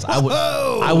because I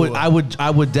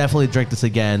would definitely drink this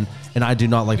again, and I do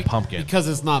not like pumpkin. Because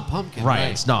it's not pumpkin. Right?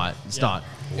 It's not. It's not.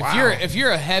 If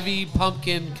you're a heavy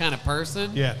pumpkin kind of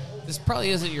person, Yeah. this probably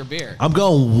isn't your beer. I'm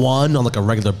going 1 on like a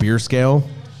regular beer scale,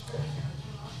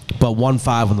 but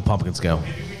 1.5 on the pumpkin scale.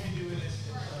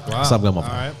 Wow. So I'm going All 1.5.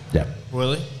 right. Yeah.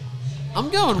 Willie? I'm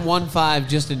going 1.5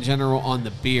 just in general on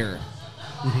the beer.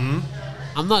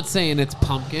 I'm not saying it's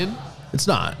pumpkin, It's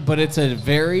not. but it's a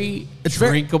very It's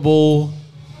very- drinkable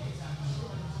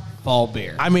fall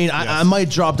beer. I mean, I might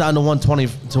drop down to 120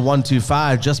 to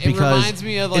 125 just It because reminds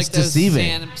me of like it's those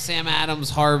deceiving. Sam Adams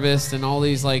Harvest and all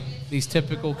these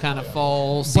typical kind of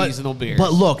fall seasonal beers.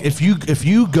 But look, if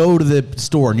you go to the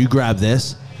store and you grab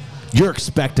this, you're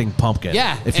expecting pumpkin.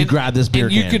 yeah, If you grab this beer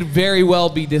and you can. could very well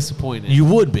be disappointed. You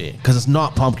would be because it's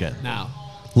not pumpkin. no,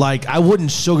 Like I wouldn't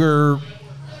sugar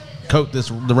coat the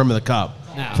rim of the cup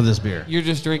no. for this beer. You're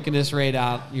just drinking this right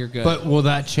out. You're good. But will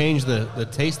that change the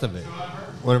taste of it?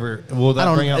 Whatever. Will I that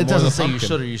don't. bring out It more of doesn't the say you pumpkin?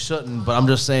 should or you shouldn't, but I'm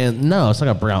just saying no. It's not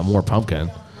gonna bring out more pumpkin.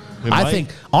 It I might. think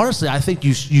honestly, I think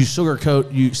you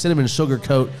cinnamon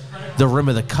sugarcoat the rim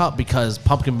of the cup because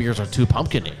pumpkin beers are too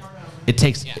pumpkin-y.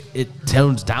 It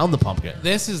tones down the pumpkin.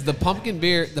 this is the pumpkin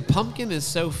beer. The pumpkin is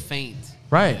so faint.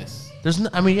 Right. This. There's no,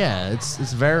 I mean, yeah, it's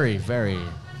very, very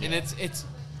And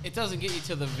it doesn't get you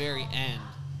to the very end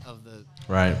of the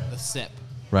right, sip.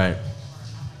 right.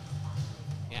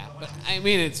 Yeah, but I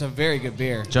mean it's a very good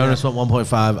beer. Jonas went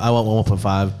 1.5. I went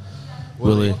 1.5.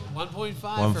 Willie 1.5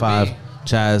 1.5. for me.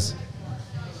 Chaz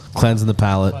Cleansing the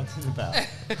palate.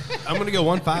 I'm gonna go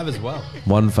 1.5 as well.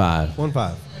 1.5.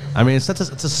 1.5. I mean, it's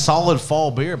a solid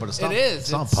fall beer, but it's not. It is.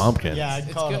 It's not It's- pumpkin. Yeah,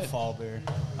 I'd call it good. a fall beer.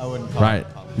 I wouldn't call Right. it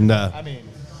a pumpkin. No.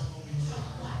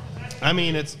 I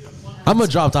mean, it's I'm gonna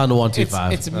drop down to It's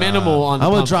 1.25. it's minimal on. I'm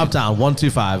gonna pumpkin. drop down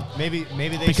 1.25 maybe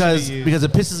they because should've used- because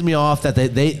it pisses me off that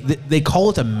they call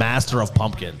it the master of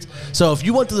pumpkins. So if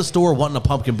you went to the store wanting a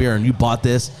pumpkin beer and you bought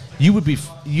this, you would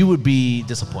be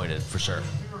disappointed for sure.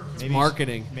 maybe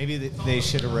marketing. Maybe they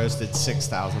should have roasted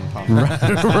 6,000 pumpkins.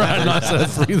 Right, not instead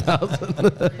of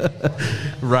 3,000.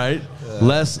 Right,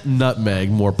 less nutmeg,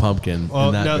 more pumpkin well,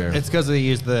 in that no, beer. it's because they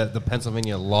use the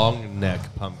Pennsylvania long neck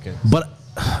pumpkin. But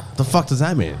the fuck does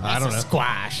that mean? I don't know.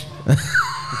 Squash.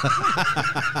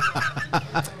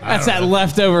 That's that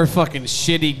leftover fucking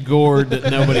shitty gourd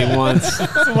that nobody wants.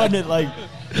 the one that like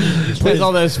With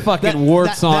all those fucking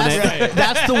warts on it.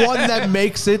 That's the one that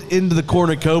makes it into the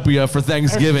cornucopia for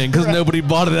Thanksgiving because nobody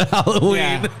bought it at Halloween.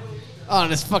 Yeah. Oh,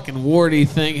 and this fucking warty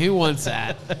thing. Who wants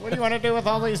that? what do you want to do with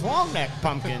all these long neck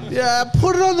pumpkins? Yeah,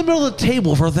 put it on the middle of the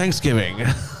table for Thanksgiving.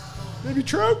 Maybe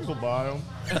Trogs will buy them.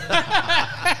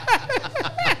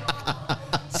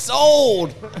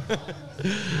 Sold.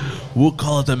 We'll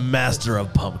call it the master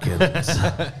of pumpkins.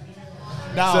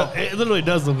 So it literally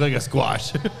does look like a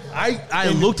squash. I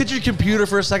looked at your computer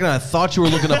for a second. And I thought you were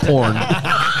looking at porn.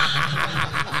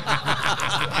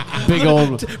 Big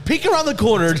old, Peek around the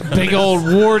corner. big old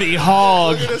warty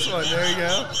hog Look at this one. There you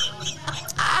go.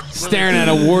 staring at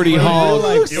a warty hog.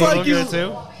 Looks You want like to you. look at it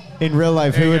too? In real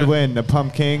life, There who you would go. win, the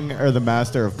Pumpkin or the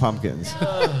Master of Pumpkins?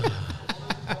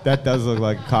 That does look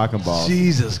like a cock and ball.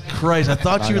 Jesus Christ! I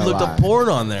thought Not you had gonna looked lie. up porn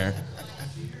on there.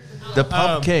 The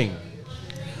Pump King.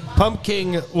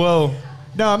 Pumpkin. Well,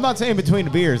 No, I'm not saying between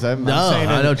the beers. I'm No, saying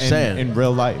I know what you're saying. in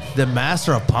real life. The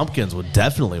master of pumpkins would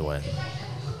definitely win.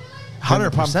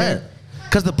 100%. Pumpkin?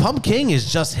 Because the Pump King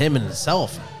is just him in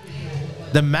himself.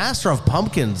 The master of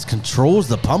pumpkins controls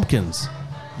the pumpkins.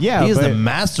 Yeah, He is but the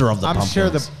master of the I'm pumpkins. sure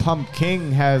the Pump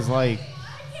King has like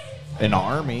an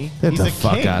army. Get He's the a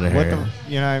fuck king. outta What here.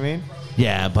 you know what I mean?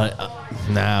 Yeah, but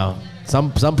no.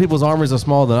 Some people's armies are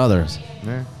smaller than others.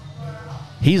 Yeah.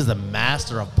 He's the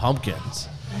master of pumpkins.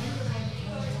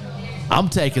 I'm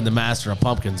taking the master of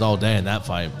pumpkins all day in that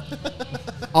fight.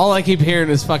 All I keep hearing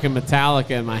is fucking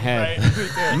Metallica in my head.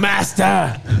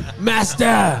 Master!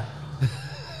 Master!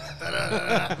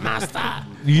 Master!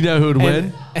 You know who'd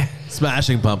win?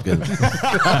 Smashing Pumpkins.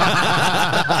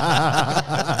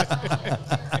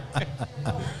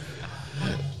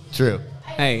 true.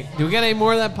 Hey, do we got any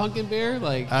more of that pumpkin beer?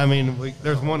 Like, I mean,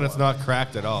 there's one that's not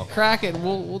cracked at all. crack it and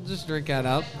we'll just drink that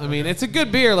up. I mean, it's a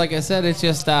good beer. Like I said, it's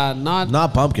just not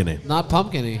Not pumpkin-y.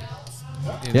 pumpkin-y. you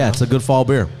Yeah, know? it's a good fall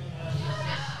beer.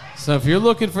 So if you're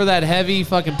looking for that heavy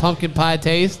fucking pumpkin pie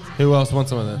taste, Who else wants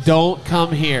some of this? don't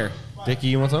come here. Dickie,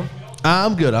 you want some?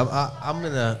 I'm good. I'm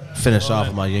gonna finish off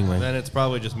with my Yingling. Then it's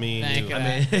probably just me and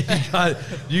Thank you. God.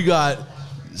 you got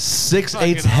 6/8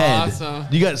 Fucking head. awesome.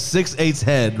 You got 6/8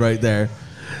 head right there.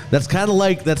 That's kind of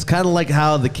like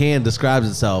how the can describes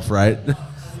itself, right?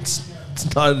 it's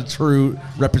not a true You got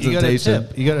a representation.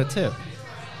 tip. You got a tip.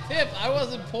 Tip, I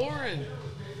wasn't pouring.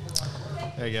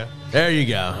 There you go. There you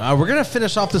go. We're gonna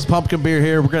finish off this pumpkin beer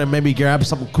here. We're gonna maybe grab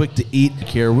something quick to eat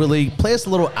here. Really play us a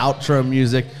little outro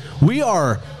music. We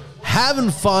are having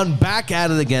fun. Back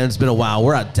at it again. It's been a while.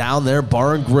 We're at Down There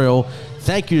Bar and Grill.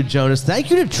 Thank you to Jonas.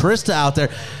 Thank you to Trista out there.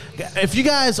 If you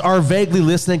guys are vaguely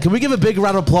listening, can we give a big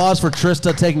round of applause for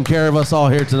Trista taking care of us all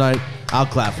here tonight? I'll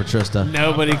clap for Trista.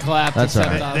 Nobody clapped That's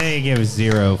except all right. us. They give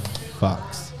 0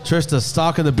 fucks. Trista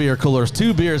stocking the beer coolers,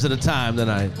 2 beers at a time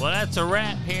tonight. Well, that's a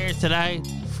wrap here tonight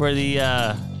for the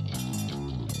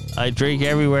I Drink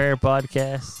Everywhere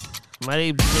podcast. My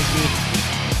name's Dickie.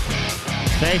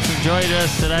 Thanks for joining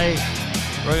us tonight.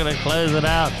 We're going to close it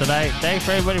out tonight. Thanks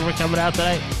for everybody for coming out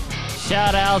tonight.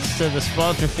 Shout outs to the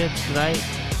sponsorships tonight.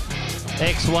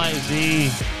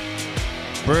 XYZ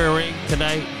Brewing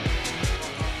tonight.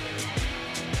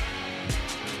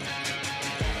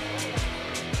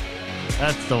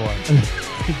 That's the one.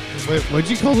 Wait, what'd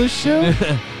you call this show?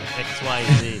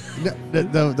 XYZ.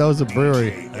 that was a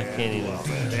brewery. I can't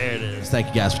even. There it is. Thank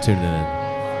you guys for tuning in.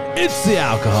 It's the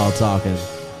alcohol talking.